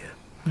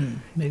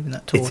 Moving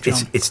that torch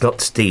on. It's not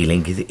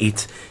stealing,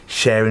 it's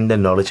sharing the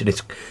knowledge, and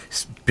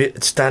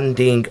it's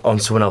standing on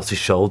someone else's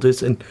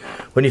shoulders. And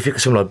when you think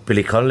of someone like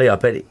Billy Connolly, I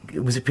bet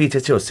it was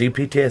PTSD or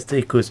CPTSD,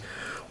 because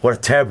what a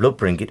terrible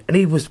upbringing. And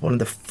he was one of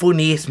the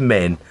funniest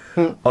men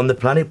on the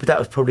planet, but that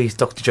was probably his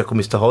Dr. Jekyll,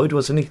 Mr. Hyde,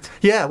 wasn't it?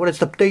 Yeah, well,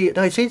 it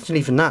isn't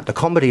even that. The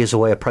comedy is a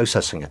way of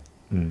processing it.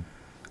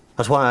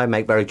 That's why I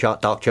make very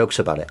dark jokes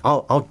about it.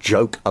 I'll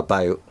joke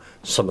about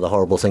some of the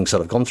horrible things that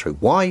I've gone through.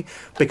 Why?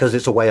 Because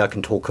it's a way I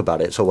can talk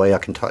about it. It's a way I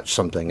can touch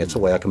something. It's a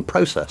way I can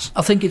process.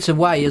 I think it's a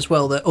way as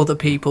well that other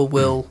people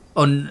will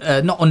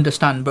not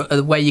understand, but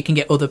a way you can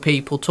get other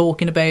people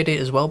talking about it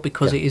as well,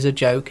 because it is a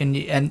joke, and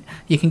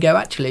you can go,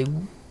 actually,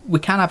 we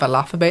can have a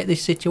laugh about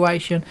this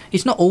situation.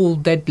 It's not all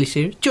deadly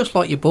serious, just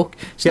like your book.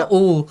 It's not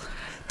all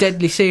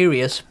deadly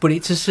serious, but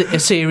it's a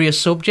serious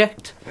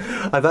subject.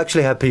 I've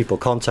actually had people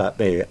contact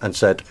me and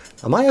said,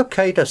 am I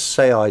okay to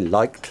say I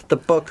liked the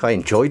book, I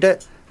enjoyed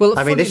it? Well,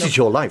 I mean, this is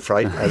your life,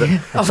 right?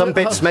 Some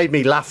bits made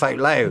me laugh out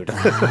loud.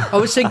 I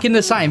was thinking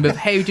the same, of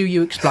how do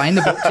you explain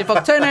the book? If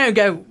I turn out and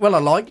go, well, I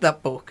liked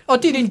that book, I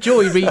did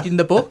enjoy reading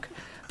the book,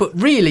 but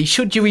really,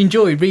 should you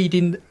enjoy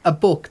reading a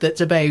book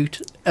that's about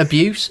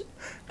abuse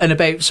and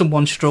about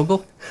someone's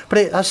struggle?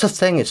 But that's the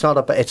thing, it's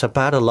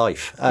about a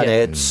life. And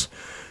it's,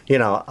 you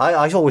know,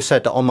 I always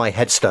said that on my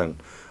headstone,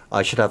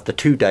 I should have the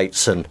 2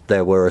 dates, and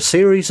there were a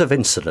series of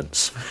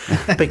incidents.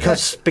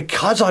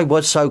 because I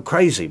was so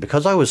crazy,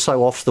 because I was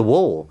so off the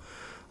wall,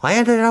 I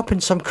ended up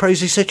in some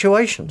crazy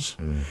situations.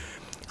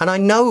 And I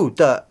know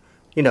that,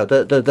 you know,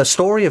 the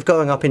story of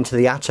going up into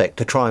the attic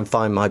to try and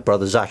find my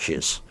brother's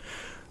ashes,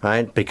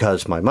 right?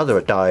 Because my mother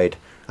had died,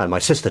 and my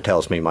sister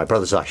tells me my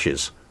brother's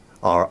ashes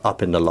are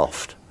up in the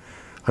loft.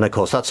 And of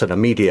course, that's an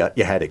immediate,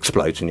 your head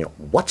explodes, and you're,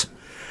 what?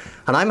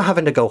 And I'm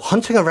having to go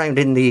hunting around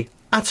in the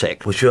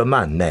attic. Was you a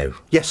man now?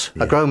 Yes,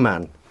 a grown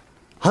man.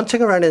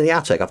 Hunting around in the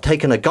attic. I've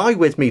taken a guy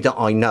with me that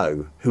I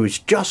know who is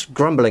just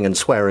grumbling and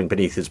swearing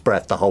beneath his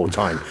breath the whole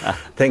time,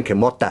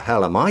 thinking, what the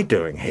hell am I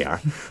doing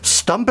here?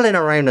 Stumbling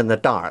around in the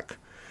dark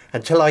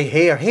until I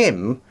hear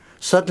him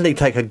suddenly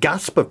take a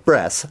gasp of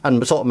breath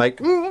and sort of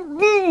make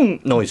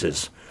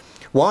noises.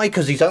 Why?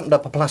 Because he's opened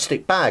up a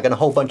plastic bag and a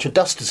whole bunch of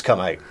dust has come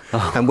out.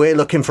 And we're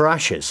looking for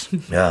ashes.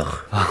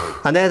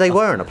 Oh. And there they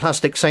were in a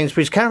plastic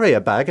Sainsbury's carrier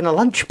bag in a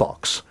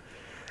lunchbox.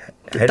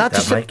 How did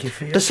that make you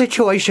feel? The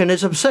situation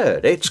is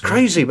absurd. It's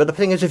crazy, but the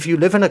thing is, if you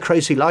live in a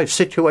crazy life,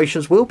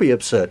 situations will be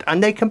absurd,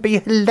 and they can be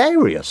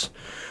hilarious.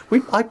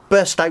 I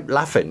burst out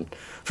laughing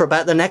for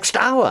about the next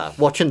hour,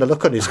 watching the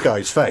look on this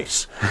guy's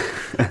face.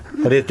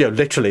 And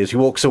literally, as he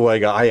walks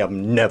away, I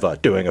am never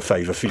doing a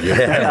favour for you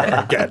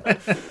again.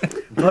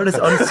 But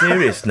on a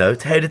serious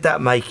note, how did that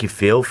make you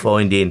feel,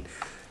 finding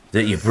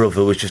that your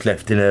brother was just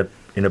left in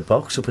a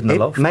box up in the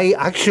loft? It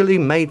actually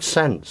made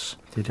sense.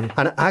 Did it?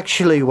 And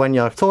actually, when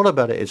you thought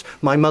about it, is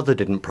my mother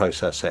didn't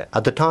process it.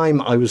 At the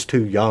time, I was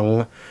too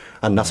young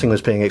and nothing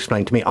was being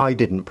explained to me. I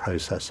didn't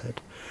process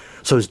it.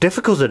 So as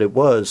difficult as it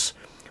was,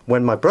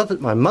 when my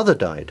mother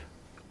died,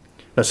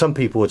 now some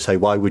people would say,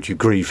 why would you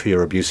grieve for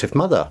your abusive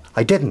mother?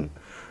 I didn't.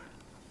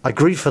 I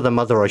grieved for the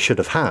mother I should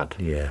have had.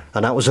 Yeah.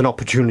 And that was an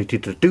opportunity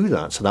to do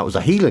that. So that was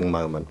a healing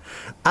moment.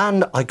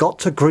 And I got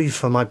to grieve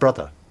for my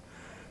brother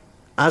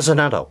as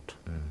an adult.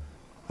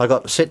 I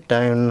got to sit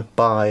down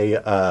by,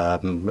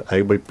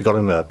 we got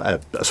him a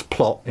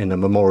plot in the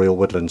Memorial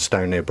Woodlands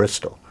down near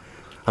Bristol.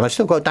 And I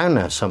still go down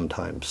there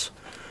sometimes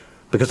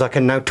because I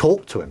can now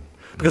talk to him.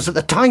 Because at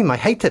the time I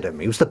hated him.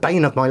 He was the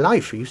bane of my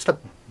life. He used to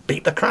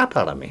beat the crap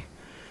out of me.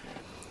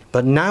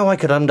 But now I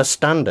could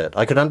understand it.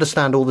 I could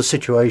understand all the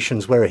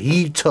situations where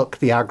he took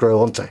the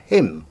aggro onto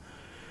him,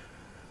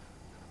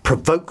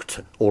 provoked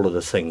all of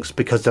the things,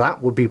 because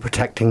that would be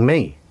protecting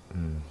me.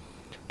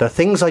 The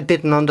things I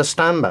didn't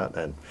understand back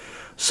then.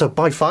 So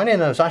by finding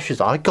those ashes,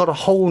 I got a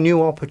whole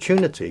new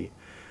opportunity,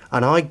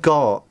 and I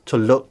got to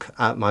look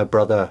at my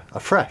brother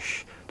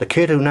afresh, the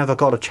kid who never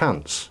got a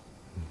chance.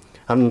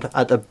 And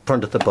at the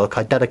front of the book,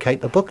 I dedicate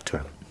the book to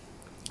him.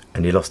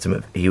 And you lost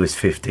him he was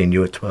 15,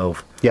 you were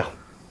 12. Yeah.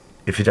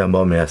 If you don't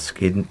mind me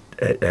asking,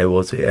 how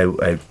was it?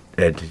 How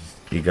did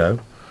you go?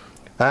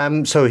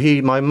 So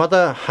my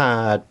mother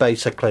had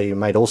basically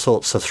made all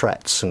sorts of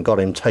threats and got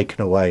him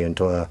taken away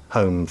into a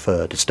home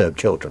for disturbed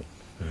children.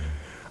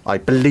 I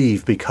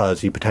believe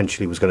because he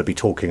potentially was going to be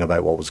talking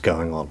about what was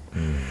going on.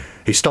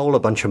 He stole a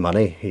bunch of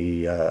money.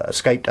 He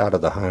escaped out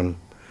of the home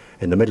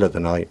in the middle of the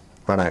night,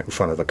 ran out in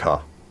front of a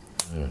car.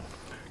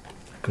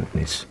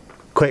 Goodness.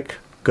 Quick,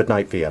 good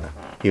night, Vienna.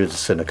 He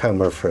was in a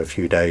coma for a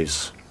few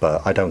days,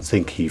 but I don't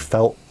think he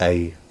felt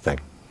a thing.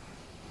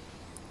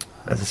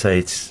 As I say,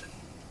 it's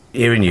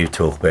hearing you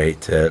talk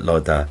about it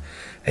like that.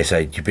 I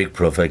say your big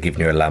brother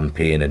giving you a lamp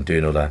in and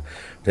doing all that.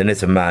 Then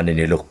as a man, and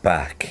you look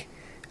back,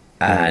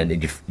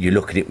 and you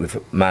look at it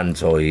with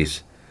man's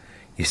eyes,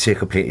 you see a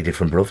completely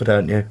different brother,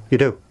 don't you? You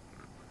do.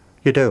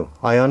 You do.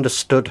 I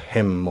understood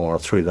him more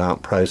through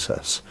that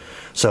process.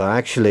 So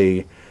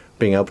actually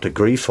being able to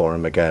grieve for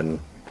him again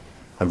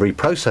and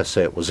reprocess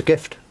it was a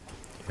gift.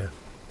 Yeah.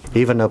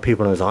 Even though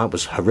people know that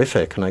was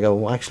horrific, and I go,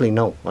 well, actually,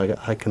 no,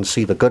 I can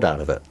see the good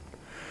out of it.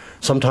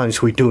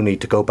 Sometimes we do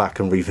need to go back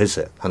and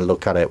revisit and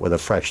look at it with a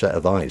fresh set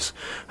of eyes,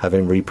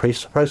 having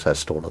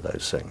reprocessed all of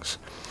those things.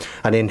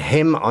 And in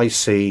him, I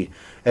see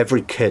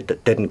every kid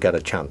that didn't get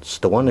a chance,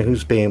 the one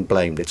who's being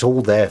blamed, it's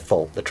all their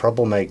fault, the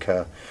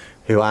troublemaker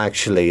who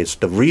actually is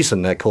the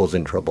reason they're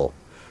causing trouble.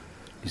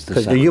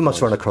 You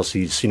must run across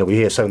these, we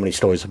hear so many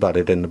stories about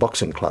it in the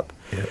boxing club.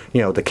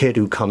 Yeah. The kid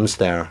who comes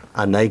there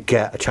and they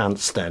get a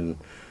chance then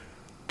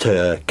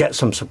to get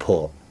some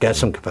support, get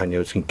some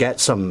companionship, and get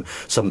some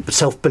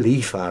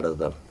self-belief out of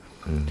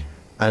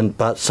them.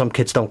 But some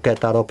kids don't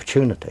get that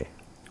opportunity.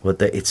 Well,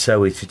 it's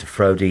so easy to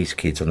throw these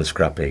kids on the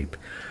scrap heap.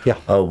 Yeah.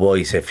 Oh, why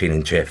is Effie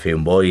and Jeffy,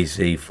 and why is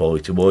he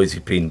fighting, why is he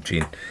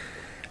pinching?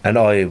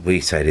 And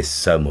we say this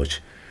so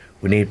much.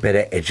 We need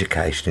better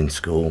education in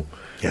school.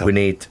 Yeah. We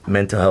need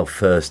mental health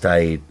first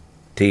aid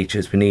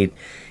teachers. We need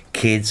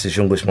kids as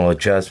young as my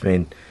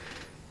Jasmine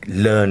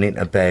learning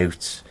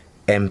about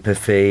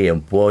empathy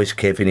and why is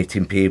Kevin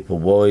hitting people,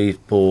 why is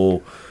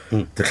Paul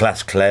the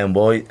class clown,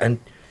 why, and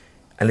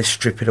let's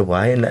strip it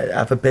away and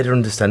have a better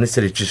understanding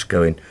instead of just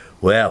going,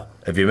 well,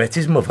 have you met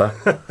his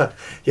mother?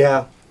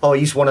 Yeah. Oh,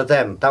 he's one of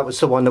them. That was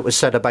the one that was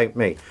said about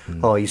me.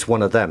 Oh, he's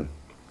one of them.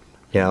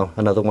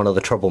 Another one of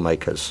the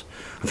troublemakers.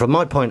 And from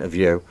my point of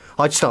view,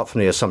 I'd start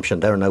from the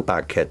assumption there are no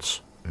bad kids.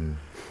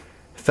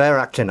 If they're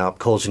acting up,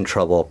 causing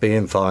trouble,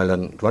 being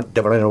violent,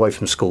 running away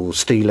from school,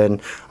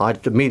 stealing,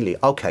 I'd immediately,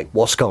 okay,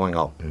 what's going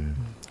on?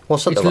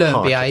 What's at It's the learned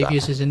heart of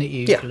behaviours, that? isn't it,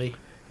 usually?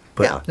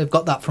 Yeah. They've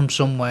got that from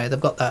somewhere. They've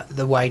got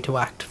the way to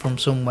act from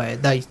somewhere.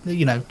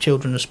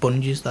 Children are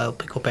sponges. They'll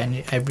pick up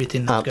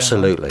everything that's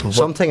Absolutely. going on.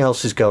 Something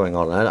else is going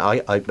on. And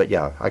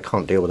I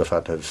can't deal with the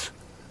fact of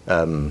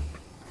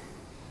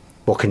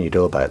what can you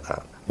do about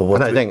that? But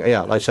what And I we- think,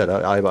 yeah, like I said,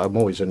 I'm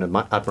always in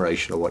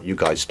admiration of what you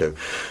guys do,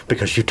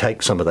 because you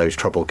take some of those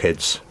troubled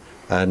kids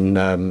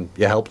and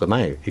you help them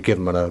out. You give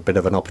them a bit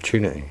of an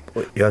opportunity.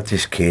 You have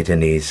this kid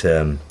and he's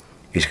getting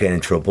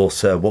in trouble,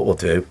 so what we'll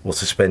do, we'll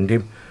suspend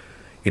him.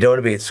 You don't want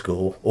to be at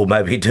school, or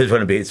maybe he does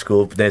want to be at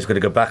school, but then he's going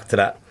to go back to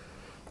that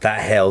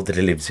hell that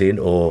he lives in,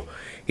 or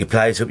he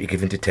plays up, you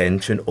give him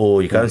detention,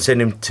 or you go and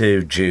send him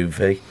to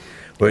juvie,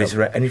 where he's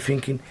and you're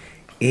thinking,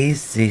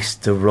 is this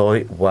the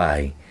right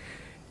way?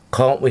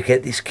 Can't we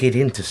get this kid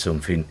into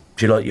something?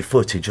 Do you like your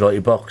footy? Do you like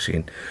your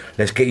boxing?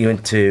 Let's get you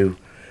into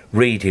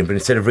reading, but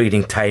instead of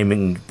reading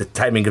Taming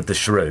of the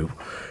Shrew,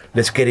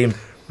 let's get him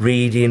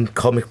reading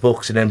comic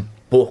books and then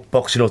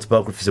boxing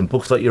autobiographies and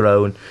books like your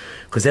own,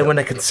 because then when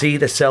they can see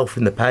themselves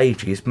in the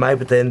pages,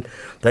 maybe then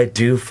they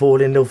do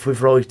fall in love with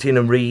writing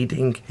and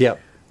reading. Yeah,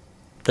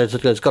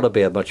 there's got to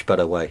be a much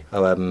better way.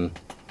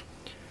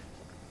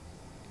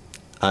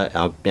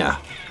 Yeah,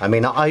 I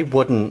mean, I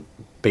wouldn't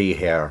be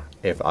here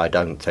if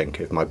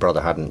my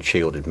brother hadn't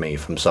shielded me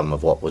from some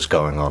of what was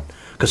going on,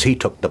 because he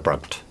took the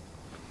brunt,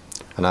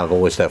 and I've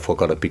always therefore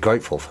got to be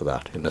grateful for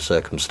that in the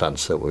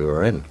circumstance that we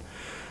were in.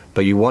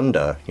 But you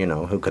wonder,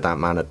 who could that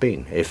man have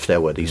been if there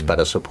were these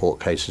better support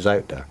cases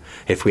out there?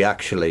 If we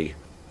actually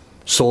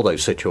saw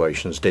those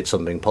situations, did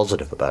something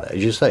positive about it.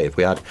 As you say, if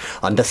we had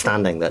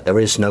understanding that there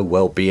is no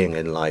well-being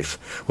in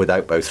life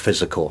without both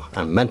physical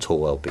and mental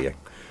well-being,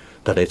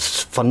 that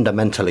it's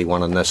fundamentally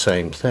one and the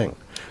same thing.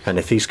 And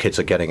if these kids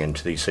are getting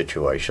into these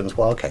situations,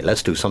 well, okay,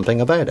 let's do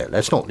something about it.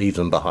 Let's not leave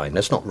them behind.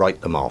 Let's not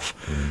write them off,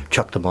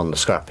 chuck them on the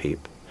scrap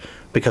heap.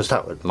 Because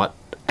that would,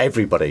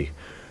 everybody...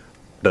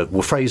 The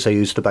phrase they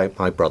used about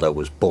my brother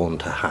was born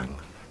to hang.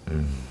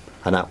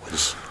 And that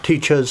was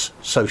teachers,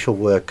 social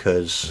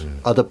workers,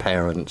 other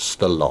parents,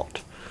 the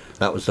lot.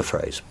 That was the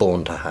phrase,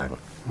 born to hang.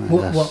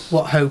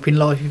 What hope in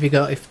life have you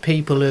got if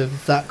people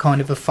of that kind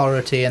of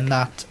authority and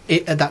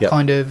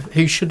kind of,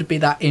 who should be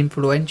that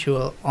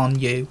influential on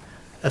you,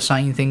 are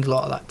saying things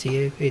like that to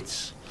you?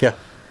 It's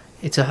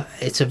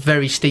a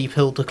very steep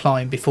hill to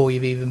climb before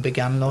you've even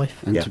begun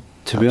life. And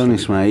to be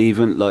honest, mate,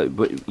 even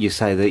but you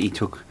say that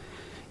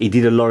he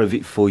did a lot of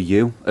it for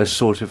you, he was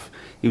sort of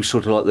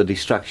like the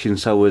distraction,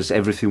 so as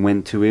everything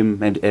went to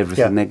him and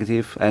everything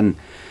negative, and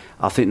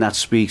I think that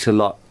speaks a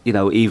lot.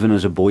 Even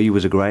as a boy, he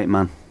was a great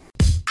man.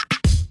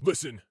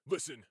 Listen.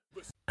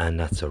 And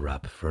that's a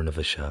wrap for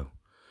another show.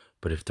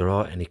 But if there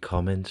are any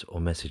comments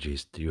or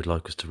messages that you would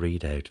like us to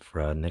read out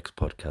for our next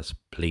podcast,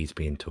 please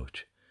be in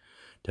touch.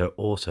 There are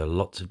also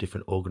lots of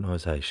different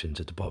organisations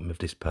at the bottom of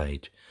this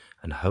page,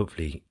 and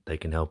hopefully they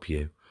can help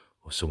you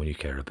or someone you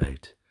care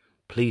about.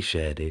 Please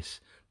share this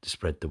to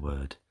spread the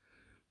word.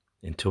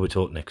 Until we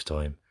talk next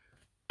time,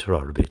 ta-ra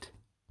a bit.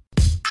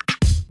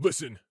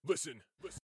 Listen.